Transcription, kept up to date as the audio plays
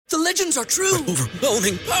The legends are true.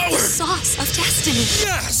 Overwhelming power! The sauce of destiny.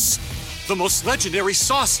 Yes! The most legendary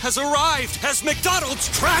sauce has arrived as McDonald's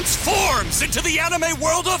transforms into the anime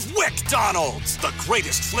world of WickDonald's. The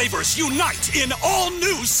greatest flavors unite in all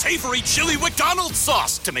new savory chili McDonald's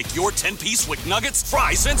sauce to make your 10-piece Wick Nuggets,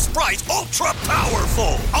 fries, and Sprite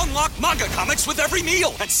ultra-powerful. Unlock manga comics with every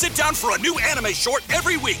meal and sit down for a new anime short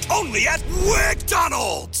every week only at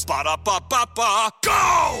WickDonald's. Ba-da-ba-ba-ba,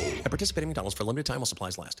 go! At participating McDonald's for a limited time while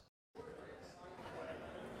supplies last.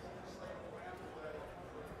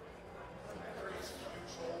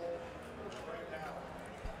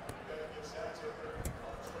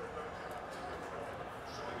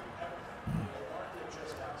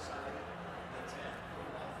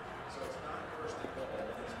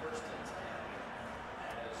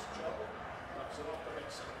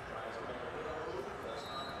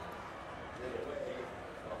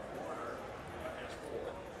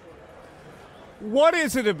 What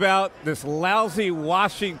is it about this lousy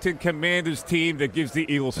Washington Commanders team that gives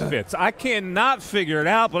the Eagles fits? I cannot figure it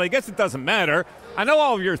out, but I guess it doesn't matter. I know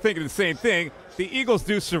all of you are thinking the same thing. The Eagles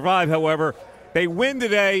do survive, however. They win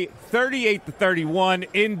today 38-31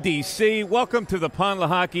 in D.C. Welcome to the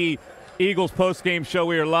Lehocky Eagles postgame show.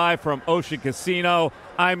 We are live from Ocean Casino.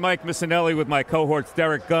 I'm Mike Missanelli with my cohorts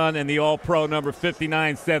Derrick Gunn and the All-Pro number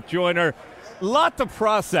 59, Seth Joyner. A lot to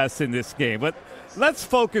process in this game, but let's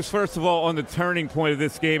focus, first of all, on the turning point of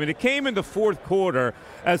this game. And it came in the fourth quarter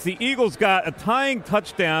as the Eagles got a tying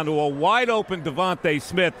touchdown to a wide-open Devontae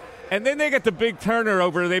Smith. And then they got the big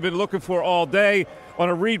turnover they've been looking for all day on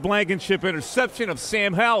a Reed Blankenship interception of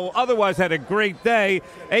Sam Howell, who otherwise had a great day.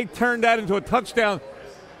 They turned that into a touchdown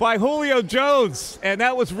by Julio Jones. And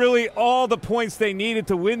that was really all the points they needed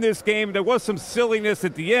to win this game. There was some silliness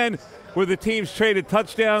at the end where the teams traded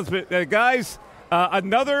touchdowns. But, guys,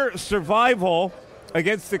 another survival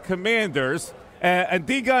against the Commanders. And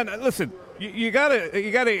D-Gun, listen, you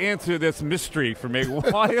gotta answer this mystery for me.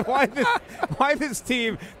 Why this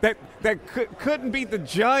team that couldn't beat the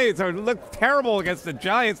Giants or looked terrible against the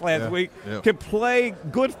Giants last week can play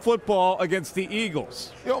good football against the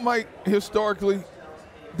Eagles? You know, Mike, historically,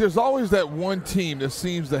 there's always that one team that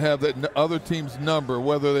seems to have that other team's number,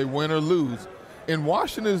 whether they win or lose. And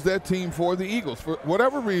Washington is that team for the Eagles. For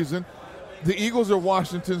whatever reason, the Eagles are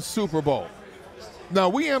Washington's Super Bowl. Now,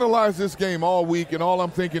 we analyzed this game all week, and all I'm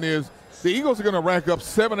thinking is the Eagles are going to rack up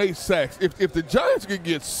 7-8 sacks. If the Giants can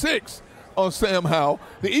get 6 on Sam Howell,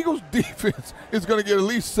 the Eagles' defense is going to get at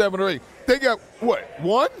least 7 or 8. They got, what,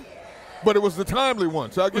 1? But it was the timely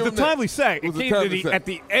one. So it was a timely sack. It came at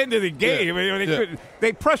the end of the game. Yeah. I mean,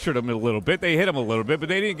 they pressured him a little bit. They hit him a little bit, but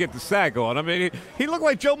they didn't get the sack on him. I mean, he looked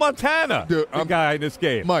like Joe Montana, the guy in this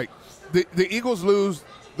game. Mike, the Eagles lose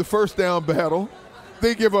the first down battle.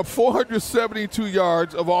 They give up 472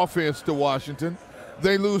 yards of offense to Washington.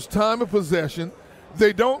 They lose time of possession.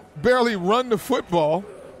 They don't barely run the football.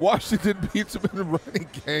 Washington beats them in the running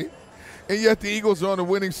game. And yet the Eagles are on the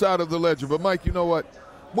winning side of the ledger. But, Mike, you know what?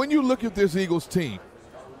 When you look at this Eagles team,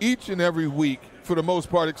 each and every week, for the most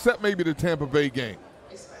part, except maybe the Tampa Bay game,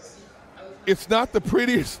 it's not the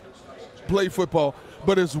prettiest play football,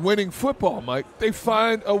 but it's winning football, Mike. They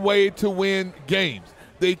find a way to win games.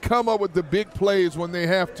 They come up with the big plays when they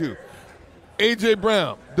have to. A.J.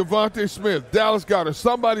 Brown, Devontae Smith, Dallas Goedert,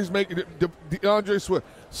 somebody's making it, DeAndre Swift,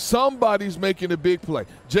 somebody's making a big play.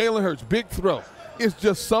 Jalen Hurts, big throw. It's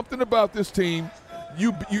just something about this team.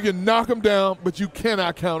 You can knock them down, but you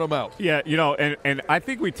cannot count them out. Yeah, and I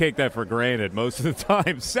think we take that for granted most of the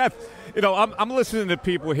time. Seth, I'm listening to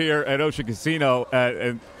people here at Ocean Casino,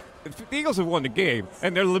 and the Eagles have won the game,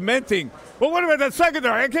 and they're lamenting, well, what about that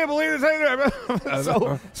secondary? I can't believe it.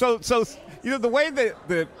 So the way that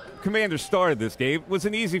the Commanders started this game was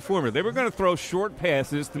an easy formula. They were going to throw short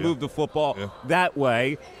passes to move the football that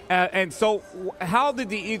way. And so how did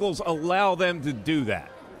the Eagles allow them to do that?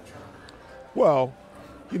 Well,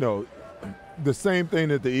 the same thing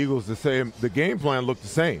that the Eagles, the game plan looked the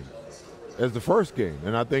same as the first game.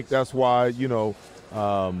 And I think that's why,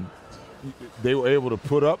 they were able to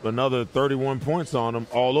put up another 31 points on them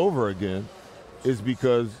all over again, is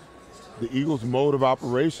because the Eagles' mode of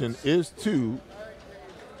operation is to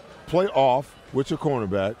play off with your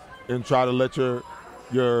cornerback and try to let your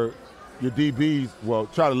DBs,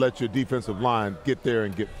 try to let your defensive line get there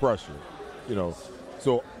and get pressure.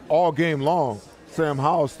 So all game long, Sam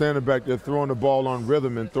Howell's standing back there throwing the ball on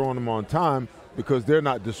rhythm and throwing them on time because they're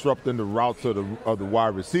not disrupting the routes of the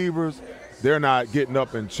wide receivers. They're not getting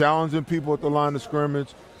up and challenging people at the line of scrimmage.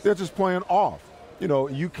 They're just playing off.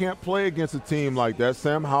 You can't play against a team like that.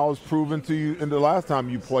 Sam Howell's proven to you in the last time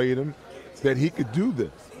you played him that he could do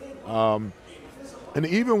this. And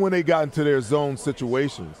even when they got into their zone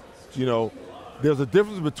situations, there's a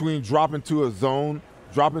difference between dropping to a zone,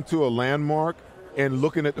 dropping to a landmark, and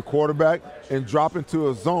looking at the quarterback, and dropping to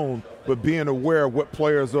a zone, but being aware of what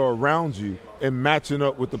players are around you and matching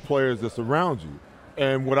up with the players that's around you.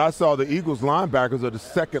 And what I saw the Eagles linebackers at the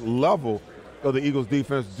second level of the Eagles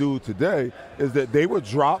defense do today is that they would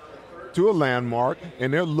drop to a landmark,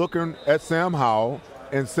 and they're looking at Sam Howell,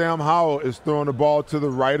 and Sam Howell is throwing the ball to the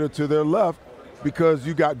right or to their left, because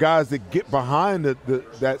you got guys that get behind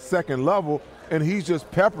that second level, and he's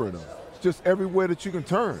just peppering them, just everywhere that you can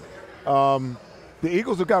turn. The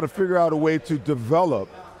Eagles have got to figure out a way to develop,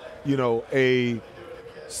 a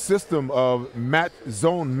system of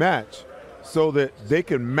zone match, so that they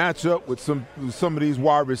can match up with some of these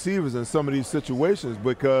wide receivers in some of these situations,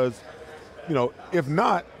 because, if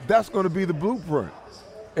not, that's going to be the blueprint.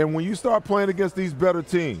 And when you start playing against these better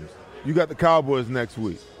teams, you got the Cowboys next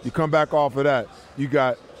week. You come back off of that, you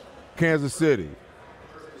got Kansas City.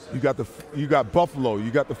 You got Buffalo,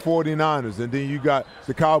 you got the 49ers, and then you got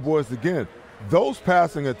the Cowboys again. Those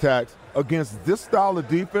passing attacks against this style of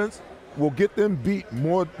defense will get them beat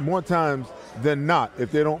more times than not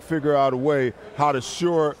if they don't figure out a way how to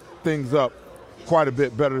shore things up quite a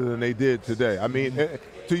bit better than they did today. I mean,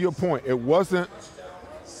 to your point, it was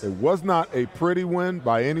not a pretty win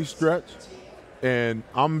by any stretch, and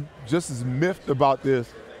I'm just as miffed about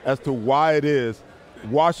this as to why it is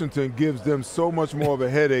Washington gives them so much more of a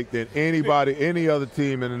headache than any other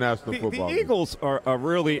team in the National Football League. The Eagles are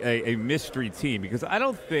really a mystery team, because I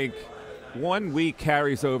don't think one week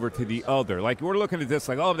carries over to the other. Like, we're looking at this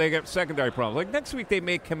like, oh, they got secondary problems. Like, next week they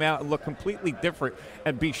may come out and look completely different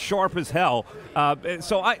and be sharp as hell.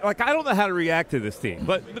 So I don't know how to react to this team.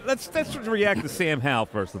 But let's react to Sam Howell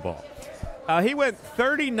first of all. He went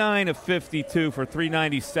 39 of 52 for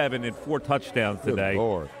 397 and 4 touchdowns today. Good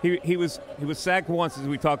Lord. He was sacked once, as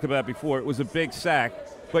we talked about before. It was a big sack.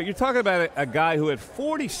 But you're talking about a guy who had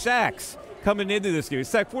 40 sacks coming into this game. He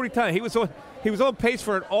sacked 40 times. He was on pace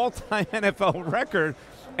for an all-time NFL record,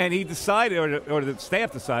 and he decided, or the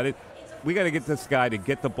staff decided, we got to get this guy to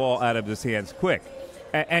get the ball out of his hands quick.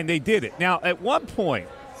 And they did it. Now, at one point,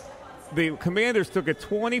 the Commanders took a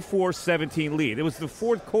 24-17 lead. It was the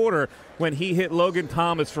fourth quarter when he hit Logan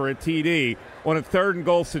Thomas for a TD on a 3rd and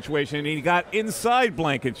goal situation, and he got inside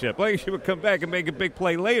Blankenship. Blankenship would come back and make a big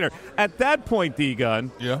play later. At that point,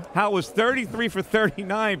 D-Gun, Howell was 33 for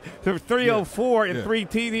 39 for 304 and 3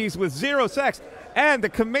 TDs with 0 sacks. And the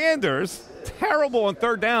Commanders, terrible on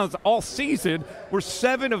third downs all season, were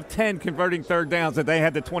 7 of 10 converting third downs, and they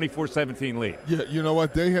had the 24-17 lead. Yeah, you know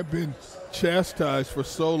what? They have been chastised for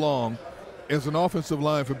so long as an offensive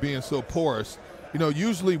line for being so porous.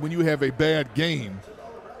 Usually when you have a bad game,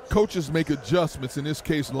 coaches make adjustments, in this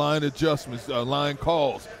case line adjustments, line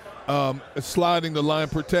calls, sliding the line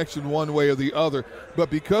protection one way or the other. But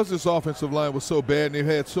because this offensive line was so bad and they've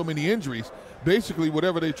had so many injuries, basically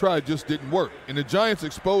whatever they tried just didn't work. And the Giants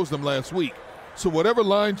exposed them last week. So whatever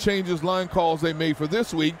line changes, line calls they made for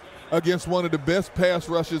this week against one of the best pass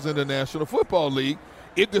rushers in the National Football League,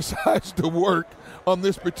 it decides to work on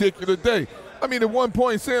this particular day. I mean, at one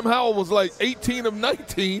point, Sam Howell was like 18 of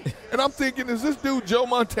 19, and I'm thinking, is this dude Joe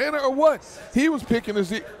Montana or what? He was picking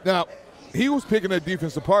that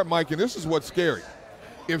defense apart, Mike, and this is what's scary.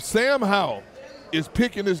 If Sam Howell is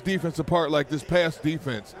picking this defense apart like this past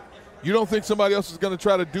defense, you don't think somebody else is going to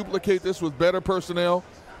try to duplicate this with better personnel,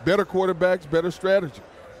 better quarterbacks, better strategy?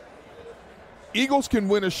 Eagles can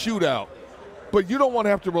win a shootout, but you don't want to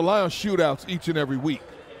have to rely on shootouts each and every week.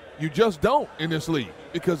 You just don't in this league,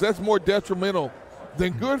 because that's more detrimental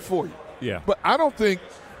than good for you. Yeah. But I don't think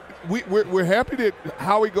we're happy that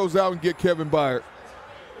Howie goes out and get Kevin Byard.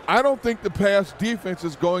 I don't think the pass defense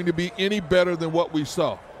is going to be any better than what we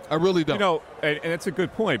saw. I really don't. And it's a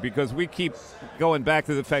good point, because we keep going back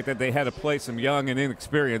to the fact that they had to play some young and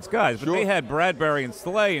inexperienced guys. But they had Bradbury and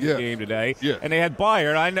Slay in the game today, and they had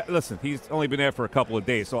Byard. Listen, he's only been there for a couple of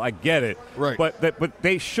days, so I get it. Right. But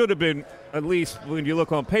they should have been, at least when you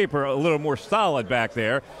look on paper, a little more solid back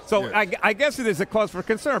there. So I guess it is a cause for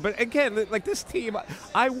concern. But again, like this team,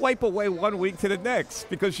 I wipe away one week to the next,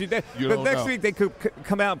 because the next week they could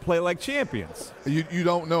come out and play like champions. You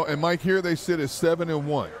don't know. And Mike, here they sit at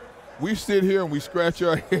 7-1. We sit here and we scratch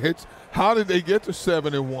our heads. How did they get to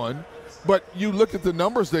 7-1? But you look at the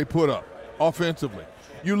numbers they put up offensively.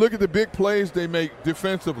 You look at the big plays they make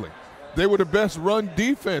defensively. They were the best run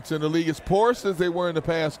defense in the league. As porous as they were in the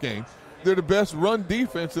pass game, they're the best run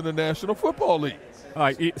defense in the National Football League. All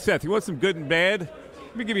right, Seth, you want some good and bad?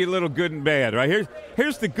 Let me give you a little good and bad. Right,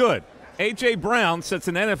 here's the good. A.J. Brown sets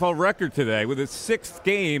an NFL record today with his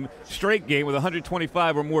 6th straight game with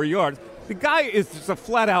 125 or more yards. The guy is just a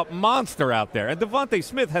flat-out monster out there. And Devontae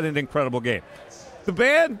Smith had an incredible game. The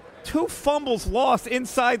band, 2 fumbles lost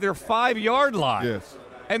inside their 5-yard line. Yes.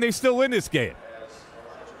 And they still win this game.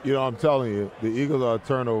 You know, I'm telling you, the Eagles are a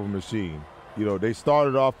turnover machine. You know, they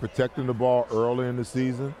started off protecting the ball early in the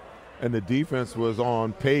season, and the defense was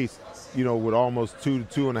on pace, you know, with almost 2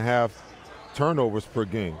 to 2.5 turnovers per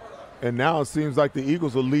game. And now it seems like the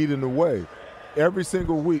Eagles are leading the way. Every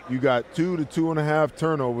single week, you got 2 to 2.5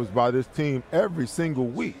 turnovers by this team every single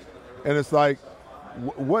week. And it's like,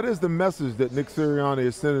 what is the message that Nick Sirianni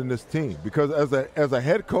is sending this team? Because as a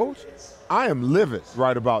head coach, I am livid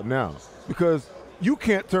right about now because you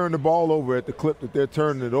can't turn the ball over at the clip that they're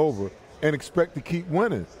turning it over and expect to keep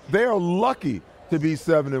winning. They are lucky to be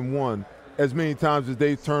 7-1 as many times as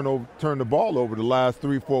they've turned the ball over the last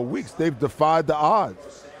 3-4 weeks. They've defied the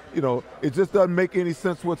odds. You know, it just doesn't make any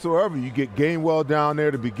sense whatsoever. You get Gainwell down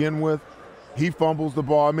there to begin with. He fumbles the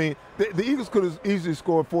ball. I mean, the Eagles could have easily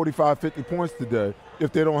scored 45, 50 points today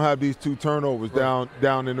if they don't have these 2 turnovers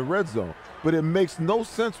down in the red zone. But it makes no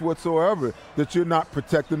sense whatsoever that you're not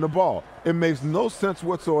protecting the ball. It makes no sense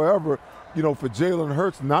whatsoever, you know, for Jalen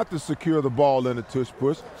Hurts not to secure the ball in a tush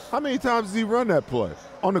push. How many times does he run that play?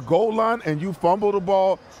 On the goal line and you fumble the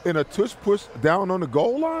ball in a tush push down on the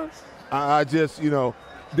goal line? I just, you know,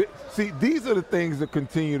 see, these are the things that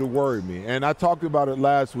continue to worry me. And I talked about it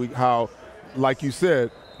last week how, like you said,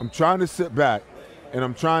 I'm trying to sit back and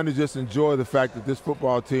I'm trying to just enjoy the fact that this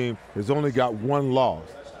football team has only got 1 loss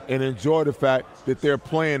and enjoy the fact that they're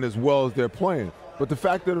playing as well as they're playing. But the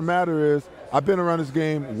fact of the matter is, I've been around this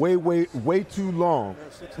game way too long,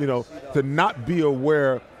 you know, to not be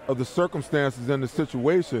aware of the circumstances and the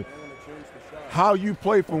situation. How you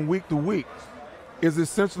play from week to week is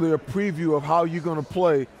essentially a preview of how you're going to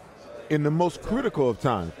play in the most critical of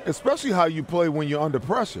times, especially how you play when you're under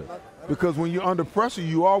pressure. Because when you're under pressure,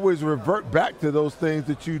 you always revert back to those things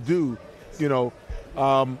that you do, you know,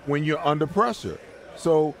 when you're under pressure.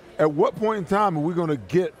 So at what point in time are we going to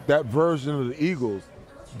get that version of the Eagles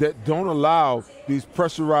that don't allow these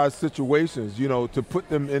pressurized situations, you know, to put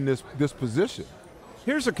them in this position?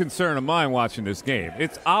 Here's a concern of mine watching this game.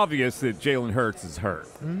 It's obvious that Jalen Hurts is hurt,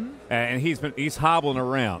 and he's hobbling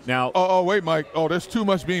around now. Oh, wait, Mike. Oh, there's too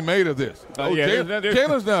much being made of this.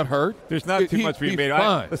 Jalen's not hurt. There's not too much being made.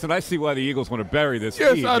 Listen, I see why the Eagles want to bury this.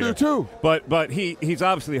 Yes, I do too. But he's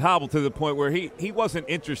obviously hobbled to the point where he wasn't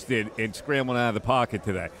interested in scrambling out of the pocket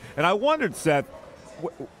today. And I wondered, Seth,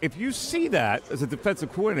 if you see that as a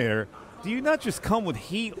defensive coordinator, do you not just come with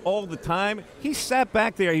heat all the time? He sat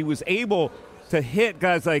back there. He was able to hit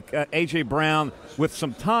guys like A.J. Brown with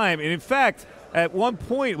some time. And, in fact, at one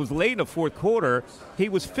point, it was late in the fourth quarter, he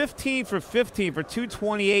was 15 for 15 for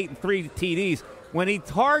 228 and 3 TDs when he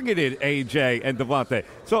targeted A.J. and Devontae.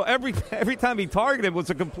 So every time he targeted was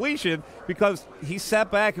a completion because he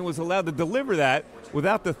sat back and was allowed to deliver that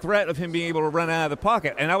without the threat of him being able to run out of the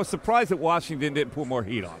pocket. And I was surprised that Washington didn't put more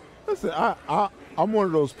heat on. Listen, I'm one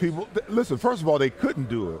of those people. Listen, first of all, they couldn't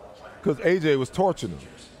do it because A.J. was torching them.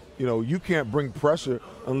 You know, you can't bring pressure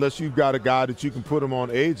unless you've got a guy that you can put him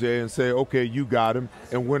on A.J. and say, okay, you got him,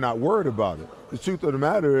 and we're not worried about it. The truth of the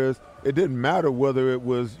matter is it didn't matter whether it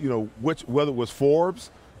was, you know, whether it was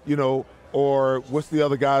Forbes, you know, or what's the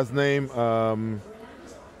other guy's name? Kyle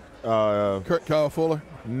Fuller?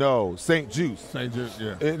 No, St. Juice. St. Juice,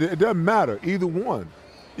 yeah. It doesn't matter, either one.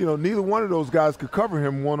 You know, neither one of those guys could cover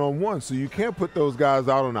him one-on-one, so you can't put those guys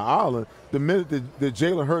out on the island. The minute that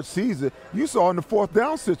Jalen Hurts sees it, you saw in the 4th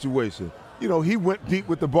down situation. You know, he went deep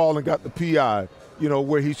with the ball and got the PI, you know,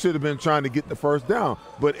 where he should have been trying to get the 1st down.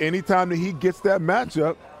 But anytime that he gets that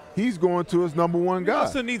matchup, he's going to his number 1 guy. He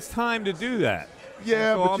also needs time to do that.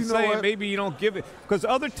 Yeah, so but I'm you know saying what? Maybe you don't give it – because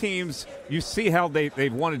other teams, you see how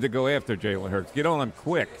they've wanted to go after Jalen Hurts, get on him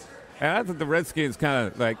quick. And I think the Redskins kind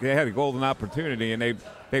of like they had a golden opportunity, and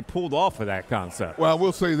they pulled off of that concept. Well, I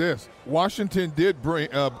will say this. Washington did bring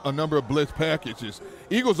a number of blitz packages.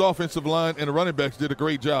 Eagles' offensive line and the running backs did a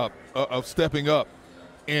great job of stepping up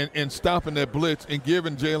and stopping that blitz and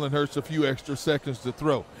giving Jalen Hurts a few extra seconds to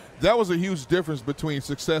throw. That was a huge difference between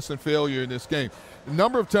success and failure in this game. A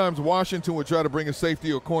number of times Washington would try to bring a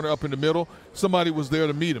safety or corner up in the middle. Somebody was there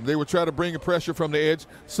to meet him. They would try to bring a pressure from the edge.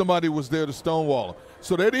 Somebody was there to stonewall him.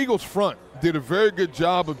 So that Eagles front did a very good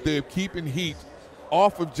job of keeping heat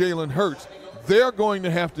off of Jalen Hurts. They're going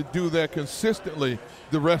to have to do that consistently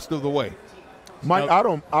the rest of the way. Mike, I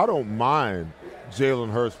don't mind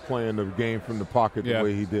Jalen Hurts playing the game from the pocket the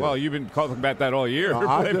way he did. Well, you've been talking about that all year.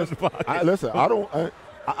 Listen,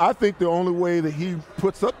 I think the only way that he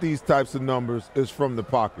puts up these types of numbers is from the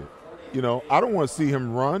pocket. You know, I don't want to see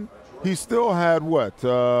him run. He still had what?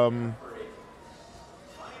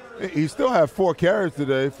 He still had 4 carries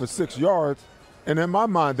today for 6 yards, and in my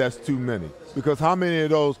mind, that's too many. Because how many of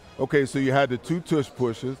those? Okay, so you had the 2 tush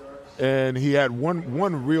pushes, and he had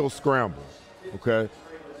one real scramble. Okay,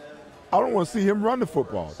 I don't want to see him run the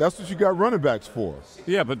football. That's what you got running backs for.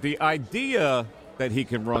 Yeah, but the idea that he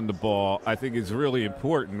can run the ball, I think, is really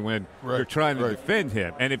important when you're trying to defend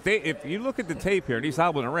him. And if you look at the tape here and he's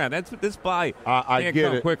hobbling around, this bye can't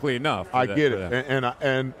come quickly enough. I get it.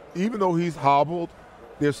 And even though he's hobbled,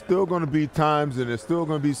 there's still going to be times and there's still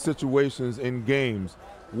going to be situations in games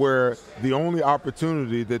where the only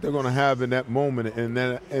opportunity that they're going to have in that moment and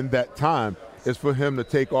then in that time is for him to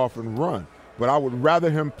take off and run. But I would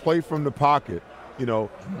rather him play from the pocket,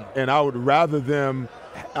 and I would rather them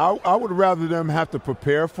have to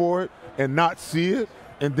prepare for it and not see it,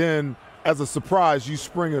 and then as a surprise you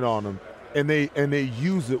spring it on them and they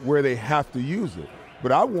use it where they have to use it.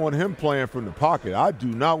 But I want him playing from the pocket. I do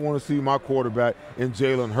not want to see my quarterback and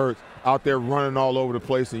Jalen Hurts out there running all over the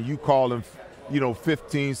place and you call him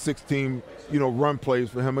 15, 16, run plays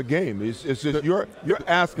for him a game. It's just you're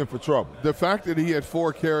asking for trouble. The fact that he had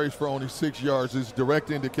 4 carries for only 6 yards is direct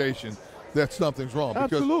indication that something's wrong.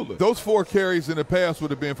 Absolutely. Because those 4 carries in the past would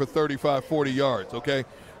have been for 35, 40 yards, okay?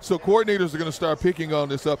 So coordinators are going to start picking on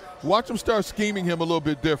this up. Watch them start scheming him a little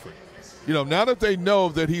bit different. Now that they know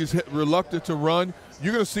that he's reluctant to run,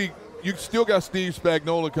 you're going to see you still got Steve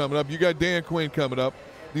Spagnuolo coming up. You got Dan Quinn coming up.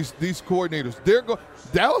 These coordinators.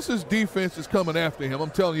 Dallas's defense is coming after him. I'm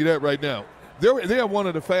telling you that right now. They are one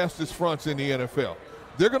of the fastest fronts in the NFL.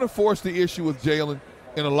 They're going to force the issue with Jalen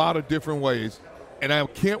in a lot of different ways, and I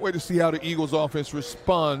can't wait to see how the Eagles' offense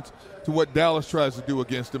responds to what Dallas tries to do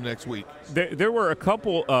against them next week. There were a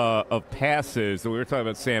couple of passes that we were talking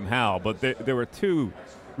about Sam Howell, but there were 2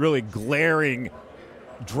 really glaring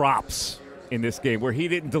drops in this game where he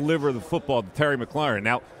didn't deliver the football to Terry McLaurin.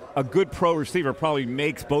 Now, a good pro receiver probably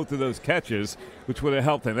makes both of those catches, which would have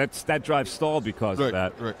helped him. That drive stalled because of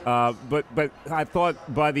that. Right. But I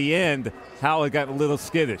thought by the end, Howell got a little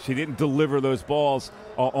skittish. He didn't deliver those balls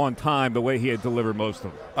on time the way he had delivered most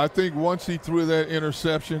of them. I think once he threw that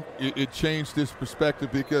interception, it changed his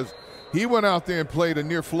perspective because he went out there and played a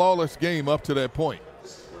near flawless game up to that point.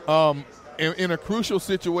 In a crucial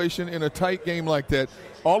situation, in a tight game like that,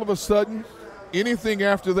 all of a sudden, anything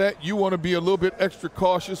after that, you want to be a little bit extra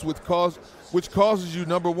cautious, which causes you,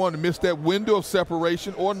 number one, to miss that window of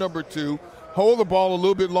separation, or number 2, hold the ball a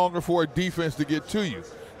little bit longer for a defense to get to you.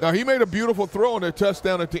 Now, he made a beautiful throw on that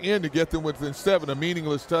touchdown at the end to get them within 7, a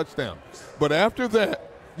meaningless touchdown. But after that,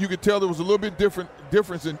 you could tell there was a little bit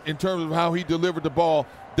difference in terms of how he delivered the ball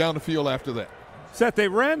down the field after that. Seth, they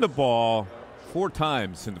ran the ball 4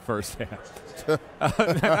 times in the first half.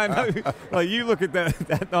 I know, like you look at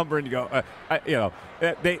that number and you go,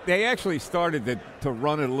 they actually started to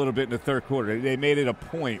run it a little bit in the third quarter. They made it a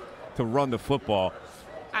point to run the football.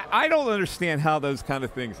 I don't understand how those kind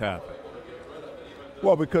of things happen.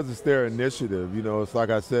 Well, because it's their initiative. It's like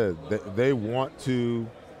I said, they want to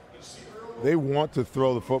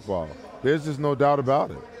throw the football. There's just no doubt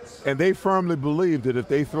about it. And they firmly believe that if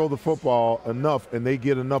they throw the football enough and they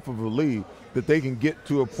get enough of a lead, that they can get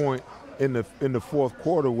to a point in the fourth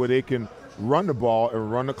quarter where they can run the ball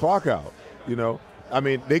and run the clock out.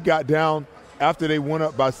 They got down after they went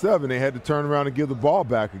up by 7. They had to turn around and give the ball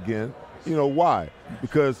back again. Why?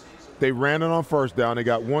 Because they ran it on first down. They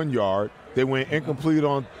got 1 yard. They went incomplete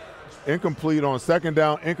on second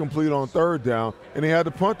down, incomplete on third down, and they had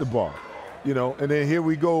to punt the ball. And then here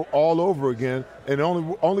we go all over again. And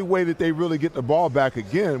the only way that they really get the ball back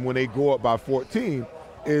again when they go up by 14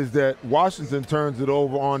 is that Washington turns it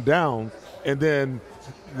over on downs, and then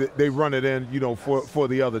they run it in, for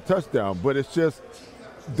the other touchdown. But it's just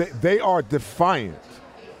they are defiant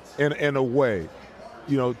in a way,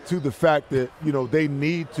 to the fact that, they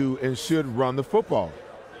need to and should run the football.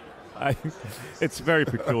 It's very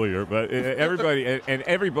peculiar, but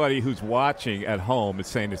everybody who's watching at home is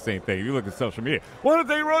saying the same thing. You look at social media. Why don't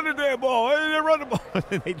they run the damn ball? Why didn't they run the ball?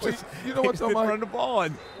 And they just didn't run the ball.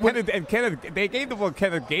 And they gave the ball to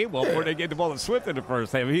Kenneth Gainwell before they gave the ball to Swift in the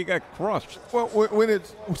first half. He got crushed. Well, when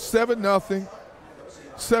it's 7-0,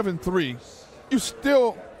 7-3, you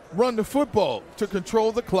still run the football to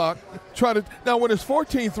control the clock. Now, when it's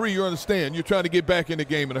 14-3, you understand. You're trying to get back in the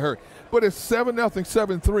game in a hurry. But it's 7-0,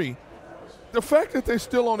 7-3. The fact that they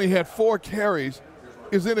still only had 4 carries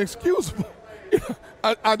is inexcusable.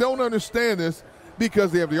 I don't understand this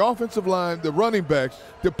because they have the offensive line, the running backs,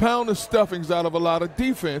 to pound the stuffings out of a lot of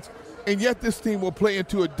defense, and yet this team will play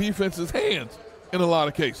into a defense's hands in a lot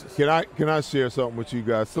of cases. Can I share something with you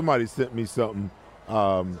guys? Somebody sent me something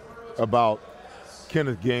about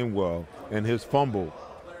Kenneth Gainwell and his fumble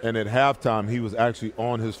and at halftime he was actually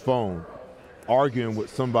on his phone arguing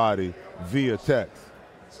with somebody via text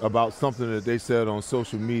about something that they said on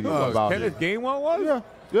social media about Kenneth Gainwell was?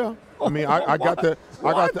 Yeah. I mean, I got the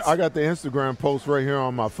Instagram post right here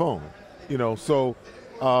on my phone. So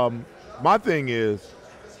my thing is,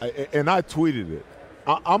 and I tweeted it.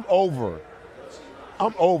 I'm over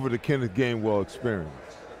the Kenneth Gainwell experience.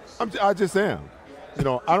 I just am. I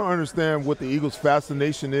don't understand what the Eagles'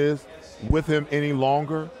 fascination is with him any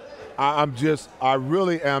longer. I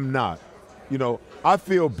really am not. I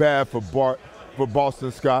feel bad for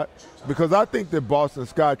Boston Scott, because I think that Boston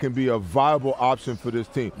Scott can be a viable option for this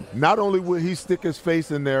team. Not only will he stick his face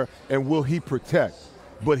in there and will he protect,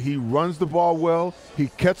 but he runs the ball well. He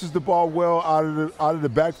catches the ball well out of the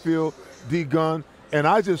backfield, D-Gun. And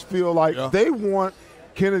I just feel like they want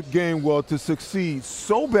Kenneth Gainwell to succeed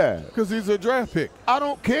so bad. Because he's a draft pick. I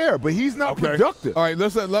don't care, but he's not productive. All right,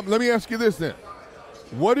 let me ask you this then.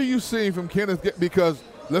 What are you seeing from Kenneth? Because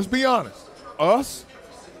let's be honest, us,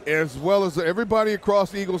 as well as everybody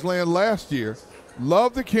across Eagles land last year,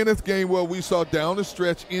 love the Kenneth Gainwell we saw down the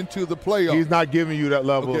stretch into the playoffs. He's not giving you that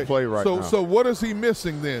level of play right now. So what is he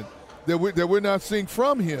missing then that we're not seeing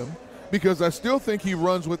from him? Because I still think he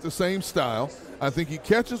runs with the same style. I think he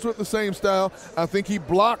catches with the same style. I think he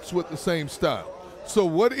blocks with the same style. So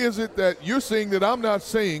what is it that you're seeing that I'm not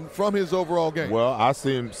seeing from his overall game? Well, I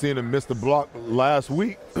seen him miss the block last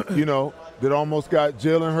week, that almost got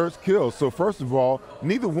Jalen Hurts killed. So first of all,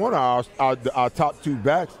 neither one of our top two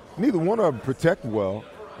backs, neither one of them protect well.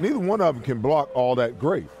 Neither one of them can block all that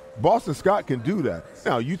great. Boston Scott can do that.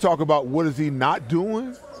 Now, you talk about what is he not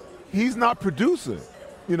doing? He's not producing.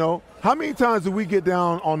 How many times do we get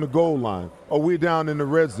down on the goal line or we're down in the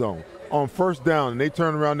red zone on first down and they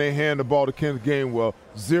turn around and they hand the ball to Kenneth Gainwell,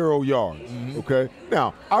 0 yards, okay?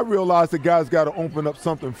 Now, I realize the guy's got to open up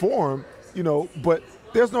something for him, but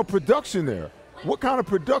there's no production there. What kind of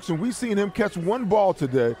production? We've seen him catch one ball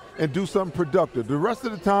today and do something productive. The rest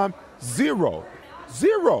of the time, zero.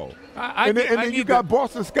 And then you got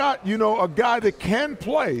Boston Scott, a guy that can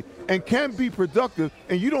play and can be productive,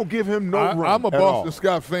 and you don't give him no run. I'm a Boston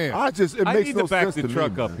Scott fan. It makes no sense to me. I need to back the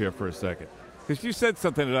truck up here for a second, because you said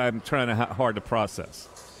something that I'm trying to hard to process.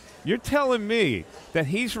 You're telling me that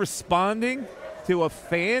he's responding to a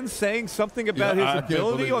fan saying something about his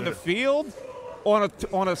ability on the field on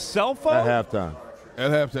a cell phone? At halftime.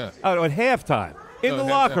 Oh, at halftime. In the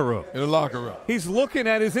locker room. In the locker room. He's looking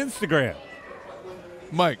at his Instagram.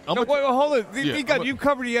 Mike, hold on. You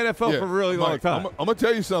covered the NFL for a really long time. I'm going to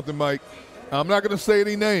tell you something, Mike. I'm not going to say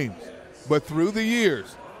any names, but through the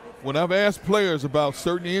years, when I've asked players about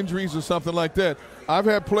certain injuries or something like that, I've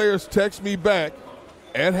had players text me back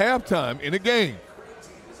at halftime in a game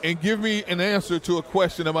and give me an answer to a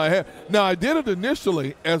question that I had. Now, I did it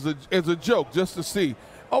initially as a joke just to see.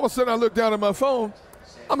 All of a sudden, I look down at my phone.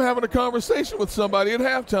 I'm having a conversation with somebody at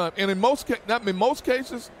halftime. And in most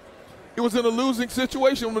cases, it was in a losing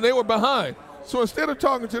situation when they were behind. So instead of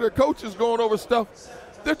talking to their coaches going over stuff,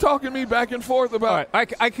 they're talking to me back and forth about I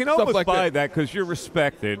can almost like buy that because you're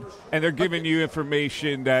respected and they're giving you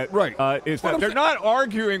information that is that they're not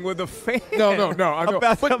arguing with a fan. No, I know.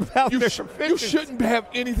 About you shouldn't have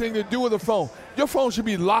anything to do with the phone. Your phone should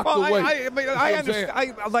be locked away. I understand.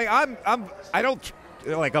 I'm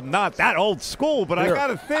not that old school, but I got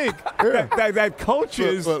to think that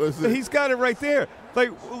coaches, he's got it right there.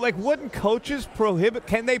 Like, wouldn't coaches prohibit?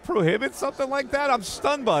 Can they prohibit something like that? I'm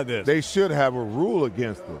stunned by this. They should have a rule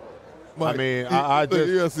against it. Mike, I mean, I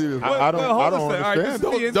don't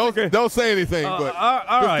understand. Don't say anything, but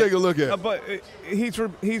let's take a look at it. But he's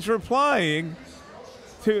replying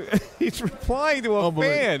to a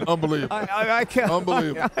fan. Unbelievable. I can't.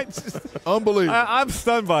 Unbelievable. Unbelievable. I'm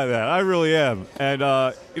stunned by that. I really am. And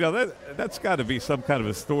that's got to be some kind of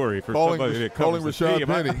a story for somebody that covers the team. Rashad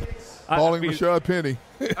Penny. I'm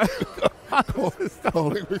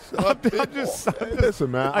just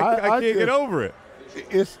listen, man. I can't get over it.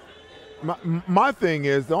 It's my thing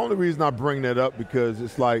is the only reason I bring that up because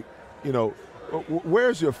it's like,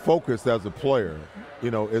 where's your focus as a player?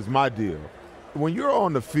 Is my deal. When you're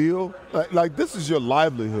on the field, like this is your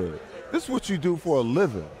livelihood. This is what you do for a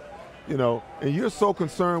living, and you're so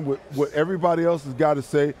concerned with what everybody else has got to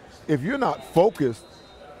say. If you're not focused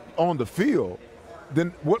on the field,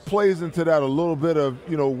 then what plays into that a little bit of,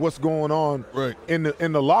 what's going on in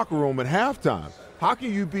the locker room at halftime? How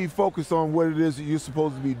can you be focused on what it is that you're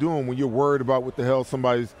supposed to be doing when you're worried about what the hell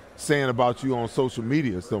somebody's saying about you on social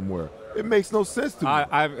media somewhere? It makes no sense to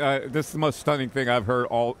me. This is the most stunning thing I've heard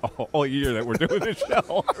all year that we're doing this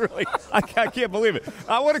show. Really, I can't believe it.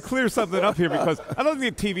 I want to clear something up here because I don't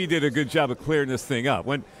think TV did a good job of clearing this thing up.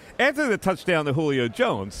 When after the touchdown to Julio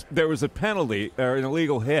Jones, there was a penalty or an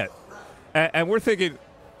illegal hit, and we're thinking,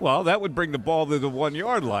 well, that would bring the ball to the 1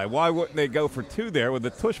 yard line. Why wouldn't they go for 2 there with the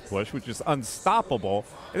tush push, which is unstoppable?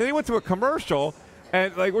 And then he went to a commercial.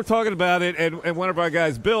 And, we're talking about it, and one of our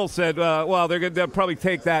guys, Bill, said, well, they'll probably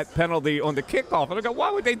take that penalty on the kickoff. And I go, why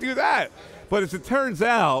would they do that? But as it turns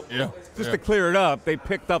out, to clear it up, they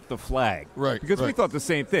picked up the flag. Right. Because we thought the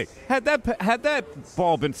same thing. Had that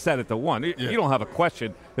ball been set at the 1, you don't have a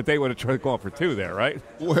question that they would have tried to go for 2 there, right?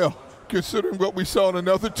 Well, considering what we saw in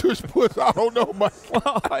another tush push, I don't know, Mike.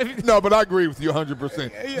 Well, no, but I agree with you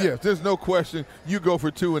 100%. Yes, there's no question you go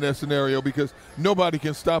for 2 in that scenario because nobody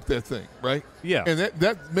can stop that thing, right? Yeah. And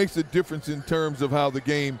that makes a difference in terms of how the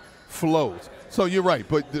game flows. So you're right,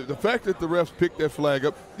 but the fact that the refs picked that flag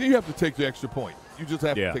up, you have to take the extra point. You just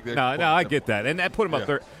have to take that extra point. No, I get that. And that put them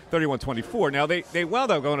up 31-24. Now, they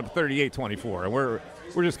wound up going up 38-24, and we're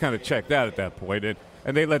just kind of checked out at that point.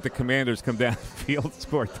 And they let the Commanders come down the field,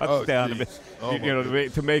 score a touchdown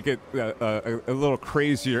to make it a little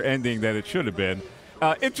crazier ending than it should have been.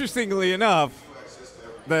 Interestingly enough,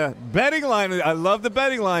 the betting line, I love the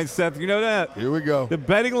betting line, Seth. You know that? Here we go. The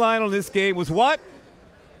betting line on this game was what?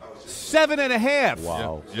 7.5.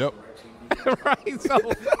 Wow. Yep. Right?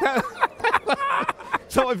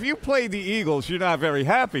 So if you played the Eagles, you're not very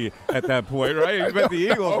happy at that point, right? You bet the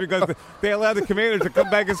Eagles because they allowed the Commanders to come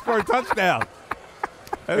back and score a touchdown.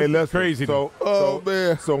 That's crazy. Man.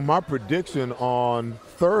 So my prediction on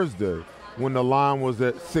Thursday, when the line was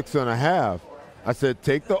at 6.5, I said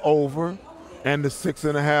take the over and the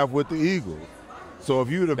 6.5 with the Eagles. So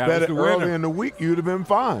if you'd have bet it early in the week, you'd have been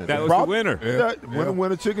fine. That was the winner.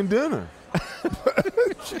 Win a chicken dinner.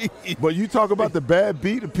 But you talk about the bad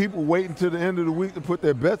beat of people waiting till the end of the week to put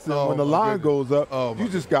their bets in. When the line goes up, you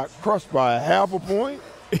just got crushed by 0.5 point.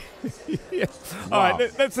 Wow. All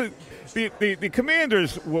right, that's it. The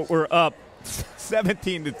Commanders were up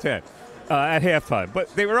 17-10 at halftime,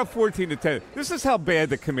 but they were up 14-10. This is how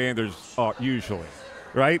bad the Commanders are usually,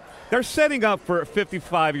 right? They're setting up for a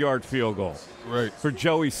 55-yard field goal, right? For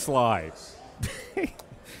Joey Slye.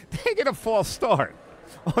 They get a false start.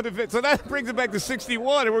 So that brings it back to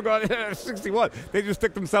 61, and we're going 61. They just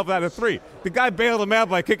took themselves out of 3. The guy bailed them out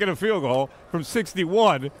by kicking a field goal from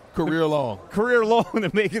 61. Career long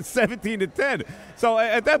to make it 17-10. So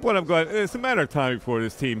at that point, I'm going, it's a matter of time before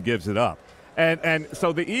this team gives it up. And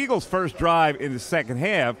so the Eagles' first drive in the second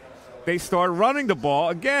half, they start running the ball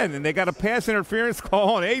again, and they got a pass interference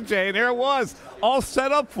call on A.J., and there it was, all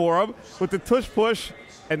set up for them with the tush push,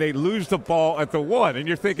 and they lose the ball at the 1. And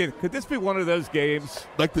you're thinking, could this be one of those games?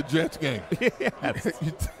 Like the Jets game. Yes.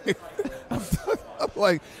 I'm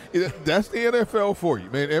like, that's the NFL for you,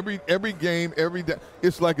 man. Every game, every day,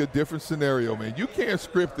 it's like a different scenario, man. You can't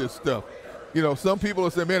script this stuff. You know, some people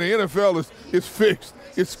will say, man, the NFL is fixed.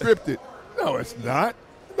 It's scripted. No, it's not.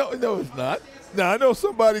 No, it's not. Now, I know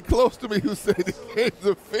somebody close to me who said the games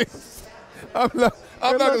are fixed. I'm not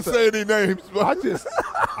going to say any names, but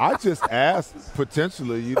I just asked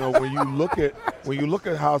potentially, you know, when you look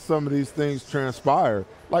at how some of these things transpire,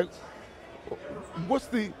 like what's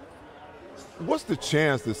the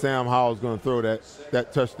chance that Sam Howell's going to throw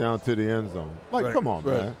that touchdown to the end zone? Like, come on,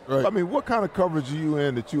 man. Right. I mean, what kind of coverage are you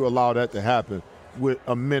in that you allow that to happen with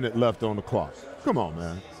a minute left on the clock? Come on,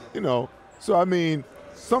 man. You know, so I mean,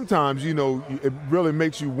 sometimes, you know, it really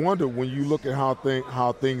makes you wonder when you look at how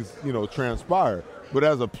things, you know, transpire. But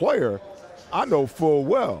as a player, I know full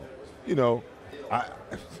well, you know,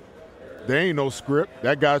 there ain't no script.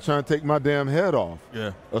 That guy trying to take my damn head off.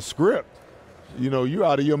 Yeah. A script. You know, you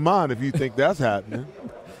out of your mind if you think that's happening.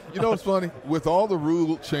 You know what's funny? With all the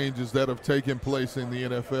rule changes that have taken place in the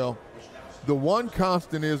NFL, the one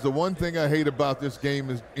constant is, the one thing I hate about this game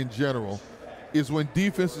is, in general, is when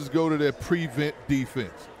defenses go to their prevent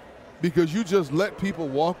defense, because you just let people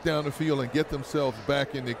walk down the field and get themselves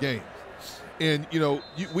back in the game. And, you know,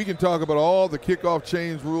 we can talk about all the kickoff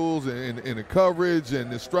change rules and the coverage and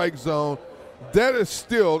the strike zone. That is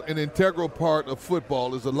still an integral part of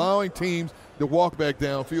football, is allowing teams to walk back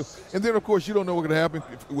downfield. And then, of course, you don't know what's going to happen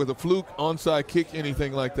with a fluke, onside kick,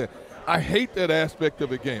 anything like that. I hate that aspect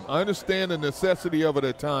of the game. I understand the necessity of it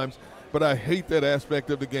at times, but I hate that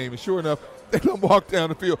aspect of the game. And sure enough, they don't walk down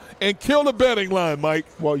the field and kill the betting line, Mike.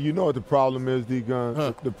 Well, you know what the problem is,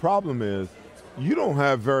 D-Gun? The problem is you don't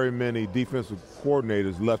have very many defensive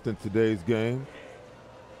coordinators left in today's game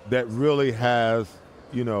that really has,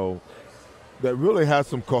 you know, that really has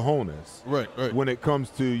some cojones. Right. When it comes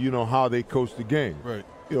to, you know, how they coach the game. Right.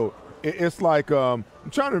 You know, it's like I'm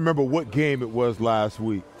trying to remember what game it was last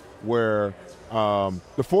week where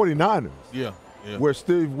the 49ers, where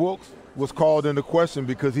Steve Wilkes was called into question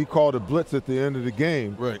because he called a blitz at the end of the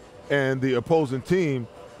game. Right. And the opposing team,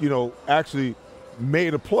 actually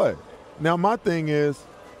made a play. Now, my thing is,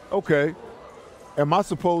 okay, am I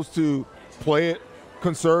supposed to play it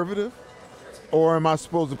conservative or am I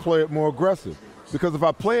supposed to play it more aggressive? Because if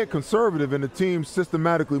I play it conservative and the team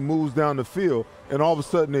systematically moves down the field and all of a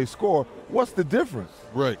sudden they score, what's the difference?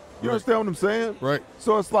 Right. You understand what I'm saying? Right.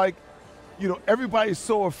 So it's like, everybody's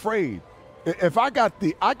so afraid. If I got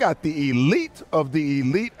the elite of the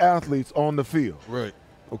elite athletes on the field, right?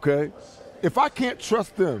 Okay, if I can't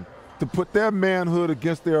trust them to put their manhood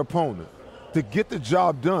against their opponent to get the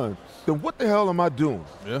job done, then what the hell am I doing?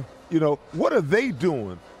 Yeah. What are they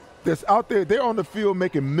doing that's out there? They're on the field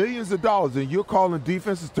making millions of dollars, and you're calling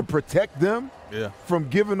defenses to protect them from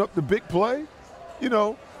giving up the big play?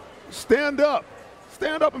 Stand up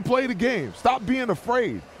and play the game. Stop being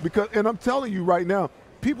afraid. And I'm telling you right now,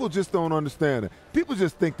 people just don't understand it. People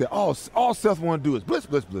just think that, all Seth want to do is blitz,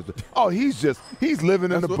 blitz, blitz. Oh, he's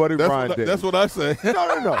living in the Buddy Ryan days. That's what I say.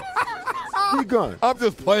 No. Be Gunn. I'm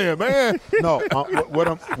just playing, man. No,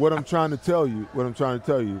 what I'm trying to tell you,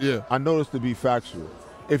 I know this to be factual.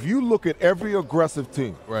 If you look at every aggressive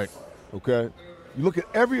team, right? Okay, you look at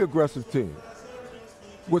every aggressive team,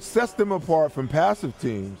 what sets them apart from passive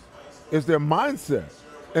teams is their mindset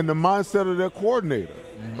and the mindset of their coordinator,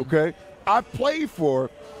 okay? I've played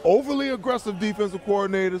for overly aggressive defensive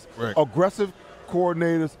coordinators, aggressive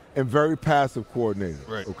coordinators, and very passive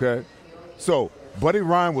coordinators, okay? So Buddy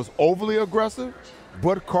Ryan was overly aggressive,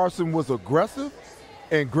 Bud Carson was aggressive,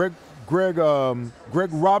 and Greg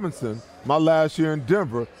Robinson, my last year in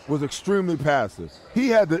Denver, was extremely passive. He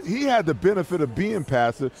had the benefit of being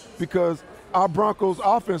passive because our Broncos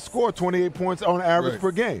offense scored 28 points on average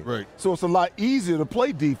per game. Right. So it's a lot easier to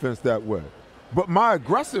play defense that way. But my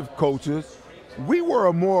aggressive coaches, we were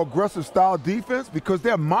a more aggressive style defense because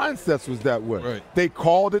their mindsets was that way. Right. They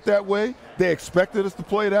called it that way. They expected us to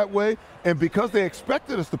play that way. And because they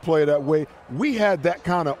expected us to play that way, we had that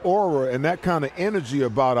kind of aura and that kind of energy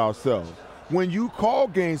about ourselves. When you call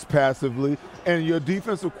games passively and your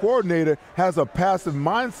defensive coordinator has a passive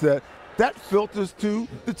mindset, that filters to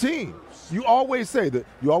the team. You always say that,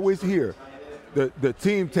 you always hear the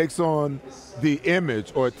team takes on the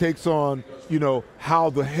image, or it takes on, how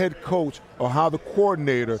the head coach or how the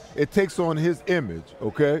coordinator, it takes on his image,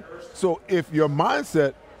 okay? So if your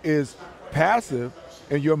mindset is passive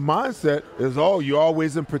and your mindset is, you're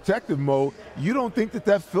always in protective mode, you don't think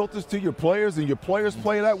that filters to your players and your players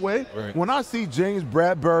play that way? Right. When I see James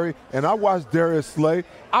Bradbury and I watch Darius Slay,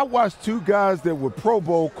 I watched two guys that were Pro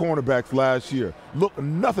Bowl cornerbacks last year. Look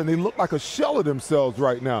nothing. They look like a shell of themselves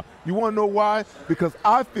right now. You want to know why? Because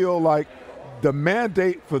I feel like the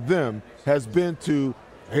mandate for them has been to,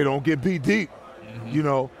 hey, don't get beat deep.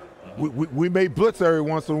 We may blitz every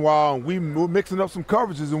once in a while, and we're mixing up some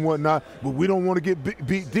coverages and whatnot, but we don't want to get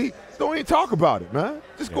beat deep. Don't even talk about it, man.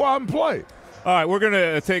 Just go out and play. All right, we're going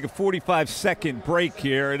to take a 45-second break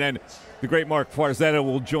here, and then the great Mark Farzetta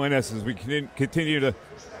will join us as we continue to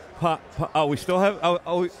we still have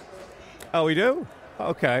we do?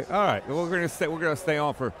 Okay, all right. Well, we're going to stay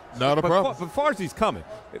on for not a problem. But Farzi's coming.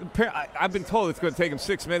 I've been told it's going to take him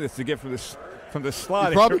 6 minutes to get from the slot.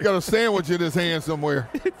 He's probably got a sandwich in his hand somewhere.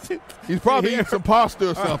 He's probably eating some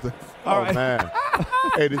pasta or something. All man.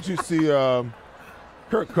 Hey, did you see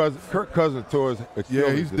Kirk Cousins tore his Achilles?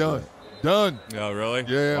 Yeah, he's done. Done. Oh, really?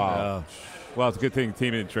 Yeah. Wow. Well, it's a good thing the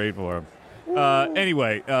team didn't trade for him.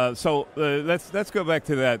 Anyway, so let's go back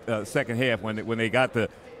to that second half when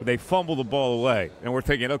they fumbled the ball away, and we're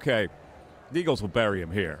thinking, okay, the Eagles will bury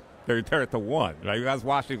him here. They're at the 1. Right? I was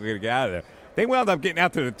Washington going to get out of there. They wound up getting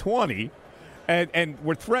out to the 20, and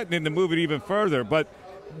we're threatening to move it even further. But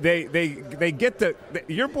they get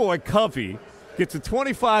your boy Covey gets a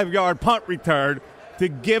 25-yard punt return to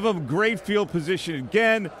give them great field position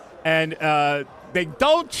again, and they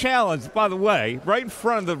don't challenge, by the way, right in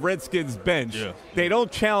front of the Redskins bench. Yeah. They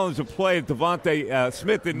don't challenge a play that Devontae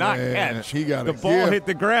Smith did not catch. The ball hit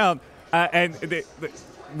the ground, and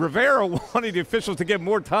Rivera wanted the officials to get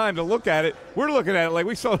more time to look at it. We're looking at it like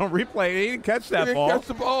we saw it on replay. He didn't catch that ball. Catch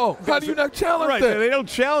the ball. How do you not challenge that? They don't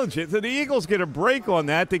challenge it. So the Eagles get a break on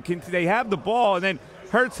that. They have the ball, and then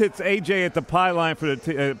Hurts hits AJ at the pylon for the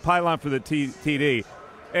TD.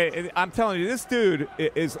 I'm telling you, this dude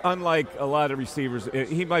is unlike a lot of receivers.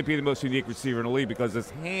 He might be the most unique receiver in the league because his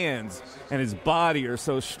hands and his body are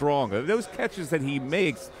so strong. Those catches that he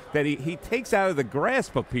makes, that he takes out of the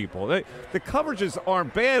grasp of people. The coverages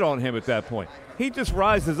aren't bad on him at that point. He just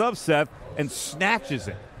rises up, Seth, and snatches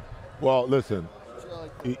it. Well, listen,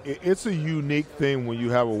 it's a unique thing when you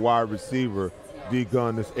have a wide receiver, D.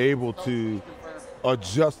 Gunn, that's able to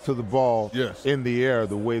adjust to the ball in the air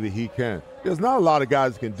the way that he can. There's not a lot of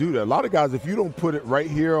guys that can do that. A lot of guys, if you don't put it right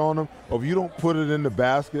here on them, or if you don't put it in the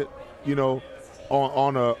basket,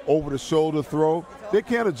 on a over-the-shoulder throw, they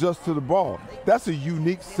can't adjust to the ball. That's a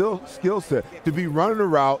unique skill set, to be running a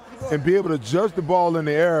route and be able to judge the ball in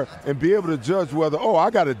the air and be able to judge whether, I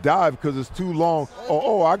got to dive because it's too long,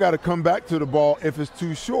 or, I got to come back to the ball if it's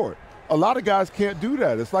too short. A lot of guys can't do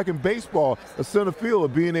that. It's like in baseball, a center fielder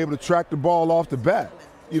being able to track the ball off the bat.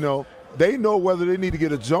 They know whether they need to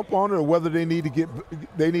get a jump on it or whether they need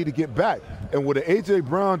to get back. And what A.J.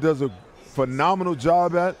 Brown does a phenomenal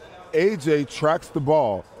job at, A.J. tracks the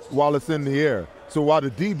ball while it's in the air. So while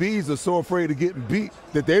the DBs are so afraid of getting beat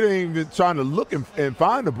that they ain't even trying to look and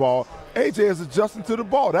find the ball, A.J. is adjusting to the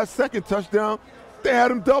ball. That second touchdown, they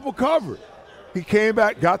had him double covered. He came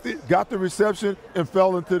back, got the reception, and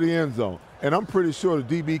fell into the end zone. And I'm pretty sure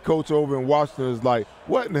the DB coach over in Washington is like,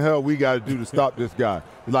 what in the hell we got to do to stop this guy?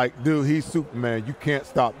 Like, dude, he's Superman. You can't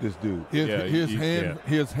stop this dude.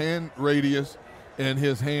 His hand radius and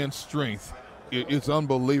his hand strength, it's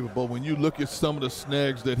unbelievable. When you look at some of the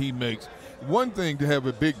snags that he makes, one thing to have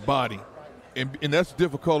a big body, and that's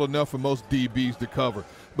difficult enough for most DBs to cover.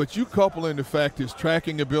 But you couple in the fact his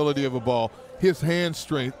tracking ability of a ball, his hand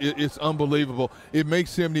strength, it's unbelievable. It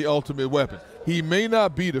makes him the ultimate weapon. He may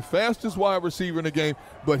not be the fastest wide receiver in the game,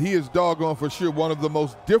 but he is doggone for sure one of the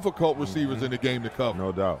most difficult receivers in the game to cover.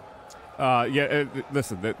 No doubt.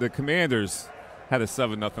 Listen, the Commanders had a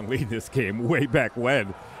 7-0 lead in this game way back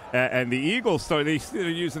when. And the Eagles started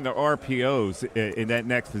using their RPOs in that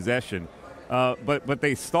next possession. But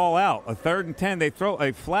they stall out. A 3rd and 10, they throw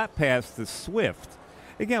a flat pass to Swift.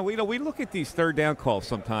 Again, we look at these third down calls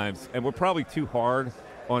sometimes, and we're probably too hard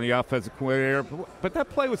on the offensive coordinator, but that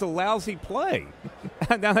play was a lousy play.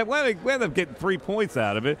 Now, we ended up getting 3 points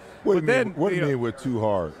out of it. What do you mean we're too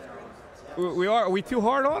hard? Are we too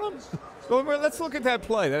hard on them? Well, let's look at that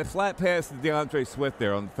play, that flat pass to DeAndre Swift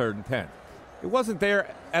there on the 3rd and 10. It wasn't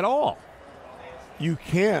there at all. You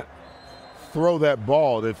can't throw that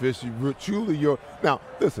ball if it's truly your – now,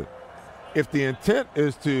 listen, if the intent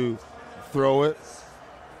is to throw it,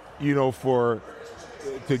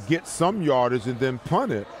 to get some yardage and then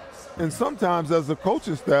punt it, and sometimes as a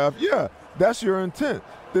coaching staff, that's your intent,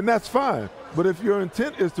 then that's fine. But if your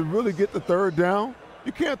intent is to really get the 3rd down,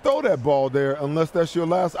 you can't throw that ball there unless that's your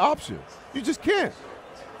last option. You just can't.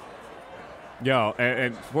 Yeah,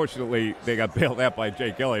 and fortunately they got bailed out by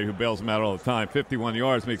Jake Elliott, who bails them out all the time. 51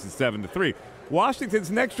 yards makes it 7-3. Washington's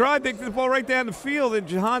next drive, they get the ball right down the field, and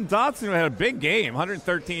Jahan Dotson had a big game,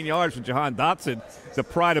 113 yards for Jahan Dotson, the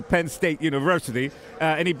pride of Penn State University,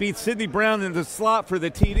 and he beat Sidney Brown in the slot for the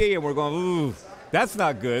TD, and we're going, ooh, that's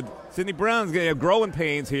not good. Sidney Brown's going to have growing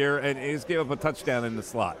pains here, and he's gave up a touchdown in the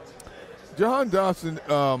slot. Jahan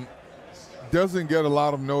Dotson doesn't get a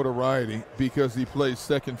lot of notoriety because he plays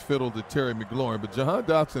second fiddle to Terry McLaurin, but Jahan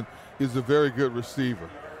Dotson is a very good receiver.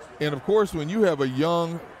 And, of course, when you have a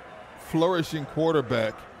young, flourishing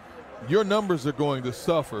quarterback, your numbers are going to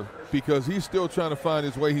suffer because he's still trying to find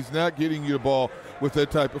his way. He's not getting you the ball with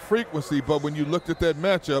that type of frequency. But when you looked at that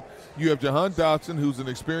matchup, you have Jahan Dotson, who's an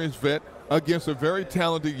experienced vet, against a very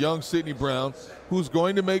talented young Sidney Brown, who's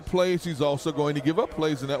going to make plays. He's also going to give up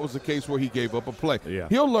plays, and that was the case where he gave up a play. Yeah.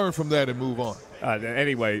 He'll learn from that and move on.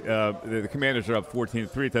 Anyway, the Commanders are up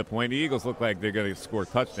 14-3 at that point. The Eagles look like they're going to score a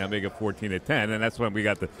touchdown, make it 14-10, and that's when we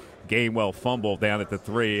got the Gainwell fumble down at the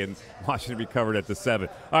 3, and Washington recovered at the 7.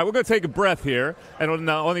 All right, we're going to take a breath here, and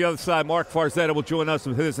on the other side, Mark Farzetta will join us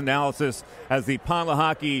with his analysis as the Pond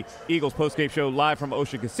Lehocky Eagles postgame show live from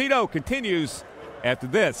Ocean Casino continues after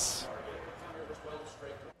this.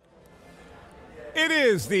 It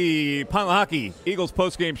is the Pond Lehocky Eagles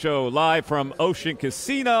postgame show live from Ocean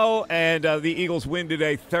Casino, and the Eagles win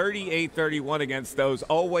today 38-31 against those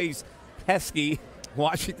always pesky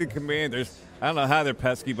Washington Commanders. I don't know how they're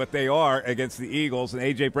pesky, but they are against the Eagles. And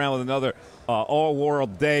A.J. Brown with another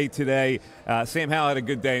all-world day today. Sam Howell had a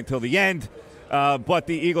good day until the end. But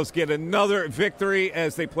the Eagles get another victory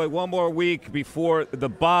as they play one more week before the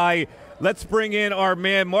bye. Let's bring in our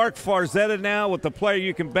man Mark Farzetta now with the player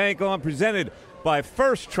you can bank on, presented by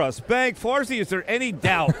First Trust Bank. Farzy, is there any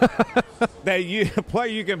doubt that the player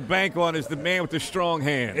you can bank on is the man with the strong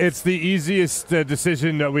hand? It's the easiest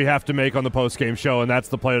decision that we have to make on the postgame show, and that's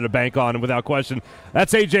the player to bank on, and without question,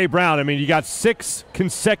 that's A.J. Brown. I mean, you got 6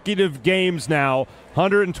 consecutive games now,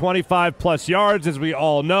 125-plus yards, as we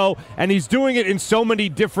all know, and he's doing it in so many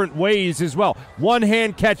different ways as well.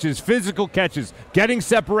 One-hand catches, physical catches, getting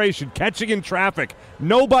separation, catching in traffic.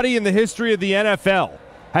 Nobody in the history of the NFL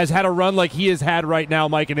has had a run like he has had right now,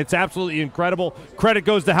 Mike, and it's absolutely incredible. Credit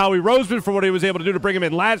goes to Howie Roseman for what he was able to do to bring him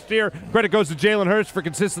in last year. Credit goes to Jalen Hurts for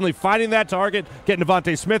consistently finding that target, getting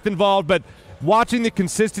Devontae Smith involved. But watching the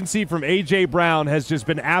consistency from A.J. Brown has just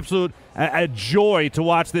been a joy to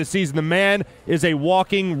watch this season. The man is a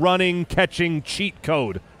walking, running, catching cheat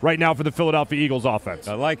code right now for the Philadelphia Eagles offense.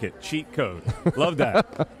 I like it. Cheat code. Love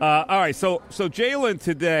that. All right, so Jalen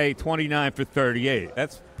today, 29 for 38.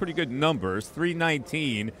 That's pretty good numbers.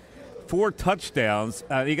 319, 4 touchdowns.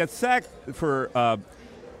 He got sacked for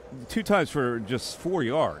 2 times for just 4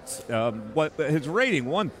 yards. His rating,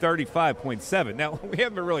 135.7. Now, we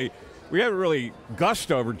haven't really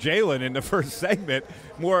gushed over Jalen in the first segment,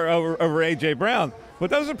 more over A.J. Brown. But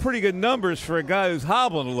those are pretty good numbers for a guy who's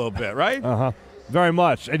hobbling a little bit, right? Uh-huh. Very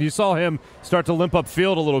much. And you saw him start to limp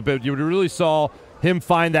upfield a little bit. You really saw him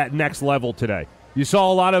find that next level today. You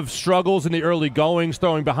saw a lot of struggles in the early goings,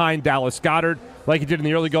 throwing behind Dallas Goedert like he did in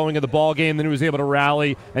the early going of the ball game. Then he was able to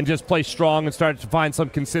rally and just play strong and started to find some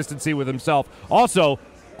consistency with himself. Also,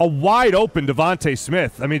 a wide-open Devontae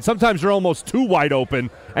Smith. I mean, sometimes they're almost too wide open,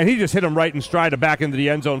 and he just hit him right in stride back into the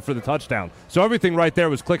end zone for the touchdown. So everything right there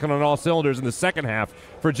was clicking on all cylinders in the second half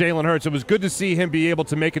for Jalen Hurts. It was good to see him be able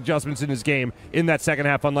to make adjustments in his game in that second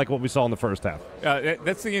half, unlike what we saw in the first half.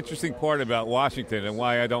 That's the interesting part about Washington and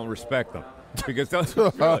why I don't respect them. Because they'll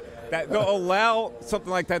allow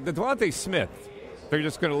something like that. The Devontae Smith, they're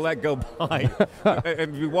just going to let go by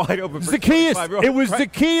and be wide open for Zacchaeus. It was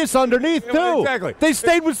Zacchaeus underneath, too. Exactly. They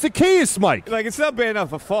stayed with Zacchaeus, Mike. Like, it's not bad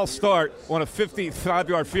enough a false start on a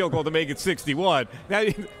 55-yard field goal to make it 61. Now,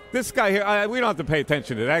 this guy here, we don't have to pay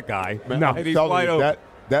attention to that guy. No. And he's wide open.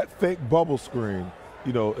 That fake bubble screen,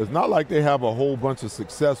 it's not like they have a whole bunch of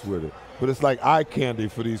success with it, but it's like eye candy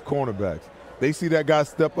for these cornerbacks. They see that guy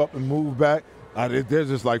step up and move back. They're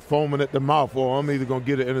just like foaming at the mouth, or I'm either going to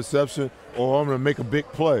get an interception or I'm going to make a big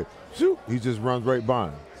play. Shoot, he just runs right by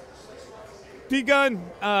him. D-Gun,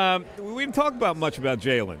 we didn't talk much about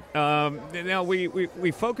Jalen. Now,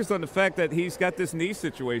 we focused on the fact that he's got this knee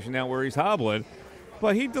situation now where he's hobbling,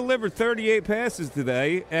 but he delivered 38 passes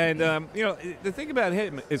today. And, the thing about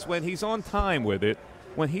him is when he's on time with it,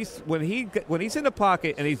 when he's in the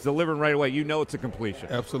pocket and he's delivering right away, it's a completion.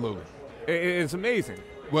 Absolutely. It's amazing.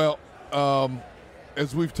 Well,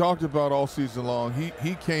 as we've talked about all season long,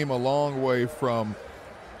 he came a long way from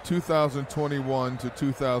 2021 to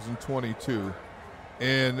 2022.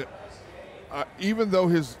 And even though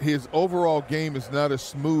his overall game is not as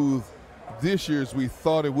smooth this year as we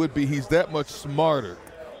thought it would be, he's that much smarter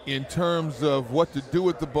in terms of what to do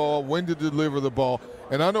with the ball, when to deliver the ball.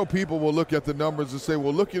 And I know people will look at the numbers and say,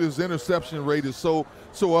 well, look at his interception rate is so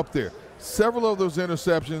up there. Several of those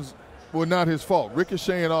interceptions were not his fault.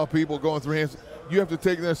 Ricocheting off people, going through hands. You have to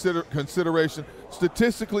take that into consideration.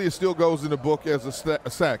 Statistically, it still goes in the book as a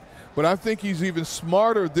sack. But I think he's even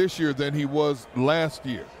smarter this year than he was last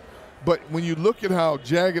year. But when you look at how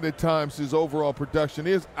jagged at times his overall production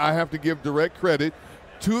is, I have to give direct credit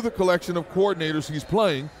to the collection of coordinators he's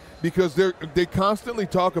playing, because they constantly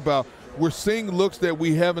talk about, we're seeing looks that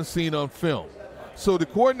we haven't seen on film. So the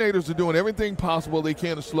coordinators are doing everything possible they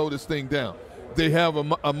can to slow this thing down. They have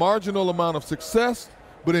a marginal amount of success,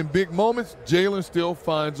 but in big moments, Jalen still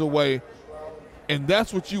finds a way, and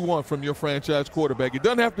that's what you want from your franchise quarterback. It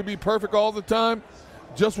doesn't have to be perfect all the time,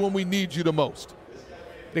 just when we need you the most.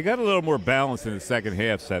 They got a little more balance in the second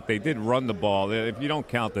half, Seth. They did run the ball. If you don't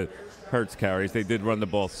count the Hurts carries, they did run the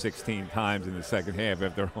ball 16 times in the second half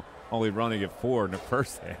after only running it 4 in the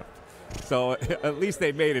first half. So at least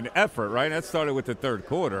they made an effort, right? That started with the third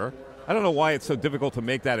quarter. I don't know why it's so difficult to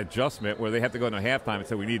make that adjustment where they have to go into halftime and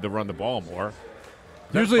say we need to run the ball more.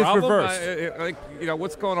 Usually it's reversed.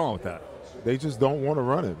 What's going on with that? They just don't want to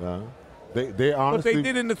run it, man. They honestly. But they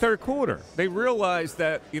did in the third quarter. They realized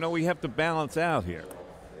that we have to balance out here.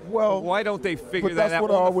 Well, why don't they figure that out? That's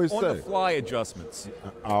what I always on say. The fly adjustments.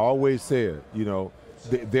 I always say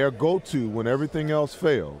it. Their go-to when everything else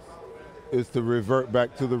fails is to revert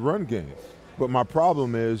back to the run game. But my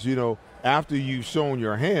problem is, after you've shown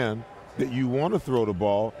your hand that you want to throw the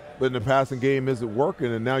ball, but in the passing game isn't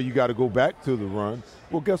working, and now you got to go back to the run.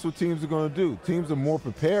 Well, guess what teams are going to do? Teams are more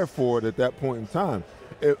prepared for it at that point in time,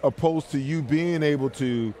 opposed to you being able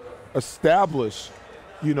to establish,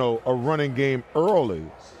 a running game early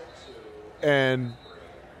and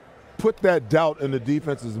put that doubt in the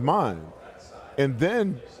defense's mind. And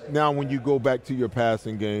then now when you go back to your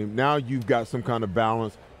passing game, now you've got some kind of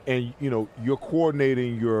balance, and, you're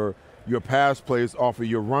coordinating your pass plays off of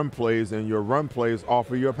your run plays and your run plays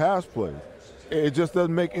off of your pass plays. It just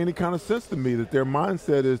doesn't make any kind of sense to me that their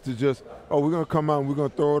mindset is to just, we're going to come out and we're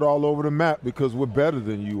going to throw it all over the map because we're better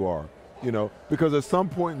than you are. because at some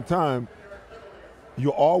point in time,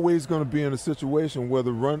 you're always going to be in a situation where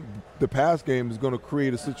the pass game is going to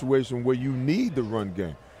create a situation where you need the run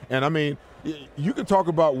game. And I mean, you can talk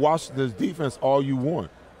about Washington's defense all you want,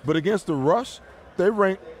 but against the rush, they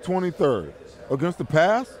rank 23rd. Against the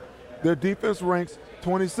pass, their defense ranks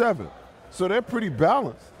 27th. So they're pretty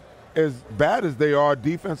balanced, as bad as they are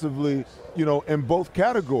defensively, in both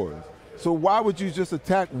categories. So why would you just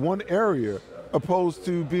attack one area opposed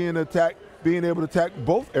to being able to attack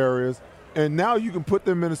both areas? And now you can put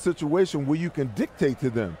them in a situation where you can dictate to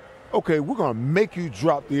them, okay, we're going to make you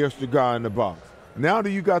drop the extra guy in the box. Now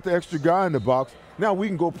that you got the extra guy in the box, now we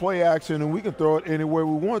can go play action and we can throw it anywhere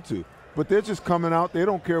we want to. But they're just coming out. They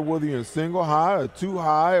don't care whether you're in single high or two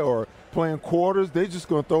high or playing quarters. They're just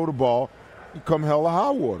going to throw the ball, come hell or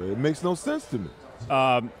high water. It makes no sense to me.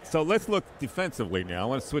 So let's look defensively now. I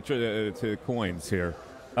want to switch to coins here.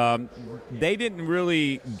 They didn't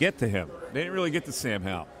really get to him. They didn't really get to Sam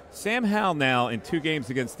Howell. Sam Howell now in 2 games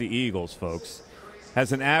against the Eagles, folks,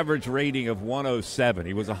 has an average rating of 107.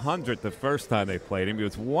 He was 100 the first time they played him. He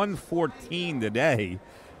was 114 today,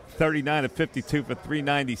 39 of 52 for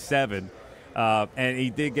 397. And he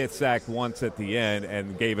did get sacked once at the end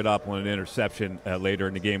and gave it up on an interception later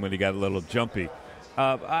in the game when he got a little jumpy.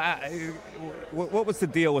 What was the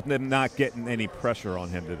deal with them not getting any pressure on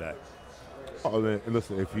him today? Oh,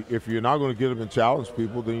 listen, if you're not going to get up and challenge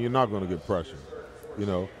people, then you're not going to get pressure.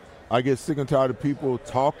 I get sick and tired of people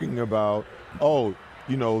talking about, the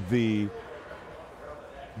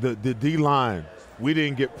D-line, we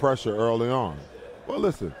didn't get pressure early on. Well,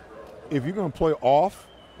 listen, if you're going to play off,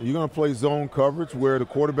 you're going to play zone coverage where the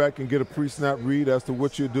quarterback can get a pre-snap read as to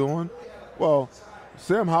what you're doing, well,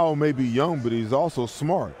 Sam Howell may be young, but he's also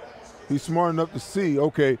smart. He's smart enough to see,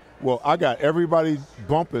 okay, well, I got everybody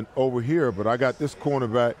bumping over here, but I got this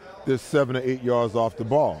cornerback that's 7 or 8 yards off the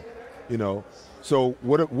ball, So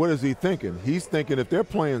what is he thinking? He's thinking if they're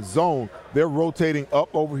playing zone, they're rotating up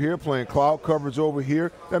over here, playing cloud coverage over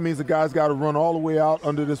here. That means the guy's got to run all the way out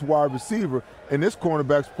under this wide receiver, and this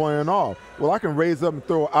cornerback's playing off. Well, I can raise up and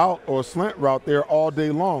throw out or a slant route there all day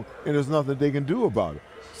long, and there's nothing they can do about it.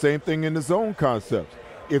 Same thing in the zone concepts.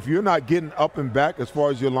 If you're not getting up and back as far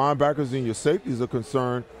as your linebackers and your safeties are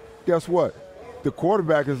concerned, guess what? The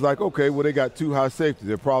quarterback is like, okay, well, they got 2 high safeties.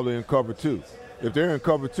 They're probably in cover 2. If they're in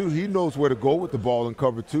cover 2, he knows where to go with the ball in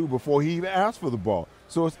cover 2 before he even asks for the ball.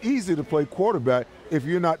 So it's easy to play quarterback if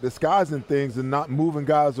you're not disguising things and not moving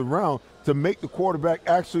guys around to make the quarterback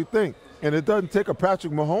actually think. And it doesn't take a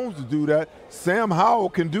Patrick Mahomes to do that. Sam Howell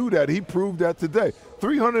can do that. He proved that today.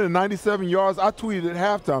 397 yards. I tweeted at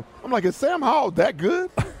halftime. I'm like, is Sam Howell that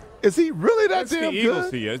good? Is he really that That's damn the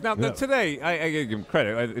Eagles good? he is. Now, today, I give him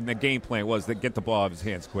credit. And the game plan was to get the ball out of his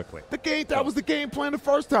hands quickly. That was the game plan the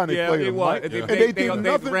first time they played him. Was. Right? They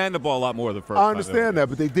ran the ball a lot more the first time. I understand that,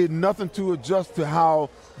 but they did nothing to adjust to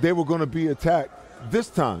how they were going to be attacked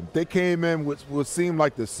this time. They came in with what seemed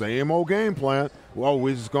like the same old game plan. Well,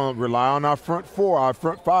 we're just going to rely on our front 4, our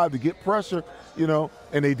front 5 to get pressure, and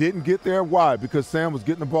they didn't get there. Why? Because Sam was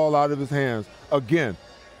getting the ball out of his hands again,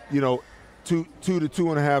 2 to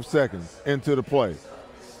 2.5 seconds into the play.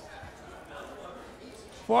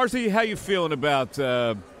 Farzi, how you feeling about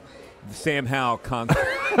the Sam Howell concept?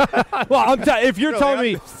 Well, if you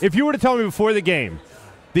were to tell me before the game,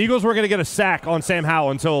 the Eagles were going to get a sack on Sam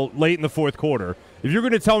Howell until late in the fourth quarter. If you're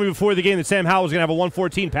going to tell me before the game that Sam Howell was going to have a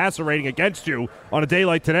 114 passer rating against you on a day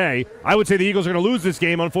like today, I would say the Eagles are going to lose this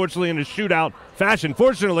game, unfortunately, in a shootout fashion.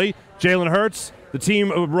 Fortunately, Jalen Hurts, the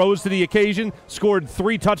team rose to the occasion, scored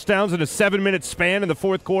 3 touchdowns in a 7-minute span in the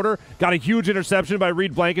fourth quarter, got a huge interception by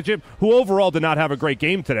Reed Blankenship, who overall did not have a great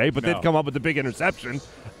game today, but did come up with the big interception.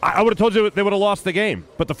 I would have told you they would have lost the game,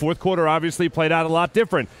 but the fourth quarter obviously played out a lot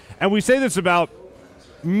different. And we say this about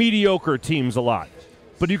mediocre teams a lot.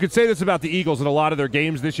 But you could say this about the Eagles in a lot of their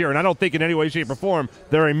games this year, and I don't think in any way, shape, or form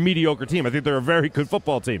they're a mediocre team. I think they're a very good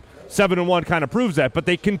football team. 7-1 kind of proves that, but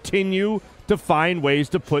they continue to find ways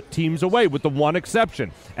to put teams away with the one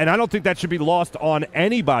exception. And I don't think that should be lost on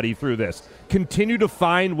anybody through this. Continue to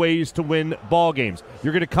find ways to win ball games.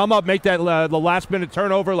 You're going to come up, make that the last-minute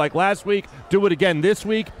turnover like last week, do it again this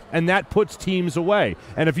week, and that puts teams away.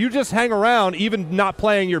 And if you just hang around, even not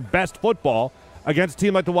playing your best football, against a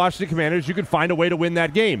team like the Washington Commanders, you can find a way to win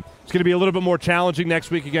that game. It's going to be a little bit more challenging next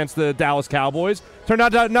week against the Dallas Cowboys. Turned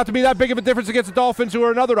out not to be that big of a difference against the Dolphins, who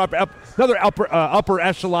are another upper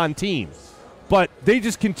echelon team. But they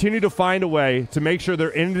just continue to find a way to make sure they're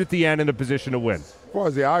in it at the end in a position to win.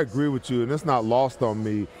 Farzi, I agree with you, and it's not lost on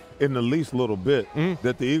me in the least little bit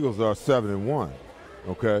that the Eagles are 7-1.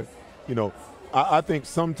 Okay, I think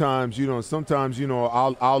sometimes,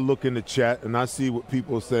 I'll look in the chat and I see what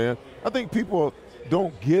people are saying. I think people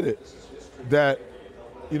don't get it that,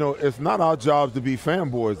 it's not our job to be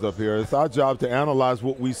fanboys up here. It's our job to analyze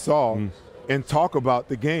what we saw and talk about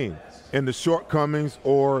the game and the shortcomings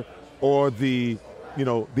or the,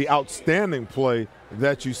 the outstanding play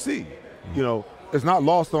that you see. It's not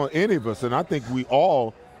lost on any of us, and I think we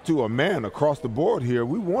all, to a man across the board here,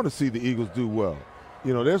 we want to see the Eagles do well.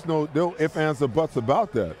 There's no ifs, ands, or buts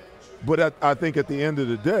about that. But I think at the end of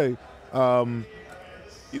the day,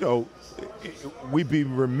 we'd be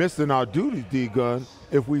remiss in our duty, D. Gunn,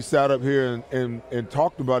 if we sat up here and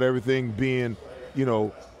talked about everything being,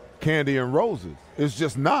 candy and roses. It's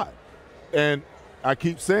just not. And I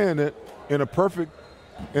keep saying it, in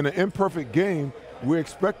an imperfect game, we're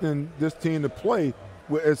expecting this team to play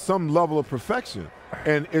at some level of perfection.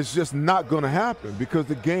 And it's just not going to happen because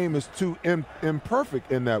the game is too imperfect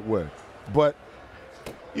in that way. But,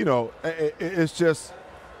 it's just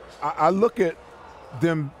I look at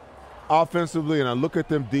them offensively and I look at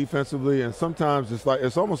them defensively, and sometimes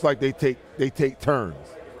it's almost like they take turns.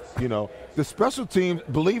 The special teams,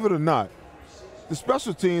 believe it or not, the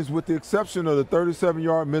special teams, with the exception of the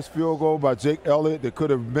 37-yard missed field goal by Jake Elliott that could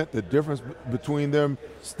have meant the difference between them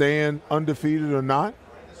staying undefeated or not,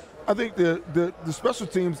 I think the special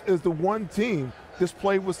teams is the one team that's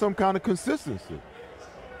played with some kind of consistency.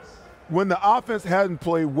 When the offense hadn't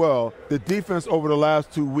played well, the defense over the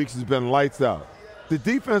last 2 weeks has been lights out. The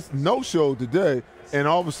defense no-showed today, and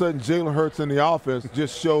all of a sudden Jalen Hurts and the offense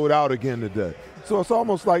just showed out again today. So it's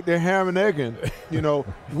almost like they're hammering egging,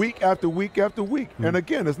 week after week after week. And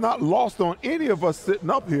again, it's not lost on any of us sitting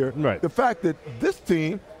up here, the fact that this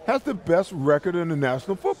team has the best record in the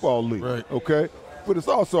National Football League, okay? But it's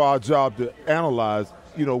also our job to analyze,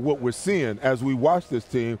 what we're seeing as we watch this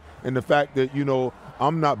team, and the fact that,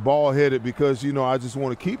 I'm not ball-headed because, I just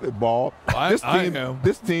want to keep it ball.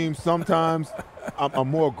 This team sometimes I'm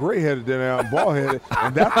more gray-headed than I am ball-headed,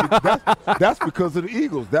 and that's because of the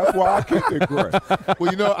Eagles. That's why I keep it gray.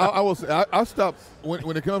 Well, I will say I stopped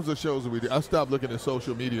when it comes to shows that we do. I stopped looking at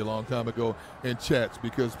social media a long time ago and chats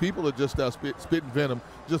because people are just out spitting venom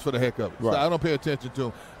just for the heck of it. Right. So I don't pay attention to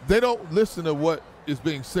them. They don't listen to what is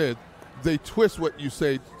being said. They twist what you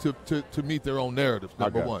say to meet their own narrative.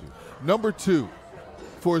 Number one. Number two.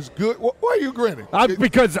 For as good, why are you grinning?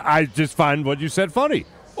 Because I just find what you said funny.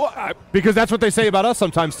 Because that's what they say about us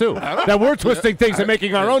sometimes too. That we're twisting things and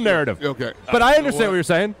making our own narrative. Okay, but I understand what you're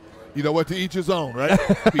saying. You know what? To each his own, right?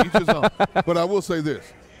 To each his own. But I will say this: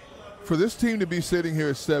 for this team to be sitting here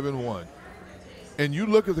at 7-1, and you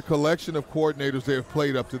look at the collection of coordinators they have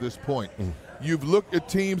played up to this point, you've looked at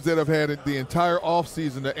teams that have had the entire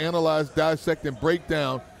offseason to analyze, dissect, and break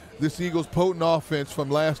down this Eagles' potent offense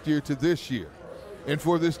from last year to this year. And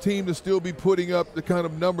for this team to still be putting up the kind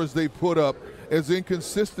of numbers they put up, as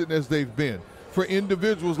inconsistent as they've been, for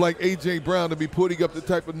individuals like A.J. Brown to be putting up the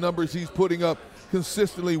type of numbers he's putting up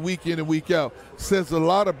consistently week in and week out, says a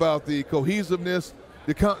lot about the cohesiveness,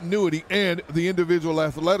 the continuity, and the individual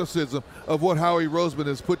athleticism of what Howie Roseman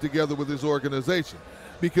has put together with his organization.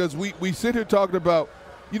 Because we sit here talking about,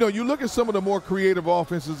 you look at some of the more creative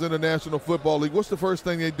offenses in the National Football League, what's the first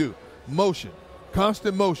thing they do? Motion,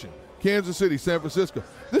 constant motion. Kansas City, San Francisco.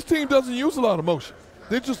 This team doesn't use a lot of motion.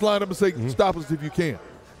 They just line up and say, stop us if you can.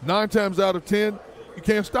 9 times out of 10, you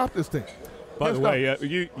can't stop this team. By the way,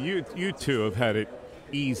 you two have had it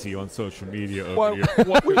easy on social media over here.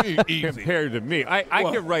 What do you mean easy? Compared to me.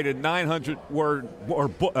 I could write a 900-word or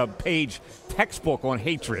page textbook on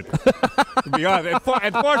hatred. To be honest,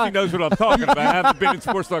 and Farsi knows what I'm talking about. I haven't been in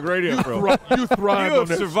Sports Talk Radio for a while. You thrive on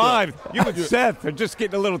have survived. You and Seth are just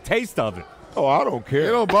getting a little taste of it. Oh, I don't care.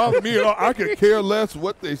 It don't bother me at all. I could care less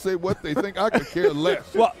what they say, what they think. I could care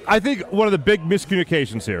less. Well, I think one of the big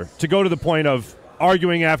miscommunications here, to go to the point of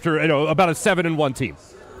arguing after, about a 7-1 team,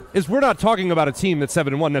 is we're not talking about a team that's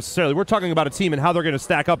 7-1 necessarily. We're talking about a team and how they're going to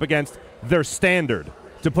stack up against their standard,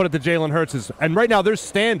 to put it to Jalen Hurts. And right now their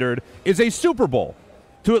standard is a Super Bowl,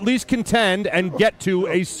 to at least contend and get to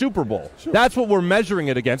a Super Bowl. Sure. That's what we're measuring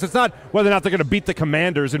it against. It's not whether or not they're going to beat the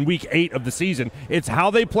Commanders in Week 8 of the season. It's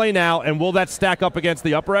how they play now, and will that stack up against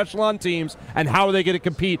the upper echelon teams, and how are they going to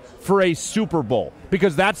compete for a Super Bowl?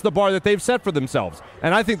 Because that's the bar that they've set for themselves.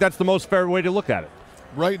 And I think that's the most fair way to look at it.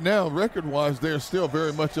 Right now, record-wise, they're still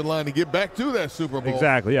very much in line to get back to that Super Bowl.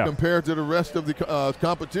 Exactly, yeah. Compared to the rest of the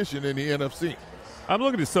competition in the NFC. I'm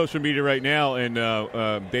looking at social media right now, and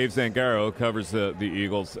Dave Zangaro covers the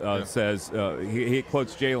Eagles, says he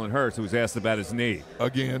quotes Jalen Hurts, who was asked about his knee.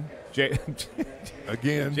 Again.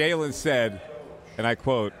 Again. Jalen said, and I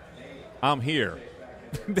quote, "I'm here."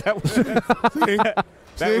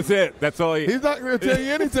 That was it. That's all He's not going to tell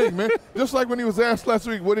you anything, man. Just like when he was asked last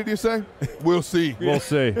week, what did he say? We'll see. We'll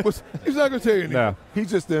see. He's not going to tell you anything. No. He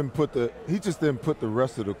just didn't put the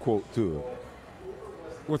rest of the quote to it.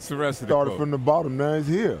 What's the rest of the Started quote? from the bottom. Now he's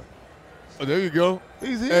here. Oh, there you go.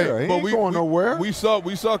 He's here. Hey, he ain't going nowhere. We saw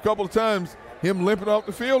a couple of times him limping off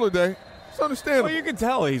the field today. It's understandable. Well, you can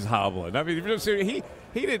tell he's hobbling. I mean,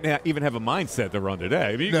 he didn't even have a mindset to run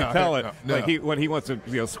today. I mean, you can tell it like when he wants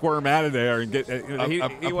to squirm out of there and get. I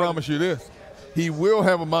promise you this: he will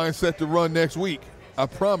have a mindset to run next week. I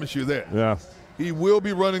promise you that. Yeah. He will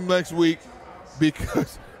be running next week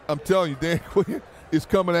because I'm telling you, Dan Quinn is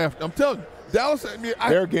coming after. I'm telling you, Dallas.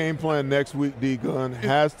 Their game plan next week, D. Gunn,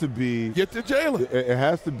 has to be get to Jalen. It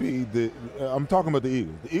has to be I'm talking about the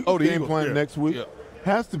Eagles. The Eagles game plan next week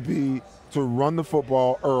has to be to run the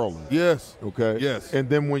football early. Yes. Okay. Yes. And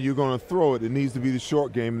then when you're going to throw it, it needs to be the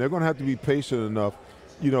short game. They're going to have to be patient enough,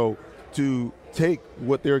 to take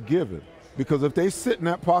what they're given. Because if they sit in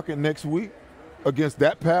that pocket next week against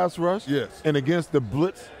that pass rush, and against the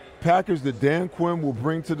blitz package that Dan Quinn will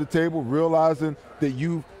bring to the table, realizing that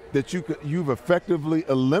you've effectively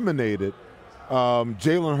eliminated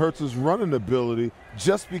Jalen Hurts' running ability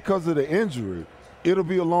just because of the injury, it'll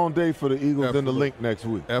be a long day for the Eagles in the link next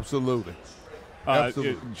week. Absolutely.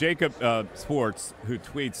 Jacob Sports, who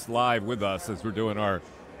tweets live with us as we're doing our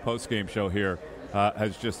post-game show here,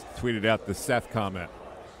 has just tweeted out the Seth comment.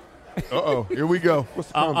 Uh-oh, here we go.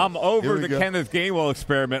 I'm over the Kenneth Gainwell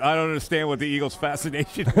experiment. I don't understand what the Eagles'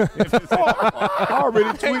 fascination is. I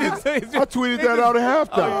already tweeted. I tweeted that out at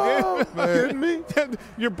halftime. Oh, kidding me?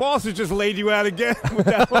 Your boss has just laid you out again with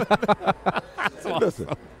that one. Listen,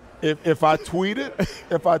 if I tweet it,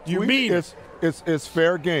 it's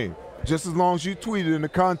fair game. Just as long as you tweet it in the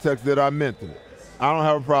context that I meant it. I don't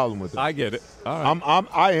have a problem with it. I get it. All right. I'm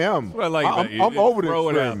over the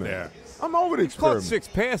experiment. I'm over the experiment. Caught 6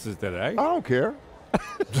 passes today. I don't care. I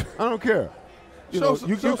don't care. Show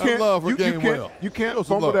some love for Gainwell. You can't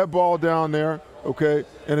fumble that ball down there, okay?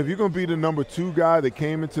 And if you're going to be the number 2 guy that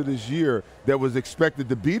came into this year that was expected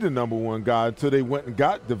to be the number 1 guy until they went and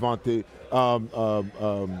got DeAndre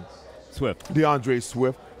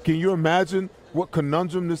Swift, can you imagine what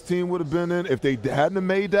conundrum this team would have been in if they hadn't have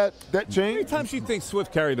made that change? How many times do you think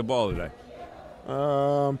Swift carried the ball today?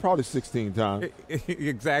 Probably 16 times.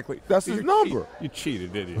 Exactly. That's his number. You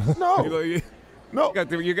cheated, didn't you? No. No.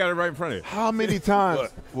 You got it right in front of you. How many times?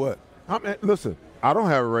 What? Listen, I don't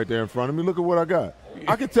have it right there in front of me. Look at what I got.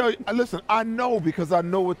 I can tell you. Listen, I know because I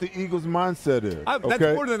know what the Eagles' mindset is.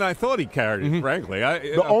 That's more than I thought he carried, frankly.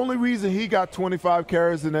 The only reason he got 25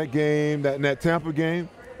 carries in that game, in that Tampa game,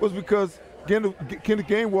 was because Kenneth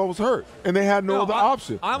Gainwell was hurt, and they had no other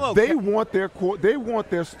option. I'm okay. They want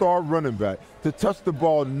their star running back to touch the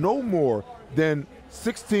ball no more than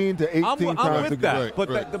 16 to 18 times I'm with a that.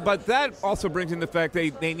 game. But that also brings in the fact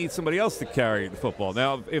they need somebody else to carry the football.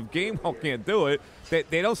 Now, if Gainwell can't do it,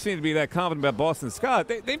 they don't seem to be that confident about Boston Scott.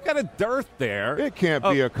 They've got a dearth there. It can't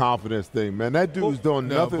be a confidence thing, man. That dude's doing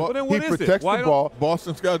nothing. He protects the ball.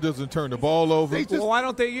 Boston Scott doesn't turn the ball over. Why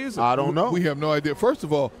don't they use it? I don't know. We have no idea. First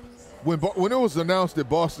of all, when it was announced that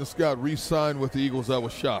Boston Scott re-signed with the Eagles, I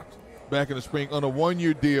was shocked back in the spring on a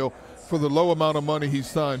 1-year deal for the low amount of money he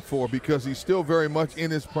signed for because he's still very much in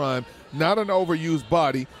his prime, not an overused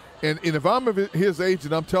body. And if I'm his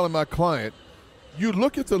agent, I'm telling my client, you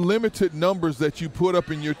look at the limited numbers that you put up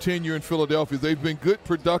in your tenure in Philadelphia. They've been good,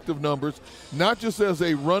 productive numbers, not just as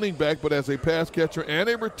a running back, but as a pass catcher and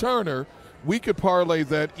a returner. We could parlay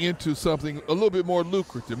that into something a little bit more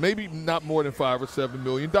lucrative, maybe not more than $5 or $7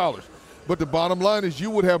 million. But the bottom line is you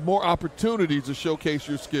would have more opportunities to showcase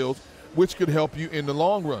your skills, which could help you in the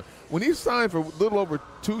long run. When he signed for a little over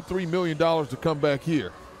 $2-3 million to come back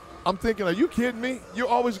here, I'm thinking, are you kidding me? You're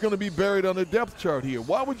always going to be buried on the depth chart here.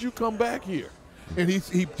 Why would you come back here? And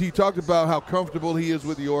he talked about how comfortable he is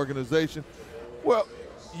with the organization. Well,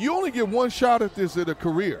 you only get one shot at this in a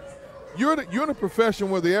career. You're in a profession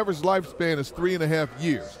where the average lifespan is 3.5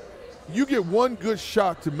 years. You get one good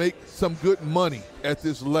shot to make some good money at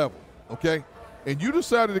this level, okay? And you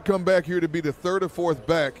decided to come back here to be the 3rd or 4th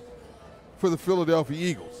back for the Philadelphia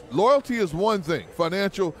Eagles. Loyalty is one thing.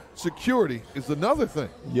 Financial security is another thing.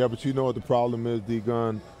 Yeah, but you know what the problem is,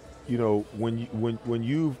 D-Gun? You know, when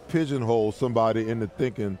you pigeonhole somebody into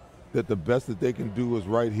thinking that the best that they can do is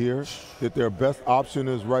right here, that their best option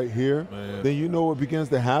is right here, then you know what begins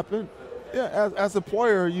to happen? Yeah, as a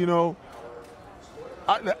player, you know,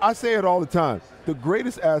 I say it all the time. The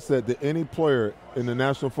greatest asset that any player in the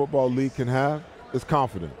National Football League can have is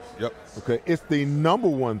confidence. Yep. Okay, it's the number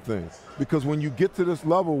one thing. Because when you get to this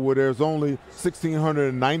level where there's only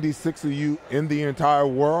 1,696 of you in the entire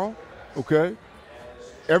world, okay,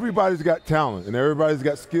 everybody's got talent and everybody's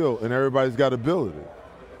got skill and everybody's got ability.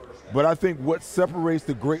 But I think what separates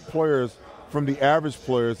the great players from the average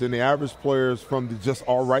players and the average players from the just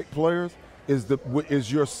all right players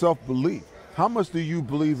is your self-belief. How much do you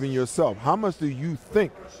believe in yourself? How much do you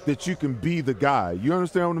think that you can be the guy? You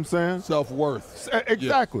understand what I'm saying? Self-worth.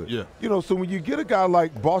 Exactly. Yeah. You know, so when you get a guy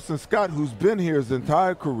like Boston Scott who's been here his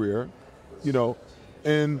entire career, you know,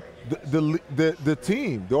 and the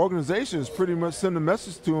team, the organization is pretty much sending a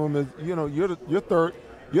message to him as, you know, you're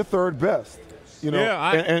third best. You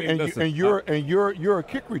know, you're a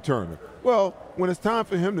kick returner. Well, when it's time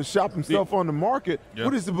for him to shop himself on the market,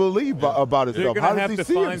 what does he believe about himself? They're going to How does have he to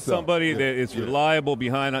see find himself? somebody that is reliable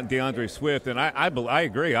behind DeAndre Swift, and I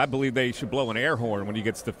agree. I believe they should blow an air horn when he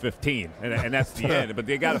gets to 15, and that's the end. But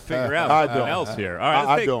they got to figure out something else here. All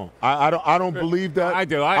right, I don't believe that. I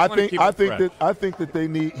do. I think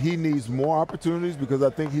that he needs more opportunities because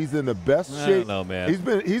I think he's in the best shape. I don't know,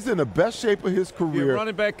 man. He's in the best shape of his career. Your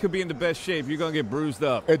running back could be in the best shape. You're going to get bruised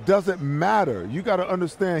up. It doesn't matter. You got to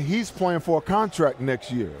understand he's playing for a contract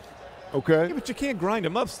next year. Okay? Yeah, but you can't grind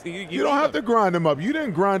him up. You don't have to grind him up. You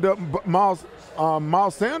didn't grind up Miles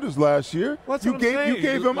Sanders last year. You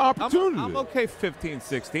gave him opportunity. I'm okay 15,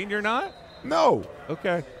 16. You're not? No.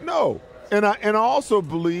 Okay. No. And I also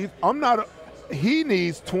believe he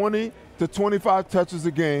needs 20 to 25 touches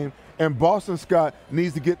a game, and Boston Scott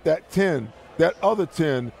needs to get that 10, that other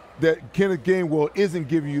 10 that Kenneth Gainwell isn't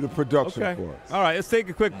giving you the production for. All right, let's take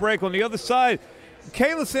a quick break. On the other side,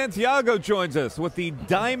 Kayla Santiago joins us with the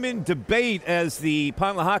Diamond Debate as the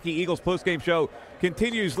Pine Lehocky Eagles postgame show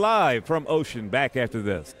continues live from Ocean. Back after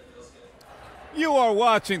this. You are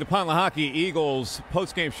watching the Pine Lehocky Eagles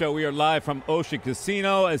postgame show. We are live from Ocean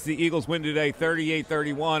Casino as the Eagles win today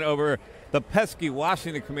 38-31 over the pesky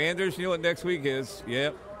Washington Commanders. You know what next week is?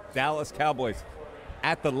 Yep, Dallas Cowboys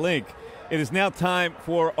at the Link. It is now time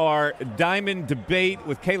for our Diamond Debate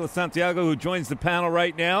with Kayla Santiago, who joins the panel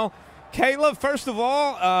right now. Kayla, first of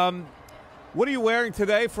all, what are you wearing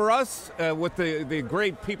today for us with the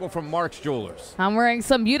great people from Mark's Jewelers? I'm wearing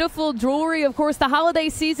some beautiful jewelry. Of course, the holiday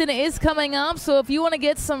season is coming up, so if you want to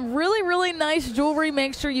get some really, really nice jewelry,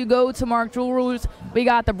 make sure you go to Mark Jewelers. We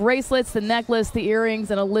got the bracelets, the necklace, the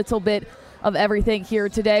earrings, and a little bit of everything here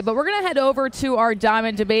today. But we're going to head over to our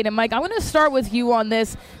Diamond Debate. And, Mike, I'm going to start with you on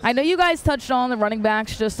this. I know you guys touched on the running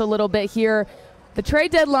backs just a little bit here. The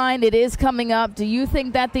trade deadline, it is coming up. Do you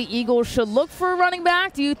think that the Eagles should look for a running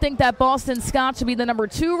back? Do you think that Boston Scott should be the number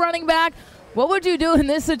 2 running back? What would you do in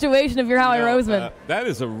this situation if you're Howie Roseman? That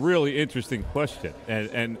is a really interesting question.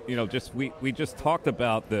 And you know, we just talked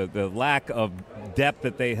about the lack of depth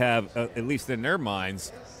that they have, at least in their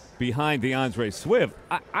minds, behind DeAndre Swift.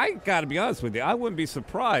 I got to be honest with you. I wouldn't be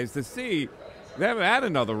surprised to see they haven't had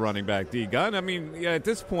another running back, D-Gun. I mean, at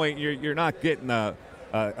this point, you're not getting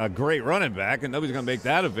a great running back, and nobody's going to make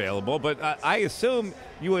that available. But I assume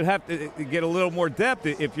you would have to get a little more depth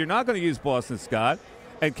if you're not going to use Boston Scott.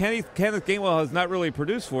 And Kenneth Gainwell has not really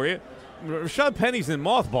produced for you. Rashad Penny's in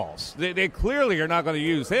mothballs. They clearly are not going to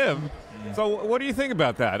use him. So what do you think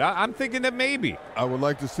about that? I'm thinking that maybe. I would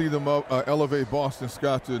like to see them elevate Boston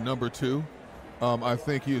Scott to number 2. I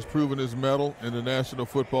think he has proven his mettle in the National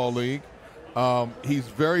Football League. He's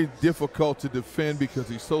very difficult to defend because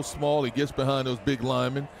he's so small. He gets behind those big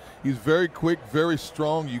linemen. He's very quick, very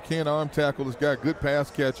strong. You can't arm tackle this guy, good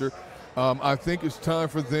pass catcher. I think it's time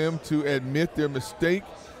for them to admit their mistake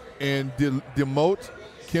and demote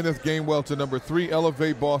Kenneth Gainwell to number 3,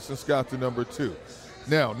 elevate Boston Scott to number 2.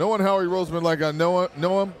 Now, knowing Howie Roseman like I know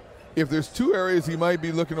him, if there's 2 areas he might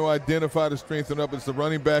be looking to identify to strengthen up, it's the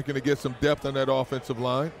running back and to get some depth on that offensive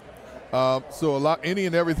line. So any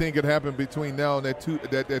and everything could happen between now and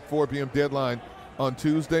that 4 p.m. deadline on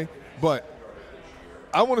Tuesday. But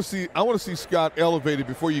I want to see Scott elevated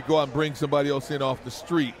before you go out and bring somebody else in off the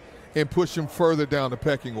street and push him further down the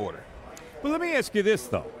pecking order. Well, let me ask you this,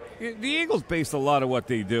 though. The Eagles base a lot of what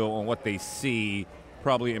they do on what they see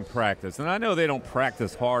probably in practice. And I know they don't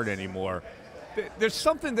practice hard anymore. There's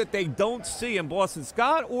something that they don't see in Boston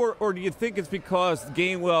Scott, or do you think it's because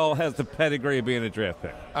Gainwell has the pedigree of being a draft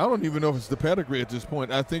pick? I don't even know if it's the pedigree at this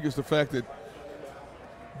point. I think it's the fact that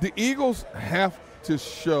the Eagles have to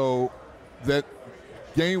show that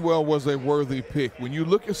Gainwell was a worthy pick. When you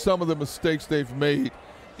look at some of the mistakes they've made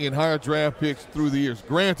in higher draft picks through the years,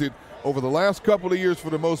 granted, over the last couple of years, for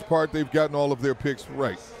the most part, they've gotten all of their picks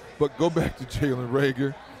right. But go back to Jalen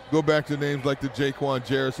Reagor. Go back to names like the Jaquan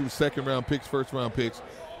Jarris, who's second-round picks, first-round picks.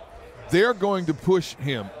 They're going to push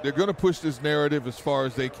him. They're going to push this narrative as far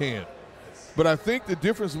as they can. But I think the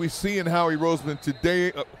difference we see in Howie Roseman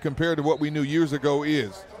today compared to what we knew years ago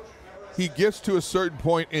is he gets to a certain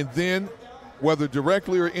point and then whether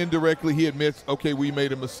directly or indirectly, he admits, okay, we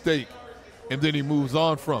made a mistake, and then he moves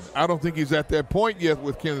on from it. I don't think he's at that point yet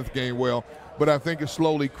with Kenneth Gainwell, but I think it's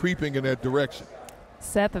slowly creeping in that direction.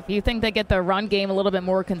 Seth, if you think they get their run game a little bit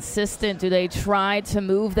more consistent, do they try to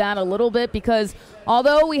move that a little bit? Because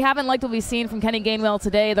although we haven't liked what we've seen from Kenny Gainwell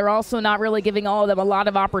today, they're also not really giving all of them a lot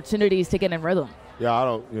of opportunities to get in rhythm. Yeah, I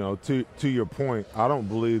don't, to your point, I don't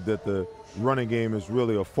believe that the running game is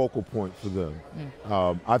really a focal point for them.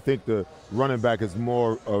 I think the running back is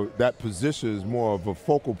more, that position is more of a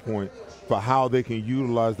focal point for how they can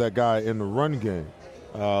utilize that guy in the run game.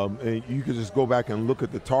 And you can just go back and look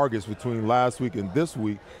at the targets between last week and this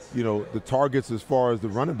week. The targets as far as the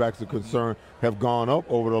running backs are concerned have gone up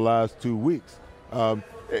over the last 2 weeks.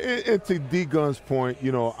 And to D. Gunn's point,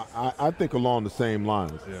 I think along the same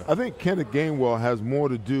lines. Yeah. I think Kenneth Gainwell has more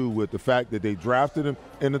to do with the fact that they drafted him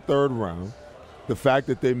in the 3rd round, the fact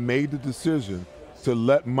that they made the decision to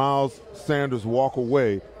let Miles Sanders walk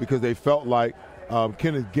away because they felt like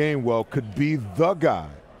Kenneth Gainwell could be the guy.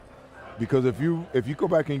 Because if you go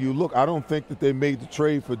back and you look, I don't think that they made the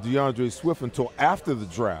trade for DeAndre Swift until after the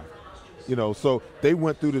draft. So they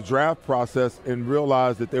went through the draft process and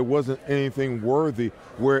realized that there wasn't anything worthy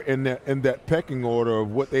where in that pecking order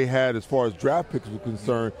of what they had as far as draft picks were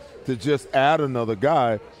concerned to just add another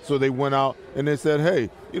guy. So they went out and they said, hey,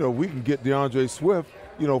 we can get DeAndre Swift,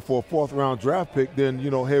 for a 4th-round draft pick, then,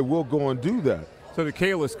 hey, we'll go and do that. So to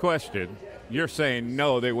Kayla's question, you're saying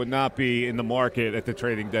no, they would not be in the market at the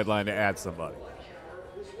trading deadline to add somebody.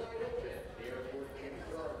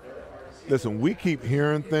 Listen, we keep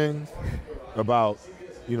hearing things about,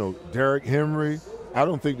 Derrick Henry. I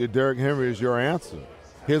don't think that Derrick Henry is your answer.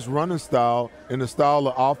 His running style and the style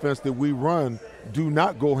of offense that we run do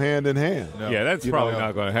not go hand in hand. No. Yeah, that's probably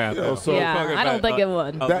not going to happen. I don't think it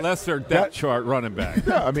would. A lesser depth chart running back.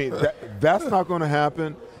 Yeah, I mean, that's not going to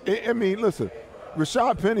happen. I mean, listen,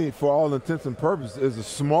 Rashad Penny, for all intents and purposes, is a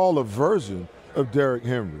smaller version of Derrick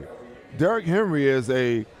Henry. Derrick Henry is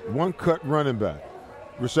a one-cut running back.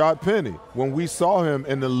 Rashad Penny, when we saw him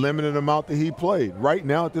in the limited amount that he played, right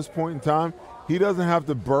now at this point in time, he doesn't have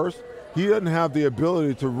the burst. He doesn't have the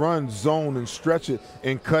ability to run zone and stretch it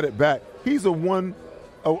and cut it back. He's a one-cut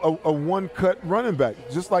running back,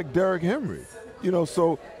 just like Derrick Henry.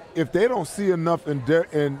 So if they don't see enough in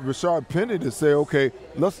Rashad Penny to say, okay,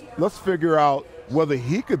 let's figure out whether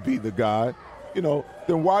he could be the guy,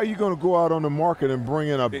 then why are you going to go out on the market and bring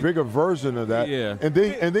in a bigger version of that? Yeah. And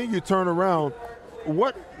then you turn around.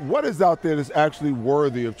 What is out there that's actually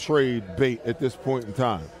worthy of trade bait at this point in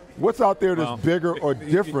time? What's out there that's bigger or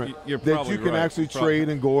different that you can actually trade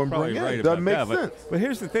and go and bring in? It doesn't make sense. But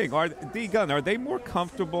here's the thing. D. Gunn, are they more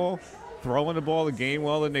comfortable throwing the ball to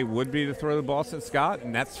Gainwell than they would be to throw the ball to Scott?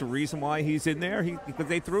 And that's the reason why he's in there? Because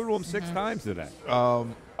they threw to him 6 times today.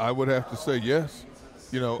 I would have to say yes.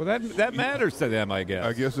 Well, that matters to them, I guess.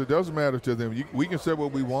 I guess it does matter to them. We can say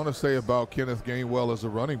what we want to say about Kenneth Gainwell as a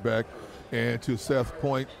running back. And to Seth's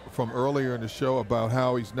point from earlier in the show about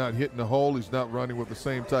how he's not hitting the hole, he's not running with the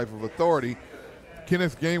same type of authority,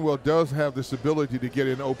 Kenneth Gainwell does have this ability to get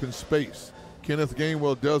in open space. Kenneth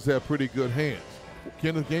Gainwell does have pretty good hands.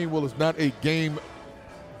 Kenneth Gainwell is not a game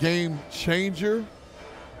changer,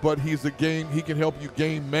 but he can help you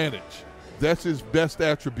game manage. That's his best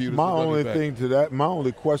attribute. My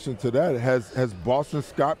only question to that, has Boston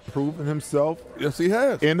Scott proven himself? Yes, he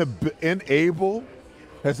has.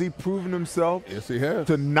 Has he proven himself? Yes, he has.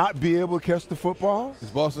 To not be able to catch the football?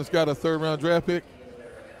 Is Boston Scott a 3rd-round draft pick?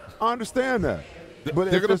 I understand that.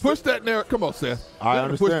 But they're going to push that narrative. Come on, Seth. They're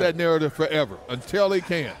going to push that narrative forever until they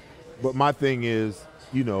can. But my thing is,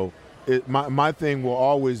 my thing will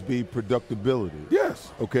always be predictability.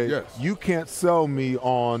 Yes. Okay? Yes. You can't sell me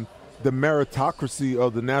on the meritocracy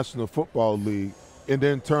of the National Football League and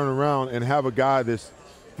then turn around and have a guy that's,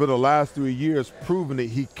 for the last 3 years, proven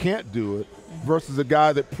that he can't do it, versus a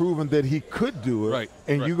guy that proven that he could do it,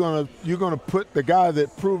 and you're gonna put the guy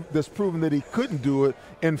that's proven that he couldn't do it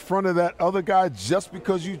in front of that other guy just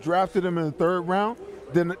because you drafted him in the 3rd round,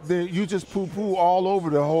 then you just poo-poo all over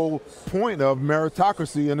the whole point of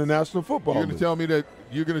meritocracy in the National Football League.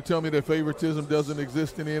 You're going to tell me that favoritism doesn't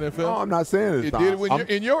exist in the NFL? No, I'm not saying it did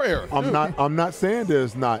in your era. I'm not saying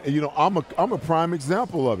there's not. I'm a prime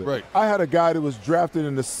example of it. Right. I had a guy that was drafted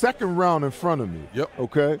in the 2nd round in front of me. Yep.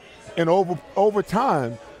 Okay. And over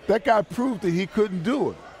time, that guy proved that he couldn't do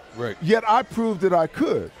it. Right. Yet I proved that I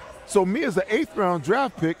could. So me as an 8th-round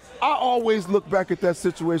draft pick, I always look back at that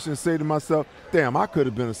situation and say to myself, damn, I could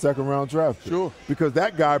have been a 2nd-round draft pick. Sure. Because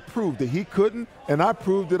that guy proved that he couldn't, and I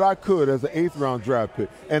proved that I could as an 8th-round draft pick.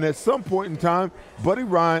 And at some point in time, Buddy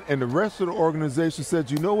Ryan and the rest of the organization said,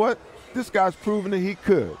 you know what? This guy's proven that he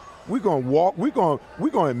could. we're going to walk. We're going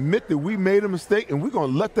to admit that we made a mistake, and we're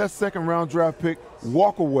going to let that second-round draft pick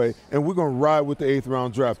walk away, and we're going to ride with the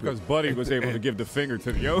 8th-round draft pick. Because Buddy was able to give the finger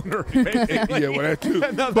to the owner. Yeah, well, that too.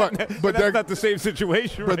 but that's not the same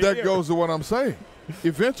situation. But that goes to what I'm saying.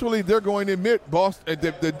 Eventually, they're going to admit Boston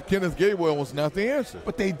that Kenneth Gainwell was not the answer.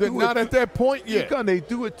 But they're not at that point yet. They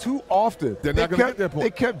do it too often. They're not going to get that point.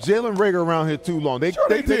 They kept Jalen Reagor around here too long. They kept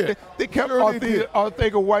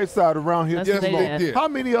Arthega-Whiteside around here too long. They did. How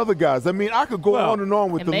many other guys? I mean, I could go on and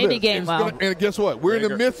on with the list. Maybe Gainwell. And guess what? We're in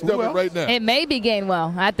the midst of it right now. It may be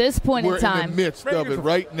Gainwell at this point in time. We're in the midst of it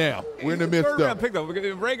right now. We're in the midst of it. Pick, though.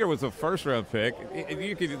 Reagor was a first-round pick.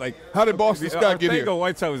 You could, how did Boston Scott get here?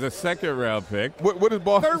 Arthega-Whiteside was a second-round pick. What is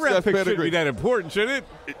Boston Scott's Pick pedigree? shouldn't be that important, should it?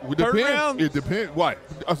 Third round? It depends. Why?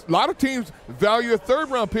 A lot of teams value a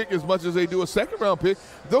third-round pick as much as they do a second-round pick.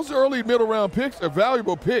 Those early middle-round picks are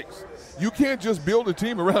valuable picks. You can't just build a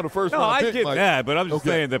team around a first-round pick. No, I get that, but I'm just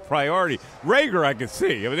saying the priority. Reagor, I could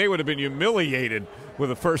see. I mean, they would have been humiliated with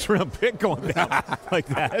a first-round pick going down like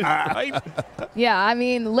that, right? Yeah, I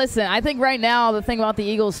mean, listen, I think right now the thing about the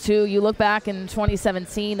Eagles, too, you look back in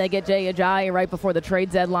 2017, they get Jay Ajayi right before the trade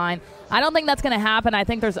deadline. I don't think that's going to happen. I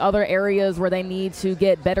think there's other areas where they need to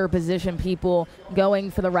get better position people going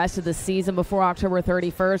for the rest of the season before October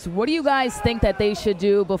 31st. What do you guys think that they should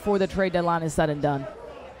do before the trade deadline is said and done?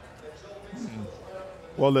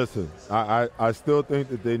 Well, listen, I still think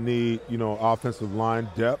that they need, offensive line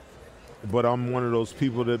depth. But I'm one of those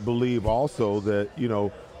people that believe also that,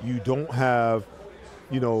 you don't have,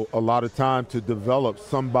 a lot of time to develop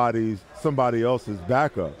somebody else's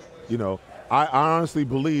backup. I honestly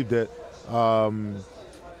believe that,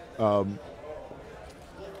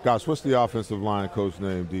 what's the offensive line coach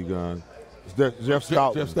name, D-Gun? Jeff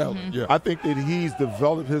Stoutland. Jeff Stoutland, yeah. I think that he's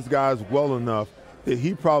developed his guys well enough that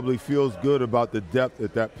he probably feels good about the depth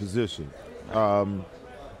at that position.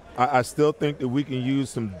 I still think that we can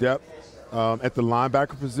use some depth at the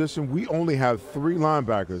linebacker position. We only have 3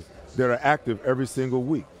 linebackers that are active every single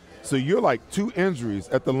week. So you're like 2 injuries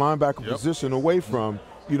at the linebacker position away from,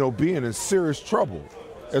 being in serious trouble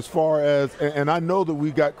as far as – and I know that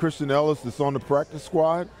we got Christian Ellis that's on the practice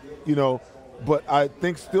squad, but I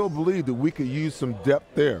still believe that we could use some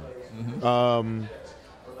depth there. Mm-hmm.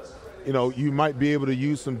 You might be able to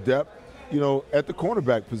use some depth at the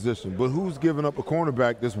cornerback position. But who's giving up a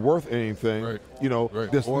cornerback that's worth anything, right.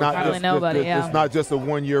 That's not just a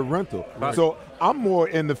one-year rental. Right. So I'm more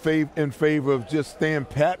in favor of just staying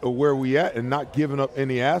pat or where we at and not giving up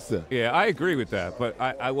any asset. Yeah, I agree with that. But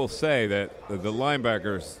I will say that the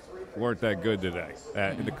linebackers weren't that good today.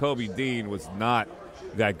 The Kobe Dean was not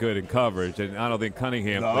that good in coverage, and I don't think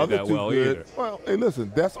Cunningham played that well either. Well, hey,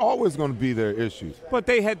 listen, that's always going to be their issue. But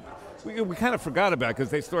they had – we kind of forgot about it because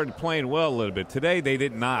they started playing well a little bit. Today they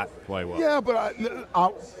did not play well. Yeah, but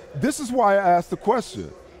this is why I asked the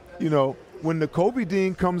question. When the Kobe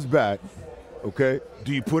Dean comes back, okay,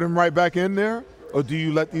 do you put him right back in there? Or do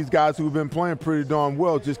you let these guys who have been playing pretty darn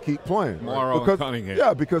well just keep playing? Morrow and Cunningham.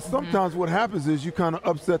 Yeah, because sometimes what happens is you kind of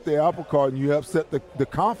upset the apple cart and you upset the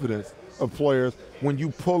confidence of players when you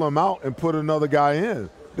pull them out and put another guy in.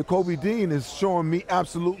 The Kobe Dean is showing me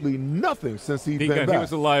absolutely nothing since he's been back. He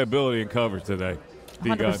was a liability in coverage today.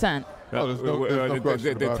 100%. There's no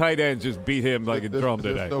question the tight end just beat him like a drum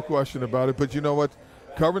today. There's no question about it. But you know what?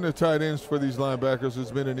 Covering the tight ends for these linebackers has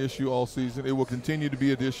been an issue all season. It will continue to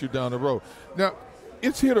be an issue down the road. Now,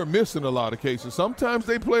 it's hit or miss in a lot of cases. Sometimes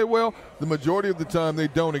they play well. The majority of the time they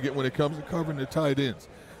don't, again, when it comes to covering the tight ends.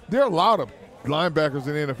 There are a lot of linebackers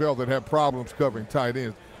in the NFL that have problems covering tight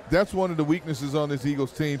ends. That's one of the weaknesses on this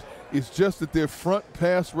Eagles team. It's just that their front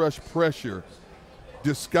pass rush pressure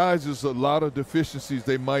disguises a lot of deficiencies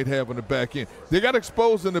they might have on the back end. They got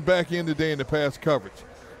exposed in the back end today in the pass coverage.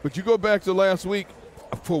 But you go back to last week,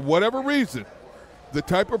 for whatever reason, the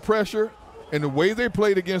type of pressure and the way they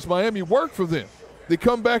played against Miami worked for them. They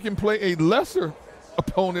come back and play a lesser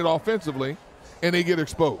opponent offensively, and they get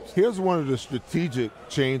exposed. Here's one of the strategic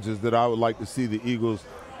changes that I would like to see the Eagles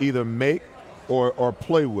either make or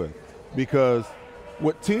play with, because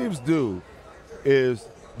what teams do is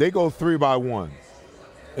they go 3-by-1,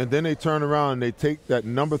 and then they turn around and they take that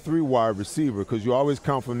number 3 wide receiver, because you always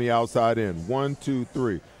come from the outside in, 1, 2,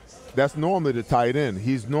 3. That's normally the tight end.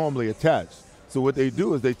 He's normally attached. So what they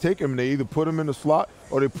do is they take him and they either put him in the slot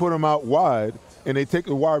or they put him out wide, and they take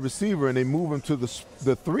the wide receiver and they move him to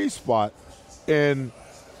the 3 spot. And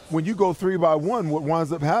when you go 3-by-1, what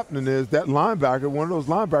winds up happening is that linebacker, one of those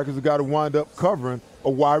linebackers, has got to wind up covering a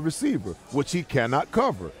wide receiver, which he cannot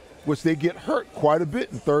cover, which they get hurt quite a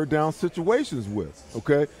bit in third down situations with,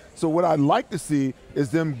 okay? So what I'd like to see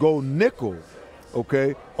is them go nickel,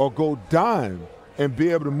 okay, or go dime and be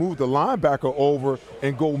able to move the linebacker over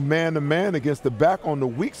and go man-to-man against the back on the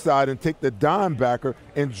weak side and take the dime backer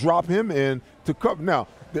and drop him in to cover. Now,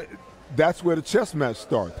 that's where the chess match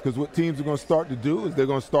starts, because what teams are going to start to do is they're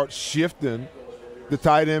going to start shifting the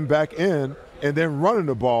tight end back in and then running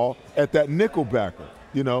the ball at that nickel backer,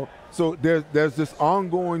 So there's this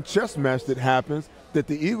ongoing chess match that happens that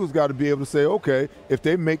the Eagles got to be able to say, okay, if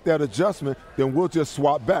they make that adjustment, then we'll just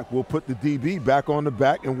swap back. We'll put the DB back on the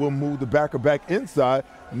back and we'll move the backer back inside.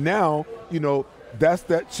 Now, that's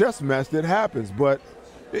that chess match that happens. But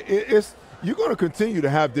you're going to continue to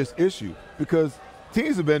have this issue because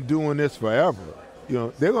teams have been doing this forever.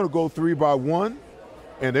 They're going to go 3-by-1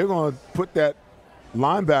 and they're going to put that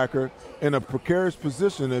linebacker in a precarious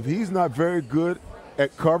position. If he's not very good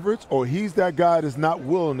at coverage, or he's that guy that's not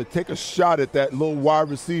willing to take a shot at that little wide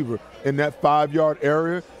receiver in that 5-yard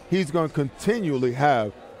area, he's going to continually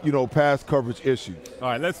have, pass coverage issues. All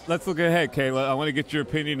right, let's look ahead, Kayla. I want to get your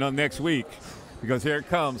opinion on next week because here it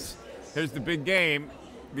comes. Here's the big game.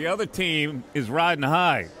 The other team is riding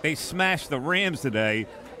high. They smashed the Rams today,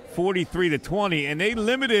 43-20, and they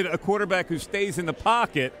limited a quarterback who stays in the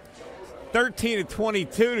pocket 13-22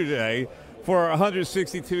 today for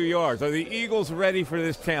 162 yards. Are the Eagles ready for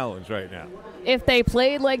this challenge right now? If they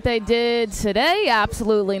played like they did today,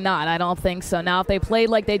 absolutely not. I don't think so. Now, if they played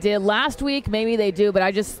like they did last week, maybe they do. But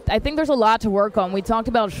I think there's a lot to work on. We talked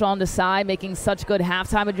about Sean Desai making such good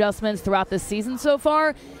halftime adjustments throughout this season so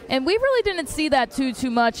far, and we really didn't see that too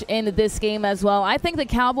much in this game as well. I think the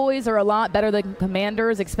Cowboys are a lot better than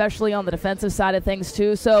Commanders, especially on the defensive side of things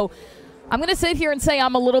too. So I'm going to sit here and say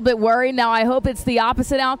I'm a little bit worried. Now, I hope it's the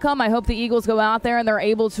opposite outcome. I hope the Eagles go out there and they're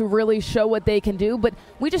able to really show what they can do. But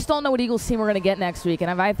we just don't know what Eagles team we're going to get next week. And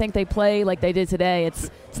if I think they play like they did today, it's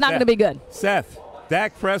not going to be good. Seth,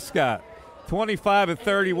 Dak Prescott,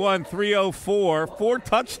 25-31, 304, 4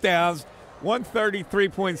 touchdowns,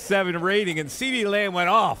 133.7 rating. And CeeDee Lamb went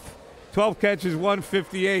off, 12 catches,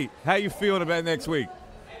 158. How you feeling about next week?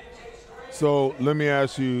 So let me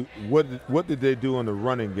ask you, what did they do in the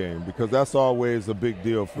running game? Because that's always a big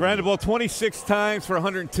deal for ran me. the ball 26 times for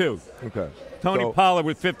 102. Okay. Tony Pollard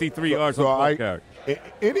with 53 yards on the carry.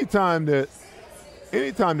 Anytime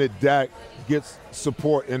that Dak gets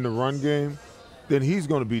support in the run game, then he's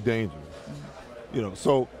going to be dangerous.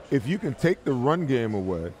 So if you can take the run game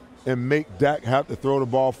away and make Dak have to throw the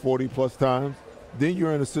ball 40+ times, then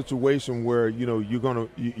you're in a situation where you're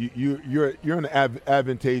in an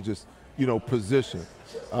advantageous position.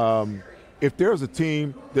 If there's a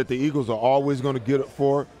team that the Eagles are always going to get it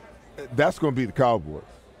for, that's going to be the Cowboys.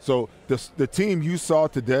 So the team you saw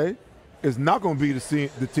today is not going to be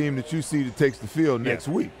the team that you see that takes the field next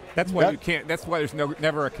week. That's why you can't. That's why there's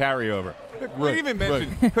never a carryover. We even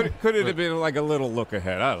mentioned could it have been like a little look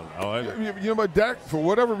ahead? I don't know. But Dak, for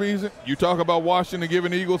whatever reason, you talk about Washington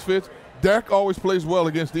giving the Eagles fits. Dak always plays well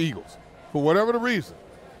against the Eagles for whatever the reason.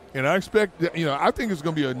 And I expect, I think it's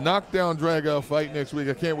going to be a knockdown, drag-out fight next week.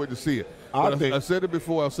 I can't wait to see it. I said it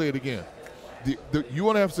before. I'll say it again. You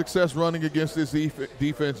want to have success running against this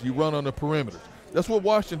defense, you run on the perimeters. That's what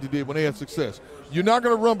Washington did when they had success. You're not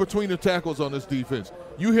going to run between the tackles on this defense.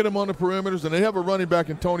 You hit them on the perimeters, and they have a running back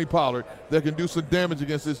in Tony Pollard that can do some damage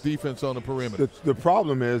against this defense on the perimeter. The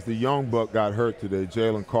problem is the young buck got hurt today,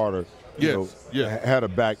 Jalen Carter. Had a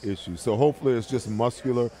back issue. So hopefully it's just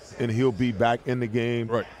muscular and he'll be back in the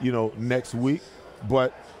game, next week.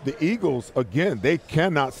 But the Eagles, again, they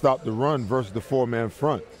cannot stop the run versus the 4-man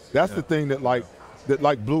front. That's the thing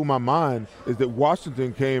that blew my mind is that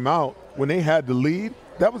Washington came out when they had the lead.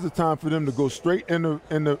 That was the time for them to go straight in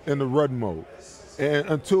the run mode. And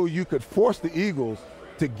until you could force the Eagles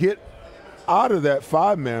to get out of that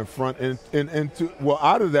 5-man front and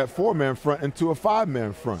out of that 4-man front into a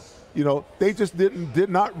 5-man front. They just did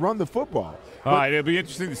not run the football. All right, it'll be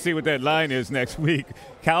interesting to see what that line is next week.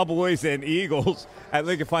 Cowboys and Eagles at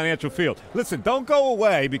Lincoln Financial Field. Listen, don't go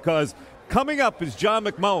away because coming up is John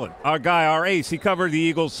McMullen, our guy, our ace. He covered the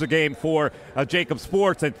Eagles game for Jacob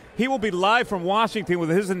Sports, and he will be live from Washington with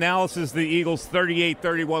his analysis of the Eagles'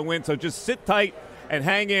 38-31 win. So just sit tight and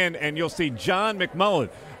hang in, and you'll see John McMullen.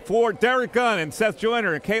 For Derrick Gunn and Seth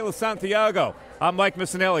Joyner and Kayla Santiago, I'm Mike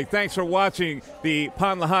Missanelli. Thanks for watching the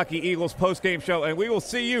Pond Lehocky Eagles postgame show, and we will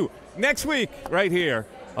see you next week right here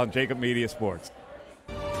on Jacob Media Sports.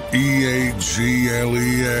 EAGLES,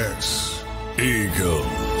 Eagles.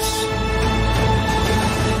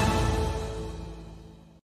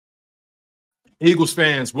 Eagles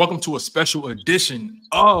fans, welcome to a special edition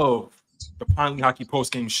of the Pond Lehocky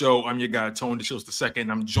Postgame Show. I'm your guy, Tony DeShields II,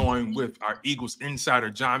 and I'm joined with our Eagles insider,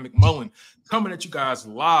 John McMullen, coming at you guys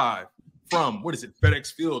live from, what is it,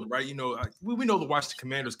 FedEx Field, right? You know, we know the Washington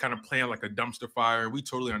Commanders kind of playing like a dumpster fire. We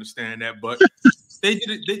totally understand that, but they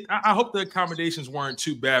did it. I hope the accommodations weren't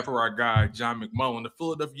too bad for our guy, John McMullen. The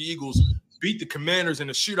Philadelphia Eagles beat the Commanders in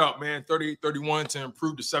the shootout, man, 38-31 to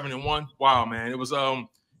improve to 7-1. Wow, man. It was a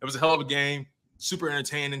hell of a game. Super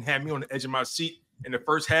entertaining. Had me on the edge of my seat. In the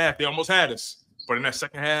first half, they almost had us. But in that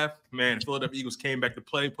second half, man, the Philadelphia Eagles came back to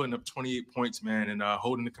play, putting up 28 points, man, and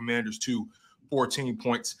holding the Commanders to 14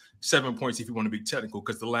 points, 7 points if you want to be technical,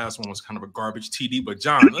 because the last one was kind of a garbage TD. But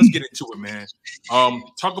John, let's get into it, man.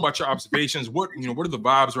 Talk about your observations. What are the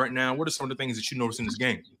vibes right now? What are some of the things that you noticed in this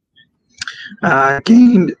game? I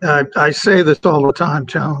say this all the time,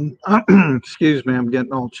 Tone. Excuse me, I'm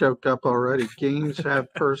getting all choked up already. Games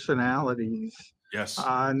have personalities. Yes.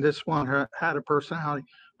 And this one had a personality.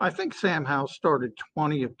 I think Sam Howell started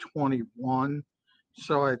 20 of 21.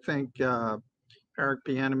 So I think Eric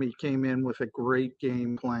Bieniemy came in with a great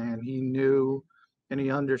game plan. He knew and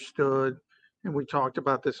he understood. And we talked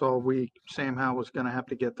about this all week. Sam Howell was going to have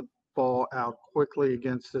to get the ball out quickly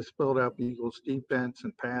against this Philadelphia Eagles defense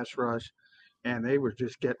and pass rush. And they were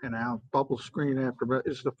just getting out bubble screen after.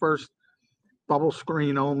 It's the first bubble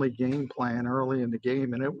screen only game plan early in the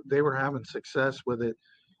game, and they were having success with it.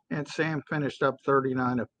 And Sam finished up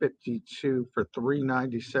 39 of 52 for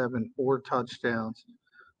 397, 4 touchdowns.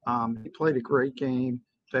 He played a great game.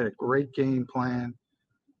 They had a great game plan.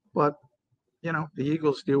 But, you know, the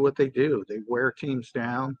Eagles do what they do. They wear teams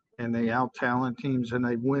down, and they out-talent teams, and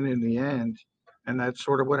they win in the end. And that's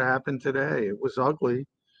sort of what happened today. It was ugly.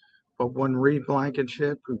 But when Reed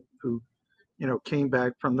Blankenship, who came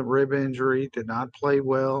back from the rib injury, did not play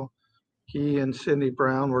well, he and Sidney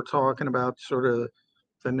Brown were talking about sort of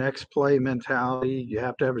the next play mentality. You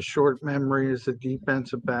have to have a short memory as a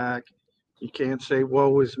defensive back. You can't say,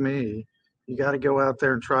 woe is me. You got to go out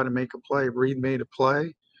there and try to make a play. Reed made a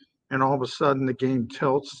play, and all of a sudden the game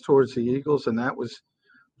tilts towards the Eagles, and that was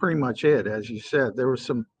pretty much it. As you said, there was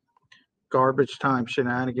some garbage time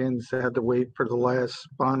shenanigans. They had to wait for the last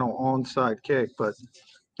final onside kick, but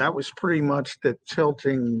that was pretty much the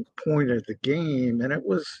tilting point of the game, and it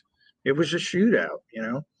was a shootout.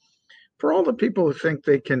 For all the people who think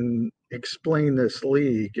they can explain this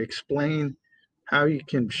league, explain how you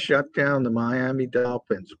can shut down the Miami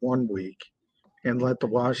Dolphins one week and let the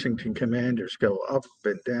Washington Commanders go up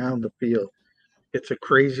and down the field. It's a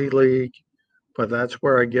crazy league. But that's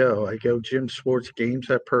where I go. Jim Schwartz, games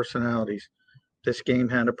have personalities. This game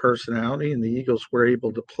had a personality, and the Eagles were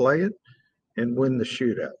able to play it and win the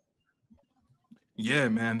shootout. Yeah,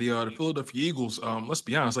 man. The Philadelphia Eagles, let's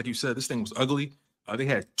be honest, like you said, this thing was ugly. They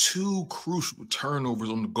had 2 crucial turnovers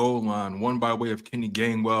on the goal line, one by way of Kenny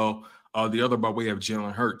Gainwell, the other by way of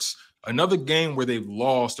Jalen Hurts. Another game where they've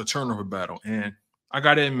lost a turnover battle. And I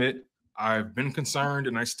got to admit, I've been concerned,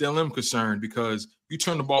 and I still am concerned, because you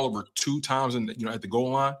turn the ball over 2 times at the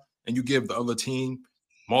goal line, and you give the other team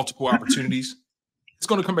multiple opportunities. It's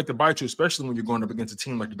going to come back to bite you, especially when you're going up against a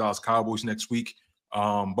team like the Dallas Cowboys next week,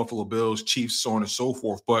 Buffalo Bills, Chiefs, so on and so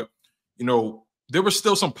forth. But, there were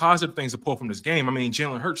still some positive things to pull from this game. I mean,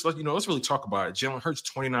 Jalen Hurts, let's really talk about it. Jalen Hurts,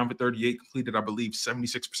 29 for 38, completed, I believe,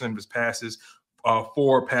 76% of his passes,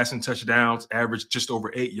 4 passing touchdowns, averaged just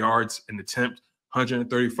over 8 yards an attempt,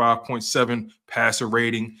 135.7 passer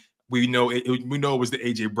rating. We know it was the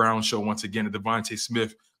A.J. Brown show once again. And Devontae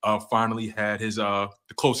Smith finally had his the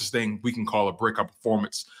closest thing we can call a breakout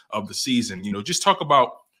performance of the season. Just talk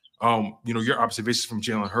about your observations from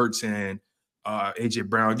Jalen Hurts and A.J.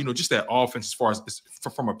 Brown. Just that offense as far as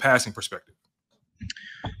from a passing perspective.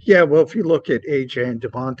 Yeah, well, if you look at AJ and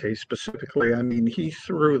Devontae specifically, I mean, he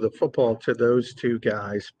threw the football to those 2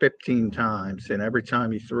 guys 15 times, and every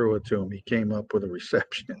time he threw it to him, he came up with a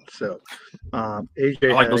reception. So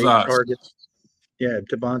AJ had 8 targets. Yeah,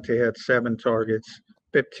 Devontae had 7 targets,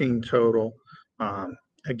 15 total.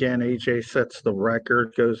 Again, AJ sets the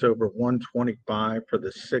record, goes over 125 for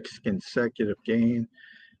the 6th consecutive game.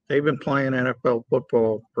 They've been playing NFL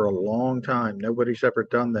football for a long time. Nobody's ever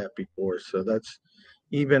done that before. So that's,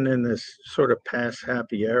 even in this sort of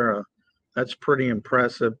pass-happy era, that's pretty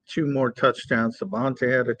impressive. 2 more touchdowns.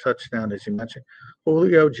 Devontae had a touchdown, as you mentioned.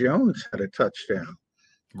 Julio Jones had a touchdown.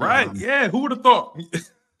 Right, yeah. Who would have thought?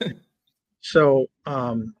 So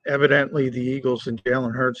evidently the Eagles and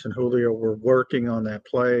Jalen Hurts and Julio were working on that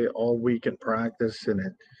play all week in practice, and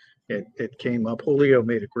it came up. Julio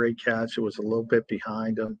made a great catch. It was a little bit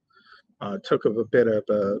behind him. Took a bit of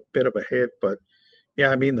a hit, but yeah,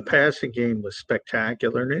 I mean, the passing game was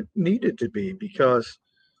spectacular, and it needed to be, because,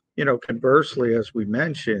 conversely, as we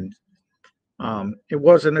mentioned, it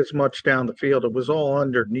wasn't as much down the field. It was all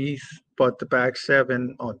underneath, but the back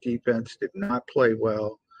 7 on defense did not play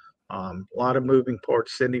well. A lot of moving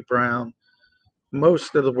parts. Sidney Brown,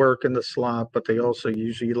 most of the work in the slot, but they also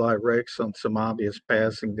use Eli Ricks on some obvious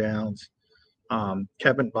passing downs.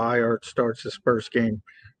 Kevin Byard starts his first game.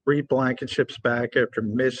 Reed Blankenship's back after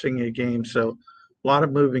missing a game, so a lot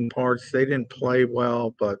of moving parts. They didn't play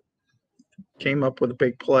well, but came up with a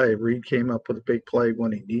big play. Reed came up with a big play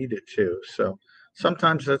when he needed to. So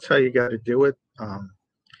sometimes that's how you got to do it.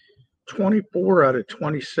 24 out of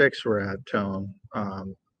 26 were at Tone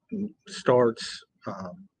starts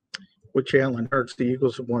with Jalen Hurts. The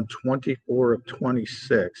Eagles have won 24 of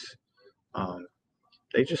 26.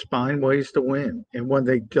 They just find ways to win. And when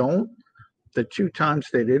they don't, the 2 times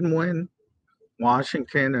they didn't win,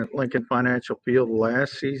 Washington at Lincoln Financial Field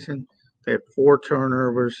last season, they had 4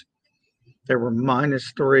 turnovers. They were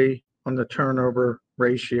 -3 on the turnover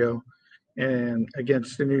ratio. And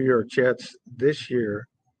against the New York Jets this year,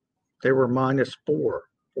 they were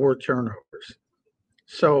 -4 turnovers.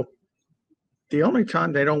 So the only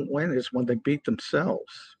time they don't win is when they beat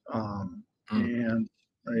themselves. And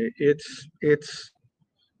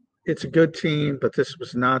it's a good team, but this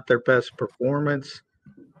was not their best performance.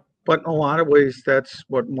 But in a lot of ways, that's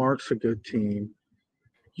what marks a good team.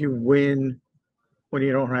 You win when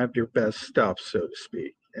you don't have your best stuff, so to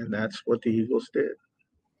speak. And that's what the Eagles did.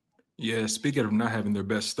 Yeah, speaking of not having their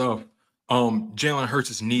best stuff, Jalen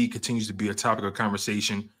Hurts' knee continues to be a topic of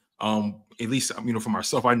conversation. At least, for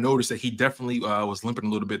myself, I noticed that he definitely was limping a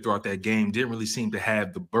little bit throughout that game. Didn't really seem to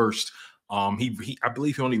have the burst. I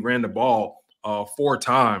believe he only ran the ball 4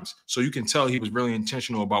 times. So you can tell he was really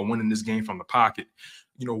intentional about winning this game from the pocket.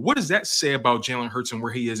 What does that say about Jalen Hurts and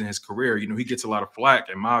where he is in his career? He gets a lot of flack,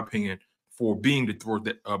 in my opinion, for being the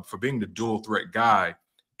dual threat guy,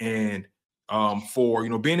 and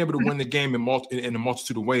for being able to win the game in a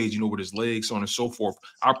multitude of ways. With his legs, so on and so forth.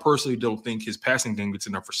 I personally don't think his passing game gets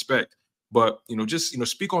enough respect. But just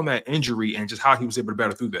speak on that injury and just how he was able to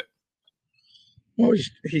battle through that. Well,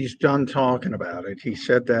 he's done talking about it. He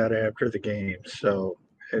said that after the game. So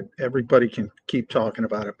everybody can keep talking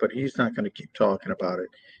about it, but he's not going to keep talking about it.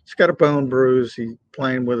 He's got a bone bruise. He's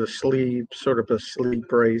playing with a sleeve, sort of a sleeve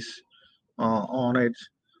brace on it.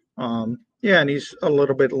 And he's a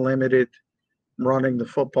little bit limited running the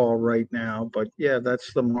football right now. But, yeah,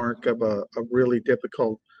 that's the mark of a really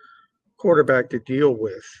difficult quarterback to deal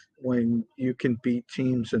with when you can beat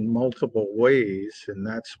teams in multiple ways. And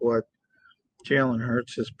that's what Jalen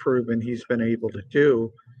Hurts has proven he's been able to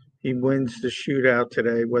do. He wins the shootout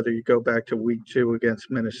today, whether you go back to week 2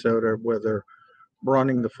 against Minnesota, whether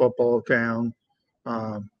running the football down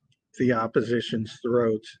the opposition's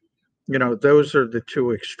throats. Those are the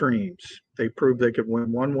 2 extremes. They prove they could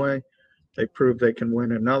win one way. They prove they can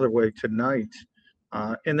win another way tonight.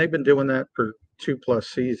 And they've been doing that for 2+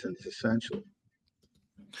 seasons, essentially.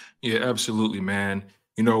 Yeah, absolutely, man.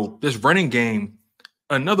 This running game,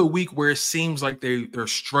 another week where it seems like they're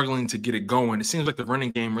struggling to get it going. It seems like the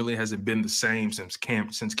running game really hasn't been the same since Cam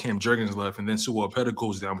Jurgens left, and then Sewell Pettit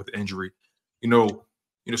goes down with the injury.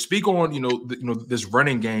 Speak on this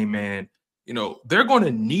running game, man. They're going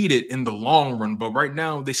to need it in the long run, but right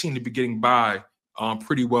now they seem to be getting by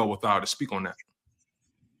pretty well without it. Speak on that.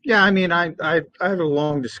 Yeah, I had a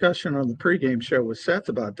long discussion on the pregame show with Seth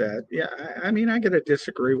about that. Yeah, I got to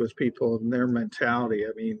disagree with people and their mentality.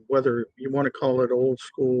 Whether you want to call it old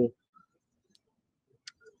school,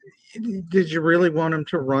 did you really want them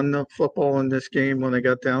to run the football in this game when they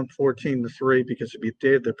got down 14-3? Because if you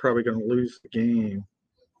did, they're probably going to lose the game.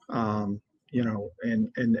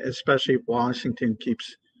 And especially if Washington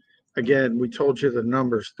keeps, again, we told you the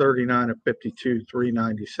numbers, 39 of 52,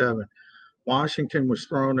 397. Washington was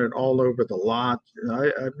throwing it all over the lot.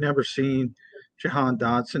 I've never seen Jahan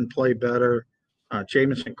Dotson play better.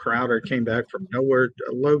 Jamison Crowder came back from nowhere.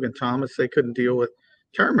 Logan Thomas, they couldn't deal with.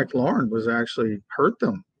 Terry McLaurin was actually hurt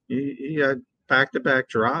them. He had back-to-back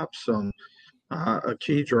drops on a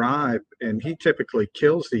key drive, and he typically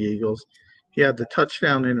kills the Eagles. He had the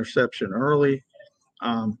touchdown interception early.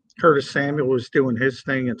 Curtis Samuel was doing his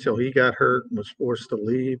thing until he got hurt and was forced to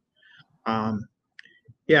leave. I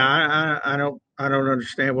don't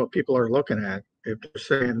understand what people are looking at. If they're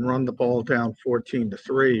saying run the ball down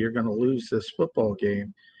 14-3, you're going to lose this football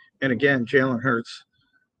game. And again, Jalen Hurts,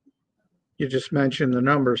 you just mentioned the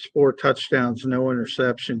numbers: 4 touchdowns, no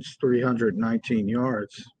interceptions, 319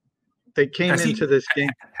 yards. They came into this game.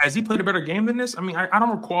 Has he played a better game than this? I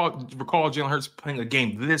don't recall Jalen Hurts playing a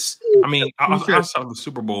game this. I saw the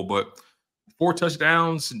Super Bowl, but 4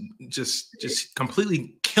 touchdowns, just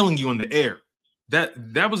completely killing you in the air.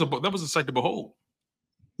 That was a sight to behold.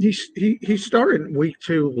 He started in week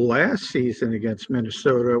 2 last season against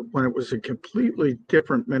Minnesota when it was a completely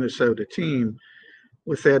different Minnesota team.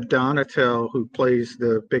 with Ed Donatel, who plays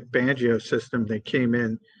the big banjo system, they came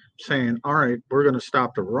in saying, all right, we're going to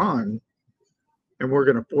stop the run and we're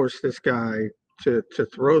going to force this guy to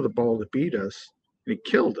throw the ball to beat us. And he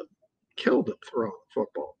killed him throwing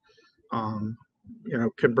football.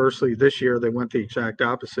 Conversely, this year they went the exact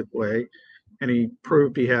opposite way, and he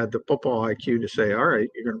proved he had the football IQ to say, all right,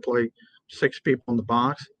 you're going to play 6 people in the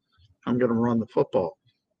box. I'm going to run the football.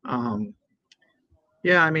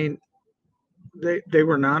 They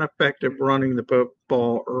were not effective running the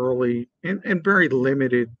ball early and very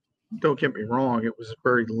limited. Don't get me wrong, it was a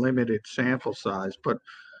very limited sample size, but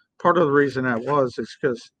part of the reason that is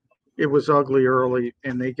because it was ugly early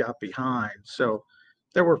and they got behind. So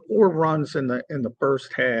there were 4 runs in the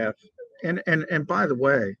first half. And by the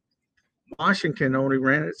way, Washington only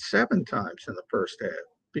ran it 7 times in the first half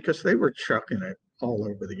because they were chucking it all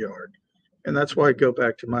over the yard. And that's why I go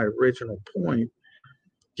back to my original point.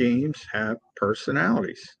 Games have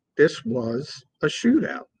personalities. This was a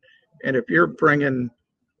shootout. And if you're bringing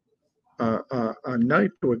a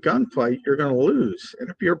knife to a gunfight, you're going to lose. And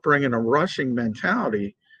if you're bringing a rushing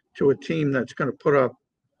mentality to a team that's going to put up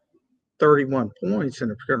 31 points,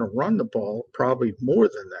 and if you're going to run the ball probably more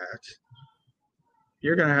than that,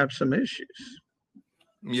 you're going to have some issues.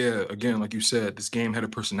 Yeah, again, like you said, this game had a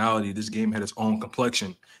personality. This game had its own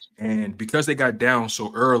complexion. And because they got down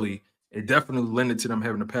so early, it definitely lended to them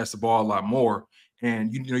having to pass the ball a lot more.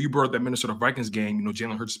 And, you brought up that Minnesota Vikings game,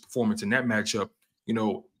 Jalen Hurts' performance in that matchup.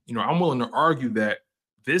 I'm willing to argue that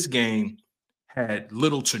this game had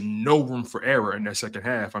little to no room for error in that second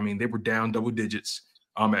half. I mean, they were down double digits.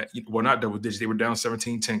 Not double digits. They were down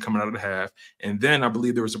 17-10 coming out of the half. And then I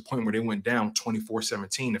believe there was a point where they went down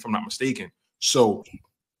 24-17, if I'm not mistaken. So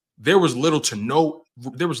there was little to no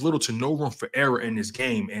room for error in this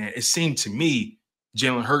game. And it seemed to me,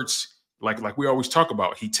 Jalen Hurts, like we always talk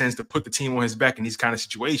about, he tends to put the team on his back in these kind of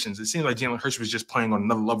situations. It seems like Jalen Hurts was just playing on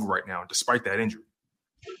another level right now, despite that injury.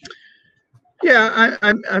 Yeah,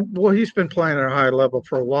 well, he's been playing at a high level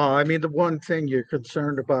for a while. I mean, the one thing you're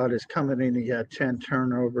concerned about is coming in, he had 10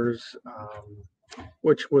 turnovers,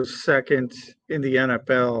 which was second in the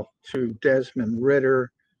NFL to Desmond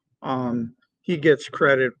Ridder. He gets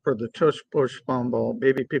credit for the tush-push fumble.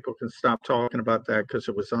 Maybe people can stop talking about that because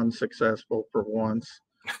it was unsuccessful for once.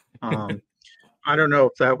 I don't know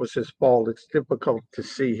if that was his fault. It's difficult to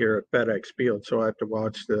see here at FedEx Field, so I have to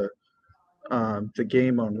watch the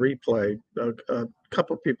game on replay. A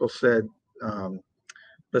couple of people said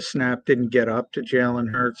the snap didn't get up to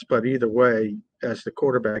Jalen Hurts, but either way, as the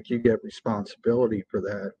quarterback, you get responsibility for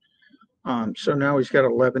that. So now he's got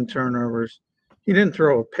 11 turnovers. He didn't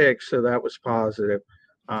throw a pick, so that was positive.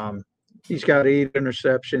 He's got 8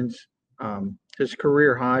 interceptions. His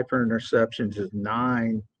career high for interceptions is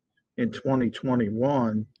 9 in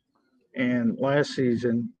 2021. And last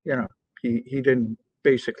season, he didn't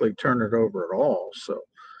basically turn it over at all. So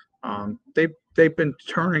they've been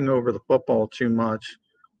turning over the football too much.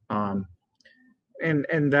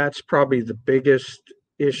 And that's probably the biggest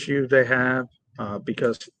issue they have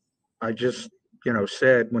because I just,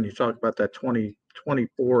 said when you talk about that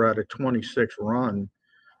 24 out of 26 run,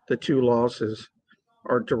 the 2 losses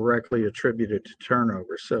are directly attributed to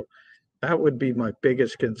turnovers. So that would be my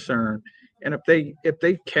biggest concern. And if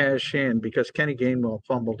they cash in, because Kenny Gainwell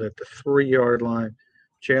fumbled at the 3-yard line,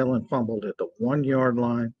 Jalen fumbled at the 1-yard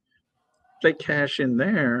line, if they cash in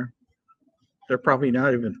there, they're probably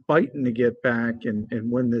not even fighting to get back and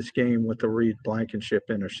win this game with the Reed Blankenship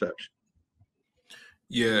interception.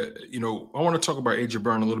 Yeah, I want to talk about A.J.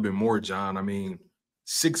 Brown a little bit more, John. I mean,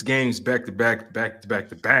 6 games back to back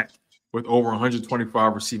with over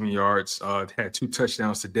 125 receiving yards. Had 2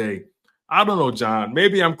 touchdowns today. I don't know, John.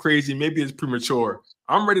 Maybe I'm crazy. Maybe it's premature.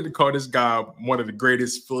 I'm ready to call this guy one of the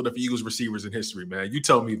greatest Philadelphia Eagles receivers in history, man. You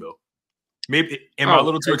tell me, though. Maybe am I a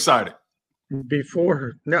little too excited?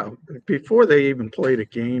 Before they even played a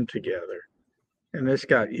game together, and this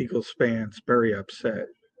got Eagles fans very upset.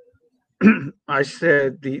 I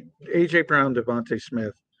said the A.J. Brown, Devontae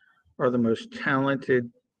Smith are the most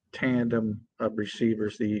talented tandem of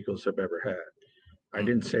receivers the Eagles have ever had. I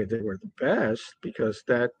didn't say they were the best because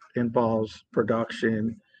that involves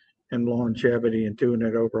production and longevity and doing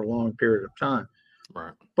it over a long period of time.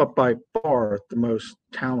 Right. But by far the most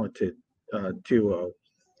talented duo.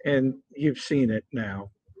 And you've seen it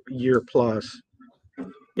now, year plus.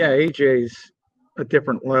 Yeah, AJ's a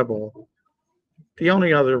different level. The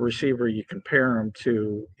only other receiver you compare him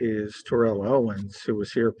to is Terrell Owens, who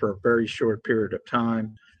was here for a very short period of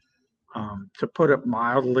time. To put it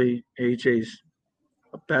mildly, AJ's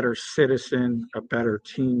a better citizen, a better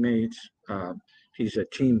teammate. He's a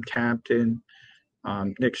team captain.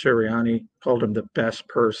 Nick Sirianni called him the best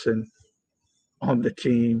person on the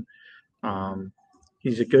team.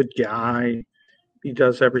 He's a good guy. He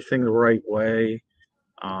does everything the right way.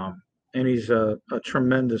 And he's a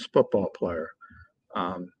tremendous football player.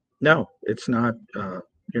 No, it's not.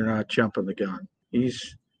 You're not jumping the gun.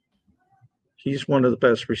 He's one of the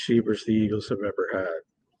best receivers the Eagles have ever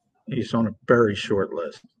had. He's on a very short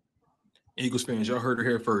list. Eagles fans, y'all heard it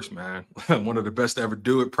here first, man. One of the best to ever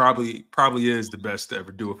do it. Probably is the best to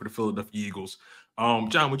ever do it for the Philadelphia Eagles.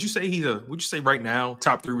 John, would you say right now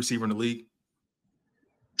top 3 receiver in the league?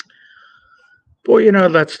 Boy,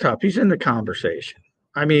 that's tough. He's in the conversation.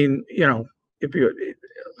 I mean,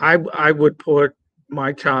 I would put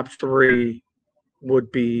my top 3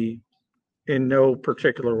 would be in no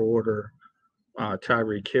particular order.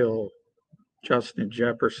 Tyreek Hill, Justin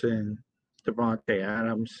Jefferson, Devontae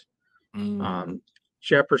Adams.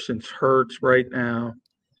 Jefferson's hurts right now.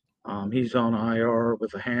 He's on IR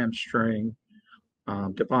with a hamstring.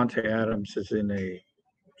 Devontae Adams is in a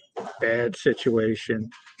bad situation.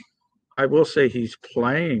 I will say he's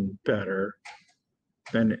playing better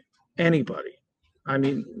than anybody. I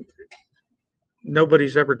mean,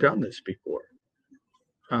 nobody's ever done this before.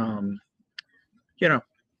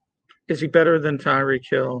 Is he better than Tyreek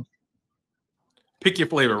Hill? Pick your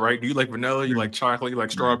flavor, right? Do you like vanilla? You like chocolate? You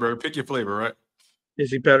like strawberry? Pick your flavor, right?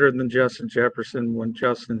 Is he better than Justin Jefferson when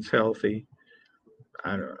Justin's healthy?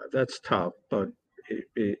 I don't know. That's tough. But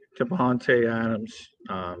Devontae Adams,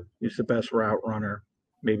 he's the best route runner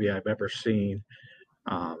maybe I've ever seen.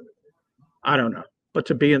 I don't know. But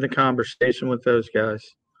to be in the conversation with those guys,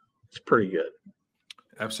 it's pretty good.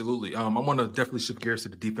 Absolutely. I want to definitely shift gears to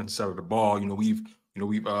the defense side of the ball. We've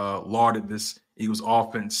lauded this Eagles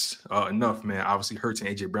offense enough, man. Obviously, Hurts and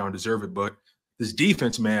AJ Brown deserve it, but this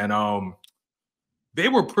defense, man, they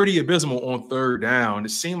were pretty abysmal on third down. It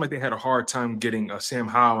seemed like they had a hard time getting Sam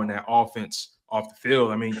Howell and that offense off the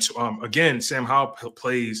field. I mean, again, Sam Howell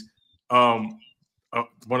plays one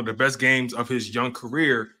of the best games of his young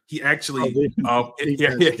career. He actually,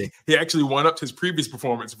 he actually won up to his previous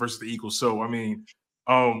performance versus the Eagles. So, I mean,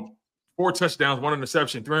 4 touchdowns, 1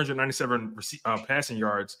 interception, 397 passing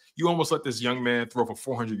yards. You almost let this young man throw for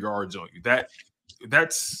 400 yards on you.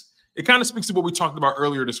 It kind of speaks to what we talked about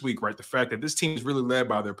earlier this week, right? The fact that this team is really led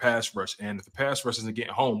by their pass rush, and if the pass rush isn't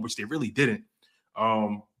getting home, which they really didn't,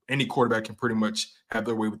 any quarterback can pretty much have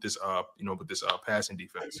their way with this, passing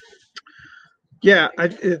defense. Yeah,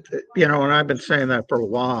 and I've been saying that for a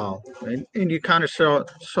while, and you kind of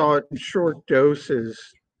saw it in short doses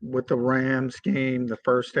with the Rams game, the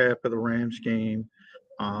first half of the Rams game,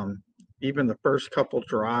 even the first couple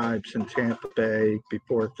drives in Tampa Bay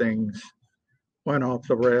before things went off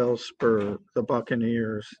the rails for the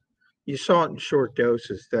Buccaneers. You saw it in short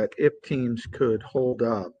doses that if teams could hold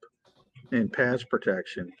up in pass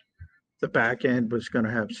protection, the back end was going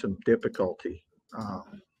to have some difficulty.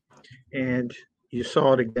 And you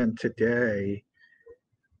saw it again today.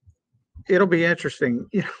 It'll be interesting.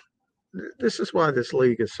 This is why this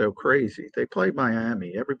league is so crazy. They play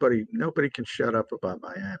Miami. Nobody can shut up about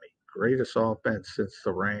Miami. Greatest offense since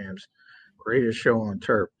the Rams. Greatest show on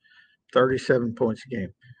turf. 37 points a game.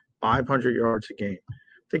 500 yards a game.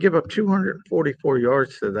 They give up 244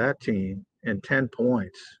 yards to that team and 10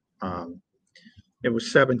 points. It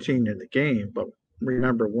was 17 in the game, but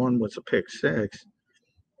remember, one was a pick 6.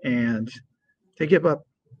 And they give up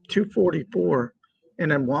 244.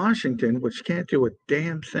 And then Washington, which can't do a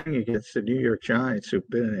damn thing against the New York Giants, who've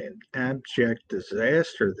been an abject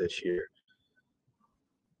disaster this year,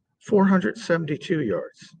 472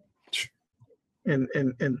 yards and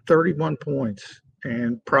 31 points,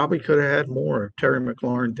 and probably could have had more if Terry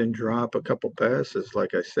McLaurin didn't drop a couple passes,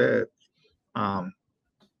 like I said.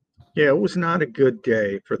 It was not a good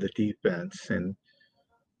day for the defense, and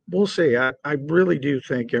we'll see. I really do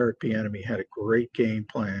think Eric Bieniemy had a great game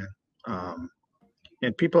plan.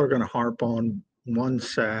 And people are going to harp on one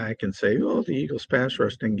sack and say, oh, the Eagles pass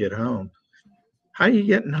rush didn't get home. How are you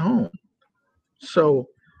getting home? So,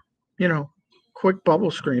 quick bubble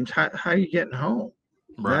screams. How are you getting home?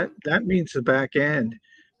 Right. That means the back end.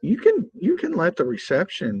 You can let the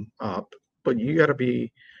reception up, but you got to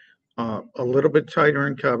be a little bit tighter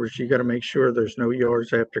in coverage. You got to make sure there's no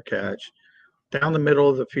yards after catch. Down the middle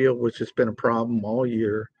of the field, which has been a problem all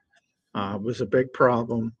year, was a big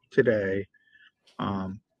problem today.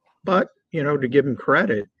 But, to give him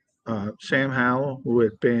credit, Sam Howell, who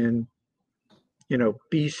had been,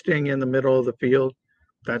 beasting in the middle of the field,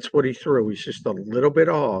 that's what he threw. He's just a little bit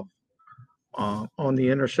off on the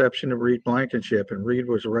interception of Reed Blankenship, and Reed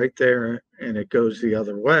was right there, and it goes the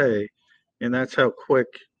other way. And that's how quick,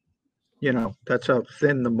 that's how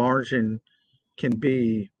thin the margin can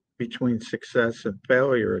be between success and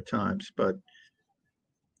failure at times. But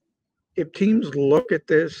if teams look at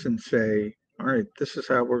this and say, all right, this is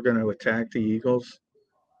how we're going to attack the Eagles,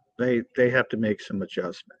 they have to make some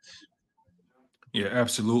adjustments. Yeah,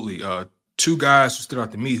 absolutely. Two guys who stood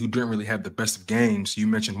out to me who didn't really have the best of games. You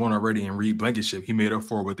mentioned one already in Reed Blankenship. He made up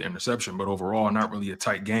for it with the interception, but overall, not really a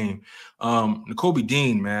tight game. Nakobe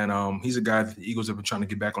Dean, man, he's a guy that the Eagles have been trying to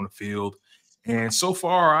get back on the field. And so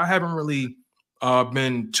far, I haven't really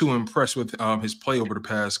been too impressed with his play over the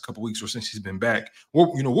past couple weeks or since he's been back.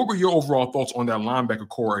 What were your overall thoughts on that linebacker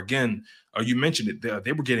core? Again, you mentioned it.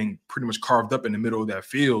 They were getting pretty much carved up in the middle of that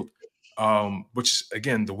field. Which is,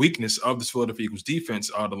 again, the weakness of this Philadelphia Eagles defense,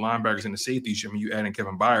 the linebackers and the safeties. I mean, you add in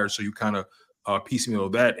Kevin Byard, so you kind of piecemeal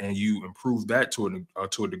that and you improve that to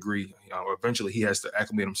a degree. Eventually, he has to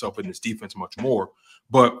acclimate himself in this defense much more.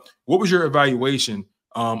 But what was your evaluation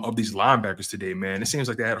of these linebackers today, man? It seems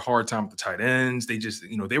like they had a hard time with the tight ends. They just,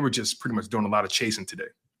 they were just pretty much doing a lot of chasing today.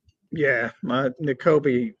 Yeah,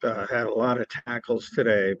 Nakobe had a lot of tackles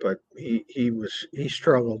today, but he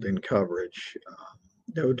struggled in coverage.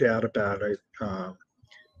 No doubt about it.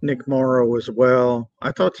 Nick Morrow as well.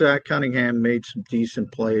 I thought Zach Cunningham made some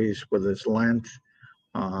decent plays with his length.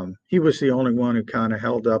 He was the only one who kind of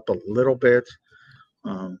held up a little bit.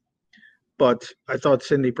 But I thought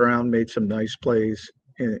Sidney Brown made some nice plays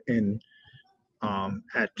in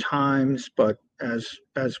at times. But as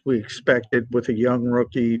we expected with a young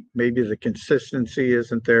rookie, maybe the consistency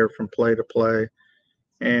isn't there from play to play.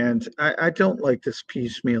 And I don't like this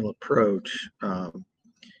piecemeal approach.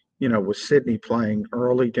 With Sidney playing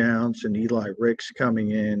early downs and Eli Ricks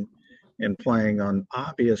coming in and playing on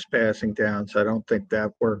obvious passing downs, I don't think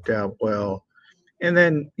that worked out well. And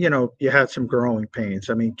then, you had some growing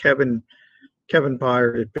pains. I mean, Kevin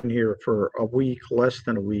Byard had been here for a week, less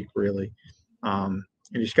than a week, really.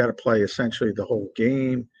 He's got to play essentially the whole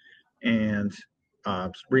game. And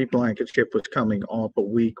Reed Blankenship was coming off a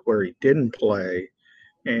week where he didn't play,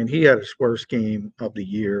 and he had his worst game of the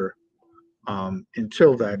year.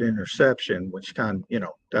 Until that interception, which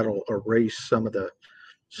that'll erase some of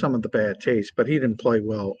the bad taste, but he didn't play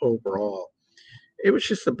well overall. It was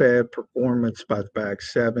just a bad performance by the back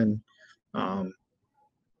seven.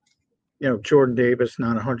 Jordan Davis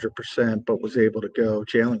not 100%, but was able to go.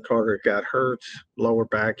 Jalen Carter got hurt, lower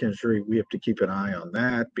back injury. We have to keep an eye on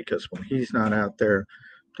that because when he's not out there,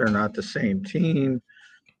 they're not the same team.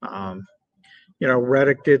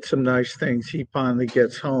 Reddick did some nice things. He finally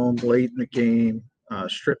gets home late in the game,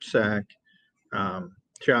 strip sack.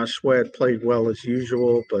 Josh Sweat played well as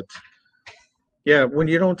usual, but yeah, when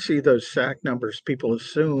you don't see those sack numbers, people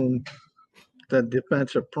assume the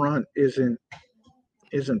defensive front isn't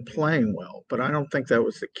playing well. But I don't think that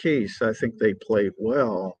was the case. I think they played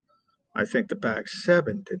well. I think the back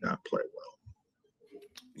seven did not play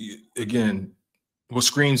well. Again, what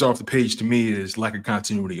screams off the page to me is lack of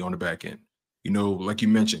continuity on the back end. Like you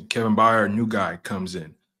mentioned, Kevin Byard, new guy, comes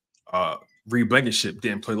in. Reed Blankenship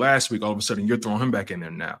didn't play last week. All of a sudden, you're throwing him back in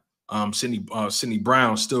there now. Sidney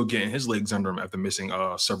Brown still getting his legs under him after missing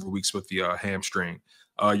several weeks with the hamstring.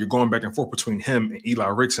 You're going back and forth between him and Eli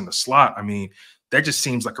Ricks in the slot. I mean, that just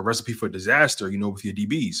seems like a recipe for disaster, with your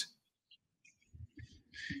DBs.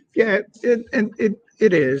 Yeah,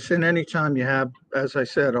 it is. And anytime you have, as I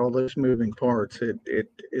said, all those moving parts,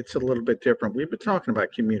 it's a little bit different. We've been talking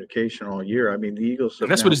about communication all year. I mean, the Eagles.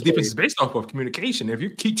 And that's what his defense is based off of, communication. If you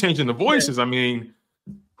keep changing the voices, I mean,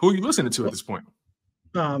 who are you listening to at this point?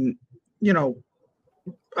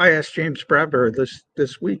 I asked James Bradbury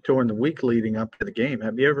this week during the week leading up to the game,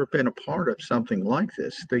 have you ever been a part of something like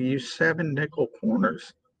this? They use 7 nickel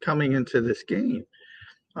corners coming into this game.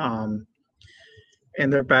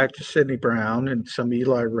 And they're back to Sidney Brown and some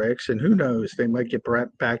Eli Ricks, and who knows, they might get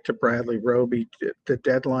back to Bradley Roby. The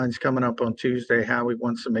deadline's coming up on Tuesday. Howie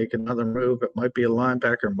wants to make another move. It might be a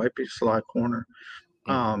linebacker, it might be a slot corner.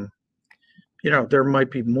 There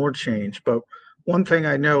might be more change, but one thing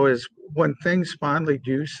I know is when things finally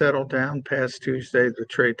do settle down past Tuesday, the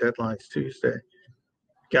trade deadline's Tuesday,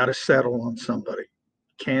 got to settle on somebody.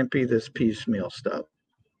 Can't be this piecemeal stuff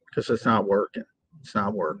because it's not working. It's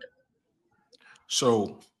not working.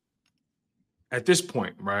 So at this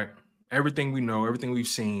point, right, everything we know, everything we've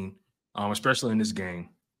seen, especially in this game,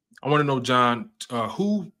 I want to know, John,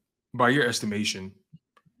 who, by your estimation,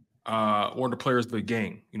 or the players of the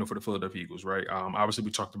game, for the Philadelphia Eagles, right? Obviously,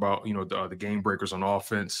 we talked about, the game breakers on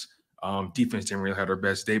offense. Defense didn't really have their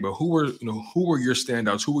best day, but who were your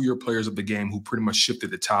standouts? Who were your players of the game who pretty much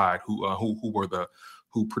shifted the tide?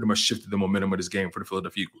 Who pretty much shifted the momentum of this game for the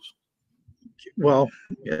Philadelphia Eagles? well,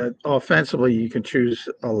 offensively, you can choose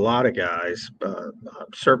a lot of guys.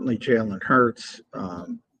 Certainly Jalen Hurts,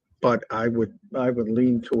 but I would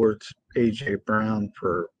lean towards AJ Brown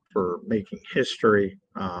for making history.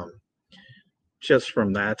 Just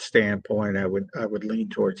from that standpoint, I would lean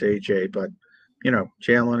towards AJ. But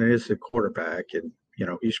Jalen is the quarterback, and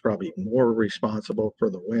he's probably more responsible for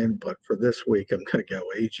the win. But for this week, I'm going to go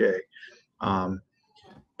AJ.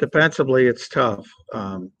 Defensively, it's tough.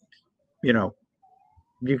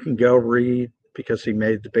 You can go Reed because he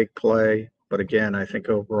made the big play, but again, I think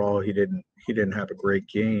overall he didn't have a great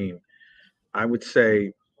game. I would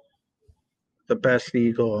say the best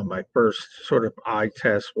Eagle on my first sort of eye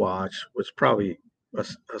test watch was probably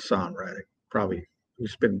Hassan Reddick. Probably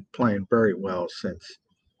he's been playing very well since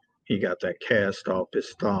he got that cast off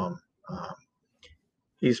his thumb. Um,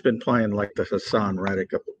 he's been playing like the Hassan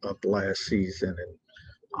Reddick of last season,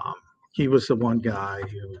 and he was the one guy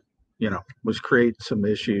who was creating some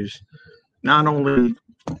issues, not only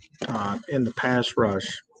in the pass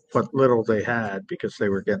rush, what little they had because they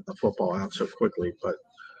were getting the football out so quickly, but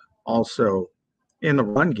also in the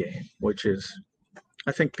run game, which is,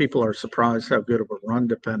 I think people are surprised how good of a run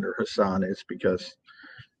defender Hassan is because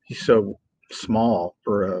he's so small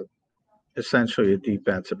for essentially a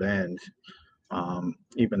defensive end,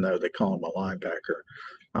 even though they call him a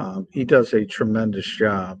linebacker. He does a tremendous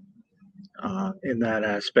job in that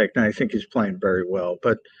aspect, and I think he's playing very well.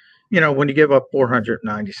 But, when you give up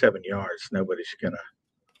 497 yards, nobody's going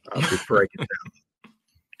to be breaking down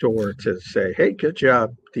door to say, hey, good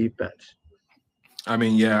job, defense. I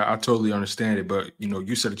mean, yeah, I totally understand it. But,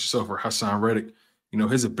 you said it yourself for Hassan Reddick,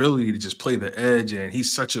 his ability to just play the edge, and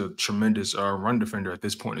he's such a tremendous run defender at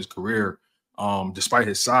this point in his career, despite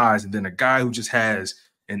his size. And then a guy who just has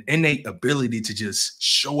an innate ability to just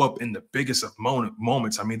show up in the biggest of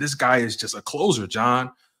moments. I mean, this guy is just a closer,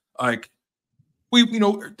 John. Like, at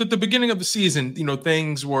the beginning of the season,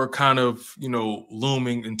 things were kind of,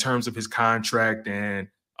 looming in terms of his contract and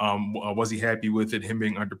was he happy with it, him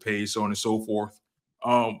being underpaid, so on and so forth.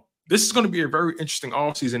 This is going to be a very interesting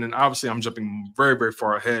offseason, and obviously I'm jumping very, very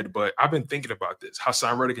far ahead, but I've been thinking about this.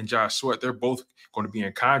 Hassan Reddick and Josh Sweat, they're both going to be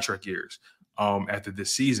in contract years after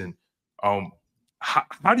this season.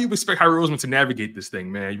 How do you expect Harry Roseman to navigate this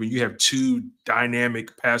thing, man? When you have two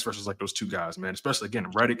dynamic pass rushers like those two guys, man, especially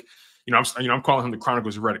again Reddick. I'm calling him the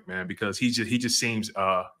Chronicles of Reddick, man, because he just seems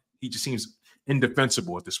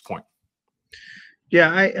indefensible at this point.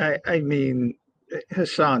 Yeah, I mean,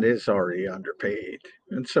 Hassan is already underpaid,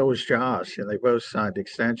 and so is Josh, and they both signed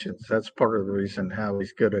extensions. That's part of the reason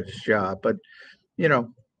Howie's good at his job. But I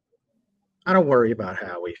don't worry about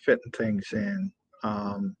Howie fitting things in.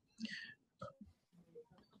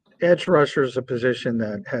 Edge rusher is a position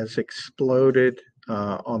that has exploded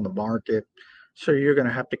on the market. So you're going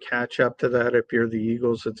to have to catch up to that if you're the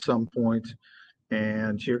Eagles at some point,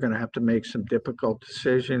 and you're going to have to make some difficult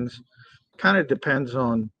decisions. Kind of depends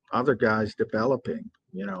on other guys developing,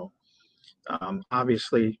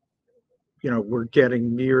 Obviously, we're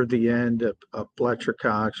getting near the end of Fletcher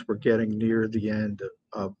Cox. We're getting near the end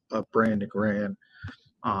of Brandon Graham.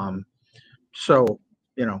 So,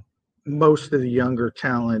 most of the younger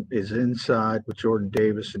talent is inside with Jordan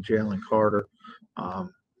Davis and Jalen Carter.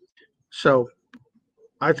 So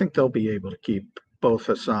I think they'll be able to keep both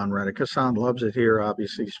Hassan Reddick. Hassan loves it here.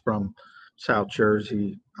 Obviously, he's from South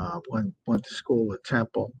Jersey, went to school at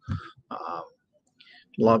Temple.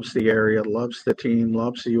 Loves the area, loves the team,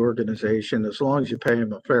 loves the organization. As long as you pay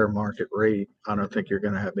him a fair market rate, I don't think you're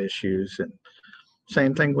going to have issues. And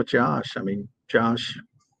same thing with Josh. I mean, Josh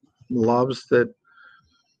loves that,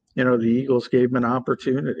 the Eagles gave him an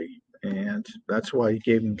opportunity. And that's why he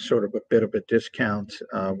gave him sort of a bit of a discount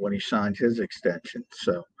when he signed his extension.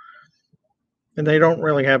 So, and they don't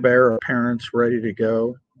really have heir apparents ready to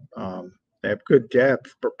go. They have good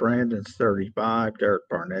depth, but Brandon's 35, Derek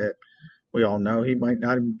Barnett. We all know he might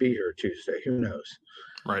not even be here Tuesday. Who knows?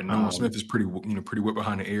 Right. Nolan Smith is pretty wet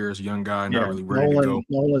behind the ears, a young guy, not really ready to go.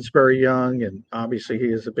 Nolan's very young, and obviously he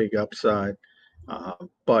has a big upside,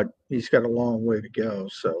 but he's got a long way to go.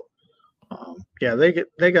 So,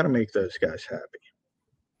 they got to make those guys happy.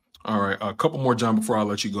 All right, a couple more, John, before I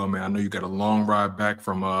let you go, man. I know you got a long ride back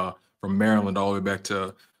from Maryland all the way back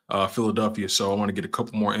to Philadelphia, so I want to get a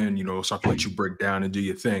couple more in, so I can let you break down and do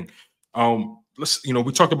your thing.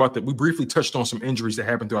 We talked about that. We briefly touched on some injuries that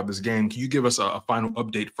happened throughout this game. Can you give us a final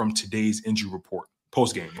update from today's injury report,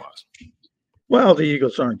 post-game wise? Well, the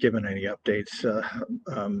Eagles aren't giving any updates,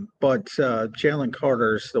 but Jalen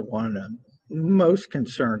Carter is the one I'm most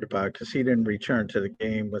concerned about because he didn't return to the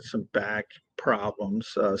game with some back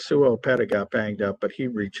problems. Suo Peta got banged up, but he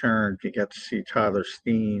returned. You got to see Tyler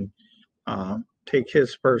Steen take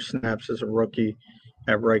his first snaps as a rookie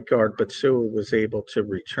at right guard, but Sewell was able to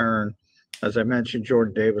return. As I mentioned,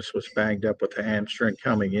 Jordan Davis was banged up with a hamstring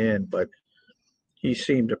coming in, but he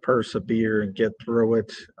seemed to persevere and get through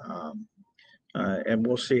it. And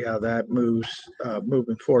we'll see how that moves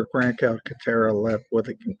moving forward. Grant Calcaterra left with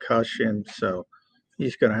a concussion, so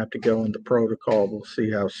he's going to have to go into protocol. We'll see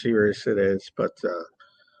how serious it is. But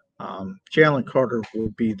Jalen Carter will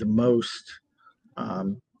be the most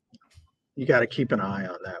you got to keep an eye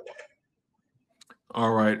on that one.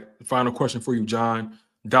 All right. Final question for you, John.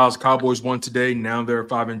 Dallas Cowboys won today. Now they're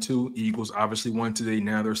 5-2. Eagles obviously won today.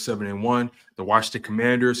 Now they're 7-1. The Washington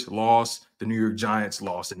Commanders lost. The New York Giants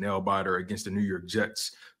lost a nail biter against the New York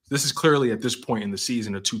Jets. This is clearly at this point in the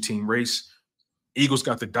season a two-team race. Eagles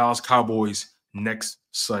got the Dallas Cowboys next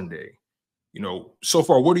Sunday. So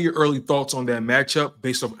far, what are your early thoughts on that matchup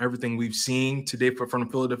based on everything we've seen today from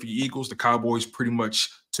the Philadelphia Eagles? The Cowboys pretty much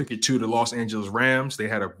took it to the Los Angeles Rams. They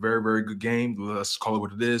had a very, very good game. Let's call it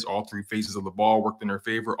what it is. All three phases of the ball worked in their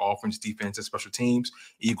favor: offense, defense, and special teams.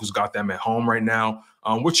 Eagles got them at home right now.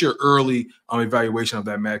 What's your early evaluation of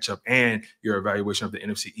that matchup and your evaluation of the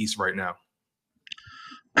NFC East right now?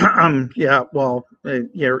 Yeah, well,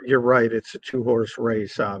 you're right. It's a two-horse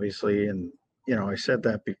race, obviously, and I said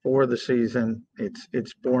that before the season.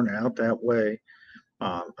 It's borne out that way.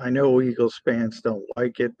 I know Eagles fans don't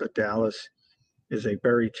like it, but Dallas is a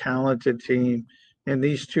very talented team. And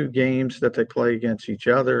these two games that they play against each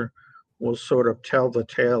other will sort of tell the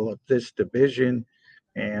tale of this division.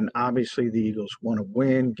 And obviously the Eagles want to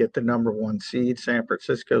win, get the number one seed. San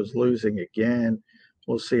Francisco's losing again.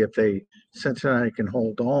 We'll see if Cincinnati can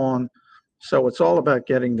hold on. So it's all about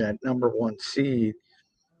getting that number one seed.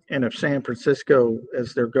 And if San Francisco,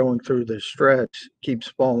 as they're going through this stretch, keeps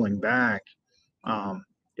falling back,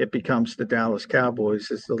 it becomes the Dallas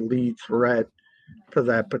Cowboys as the lead threat for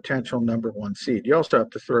that potential number one seed. You also have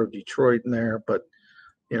to throw Detroit in there, but,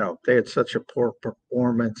 they had such a poor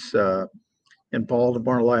performance in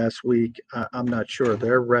Baltimore last week. I'm not sure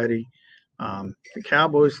they're ready. The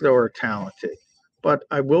Cowboys, though, are talented. But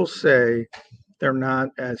I will say they're not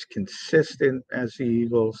as consistent as the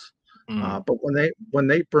Eagles. But when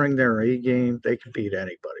they bring their A game, they can beat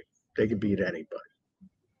anybody. They can beat anybody.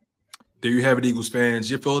 There you have it, Eagles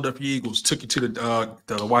fans. Your Philadelphia Eagles took you to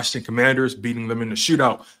the Washington Commanders, beating them in the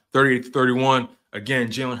shootout, 38-31. Again,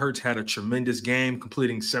 Jalen Hurts had a tremendous game,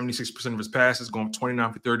 completing 76% of his passes, going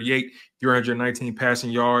 29 for 38, 319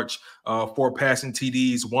 passing yards, 4 passing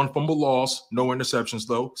TDs, 1 fumble loss, no interceptions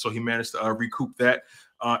though, so he managed to recoup that.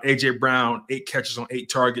 A.J. Brown, 8 catches on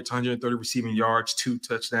 8 targets, 130 receiving yards, 2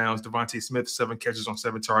 touchdowns. Devontae Smith, 7 catches on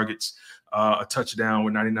 7 targets, a touchdown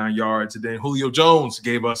with 99 yards. And then Julio Jones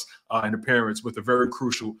gave us an appearance with a very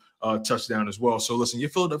crucial touchdown as well. So listen,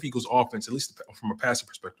 your Philadelphia Eagles offense, at least from a passing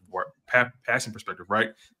perspective,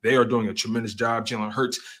 right? They are doing a tremendous job. Jalen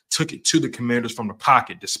Hurts took it to the Commanders from the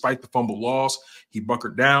pocket. Despite the fumble loss, he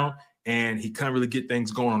bunkered down and he couldn't really get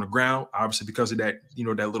things going on the ground, obviously because of that,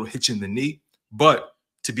 that little hitch in the knee. But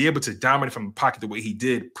to be able to dominate from the pocket the way he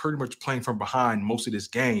did, pretty much playing from behind most of this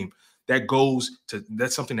game,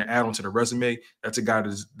 that's something to add on to the resume. That's a guy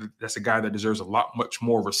that deserves a lot much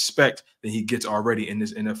more respect than he gets already in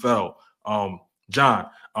this NFL. John,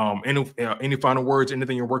 any final words?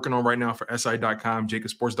 Anything you're working on right now for SI.com,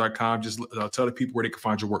 jacobsports.com? Just tell the people where they can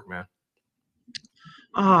find your work, man.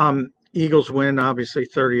 Eagles win, obviously,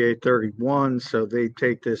 38-31, so they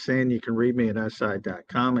take this in. You can read me at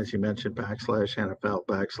si.com, as you mentioned,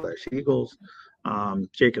 /NFL/Eagles,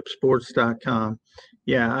 jacobsports.com.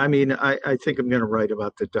 Yeah, I mean, I think I'm going to write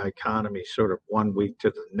about the dichotomy sort of one week to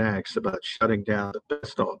the next about shutting down the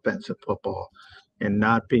best offense in football and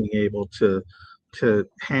not being able to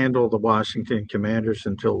handle the Washington Commanders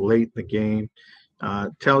until late in the game.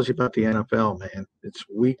 Tells you about the NFL, man. It's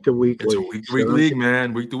week to week. It's a week to week league,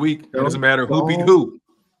 man. Week to week. It doesn't matter who beat who.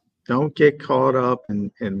 Don't get caught up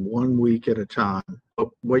in 1 week at a time. But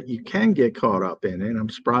what you can get caught up in, and I'm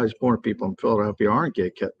surprised more people in Philadelphia aren't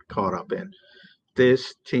get caught up in,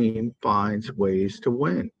 this team finds ways to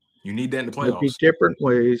win. You need that in the playoffs.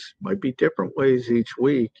 Might be different ways each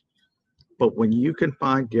week. But when you can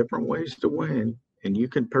find different ways to win and you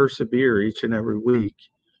can persevere each and every week,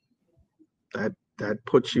 that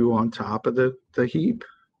puts you on top of the heap.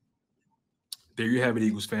 There you have it,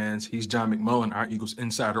 Eagles fans. He's John McMullen, our Eagles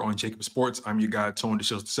insider on Jacob Sports. I'm your guy, Tony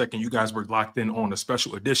DeShields II. You guys were locked in on a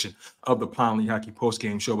special edition of the Lehocky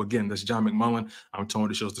Postgame Show. Again, that's John McMullen. I'm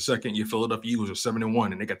Tony DeShields II. Your Philadelphia Eagles are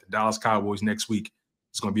 7-1, and they got the Dallas Cowboys next week.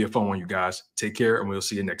 It's going to be a fun one, you guys. Take care, and we'll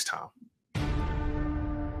see you next time.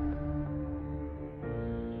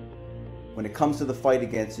 When it comes to the fight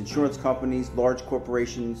against insurance companies, large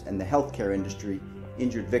corporations, and the healthcare industry,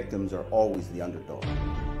 injured victims are always the underdog.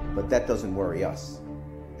 But that doesn't worry us.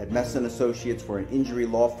 At Messa & Associates, we're an injury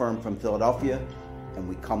law firm from Philadelphia, and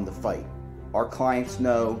we come to fight. Our clients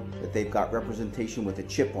know that they've got representation with a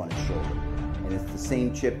chip on its shoulder, and it's the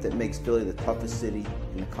same chip that makes Philly the toughest city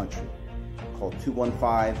in the country. Call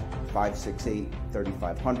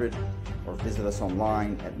 215-568-3500 or visit us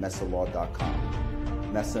online at messalaw.com.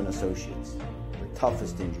 Messa & Associates, the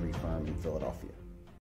toughest injury firm in Philadelphia.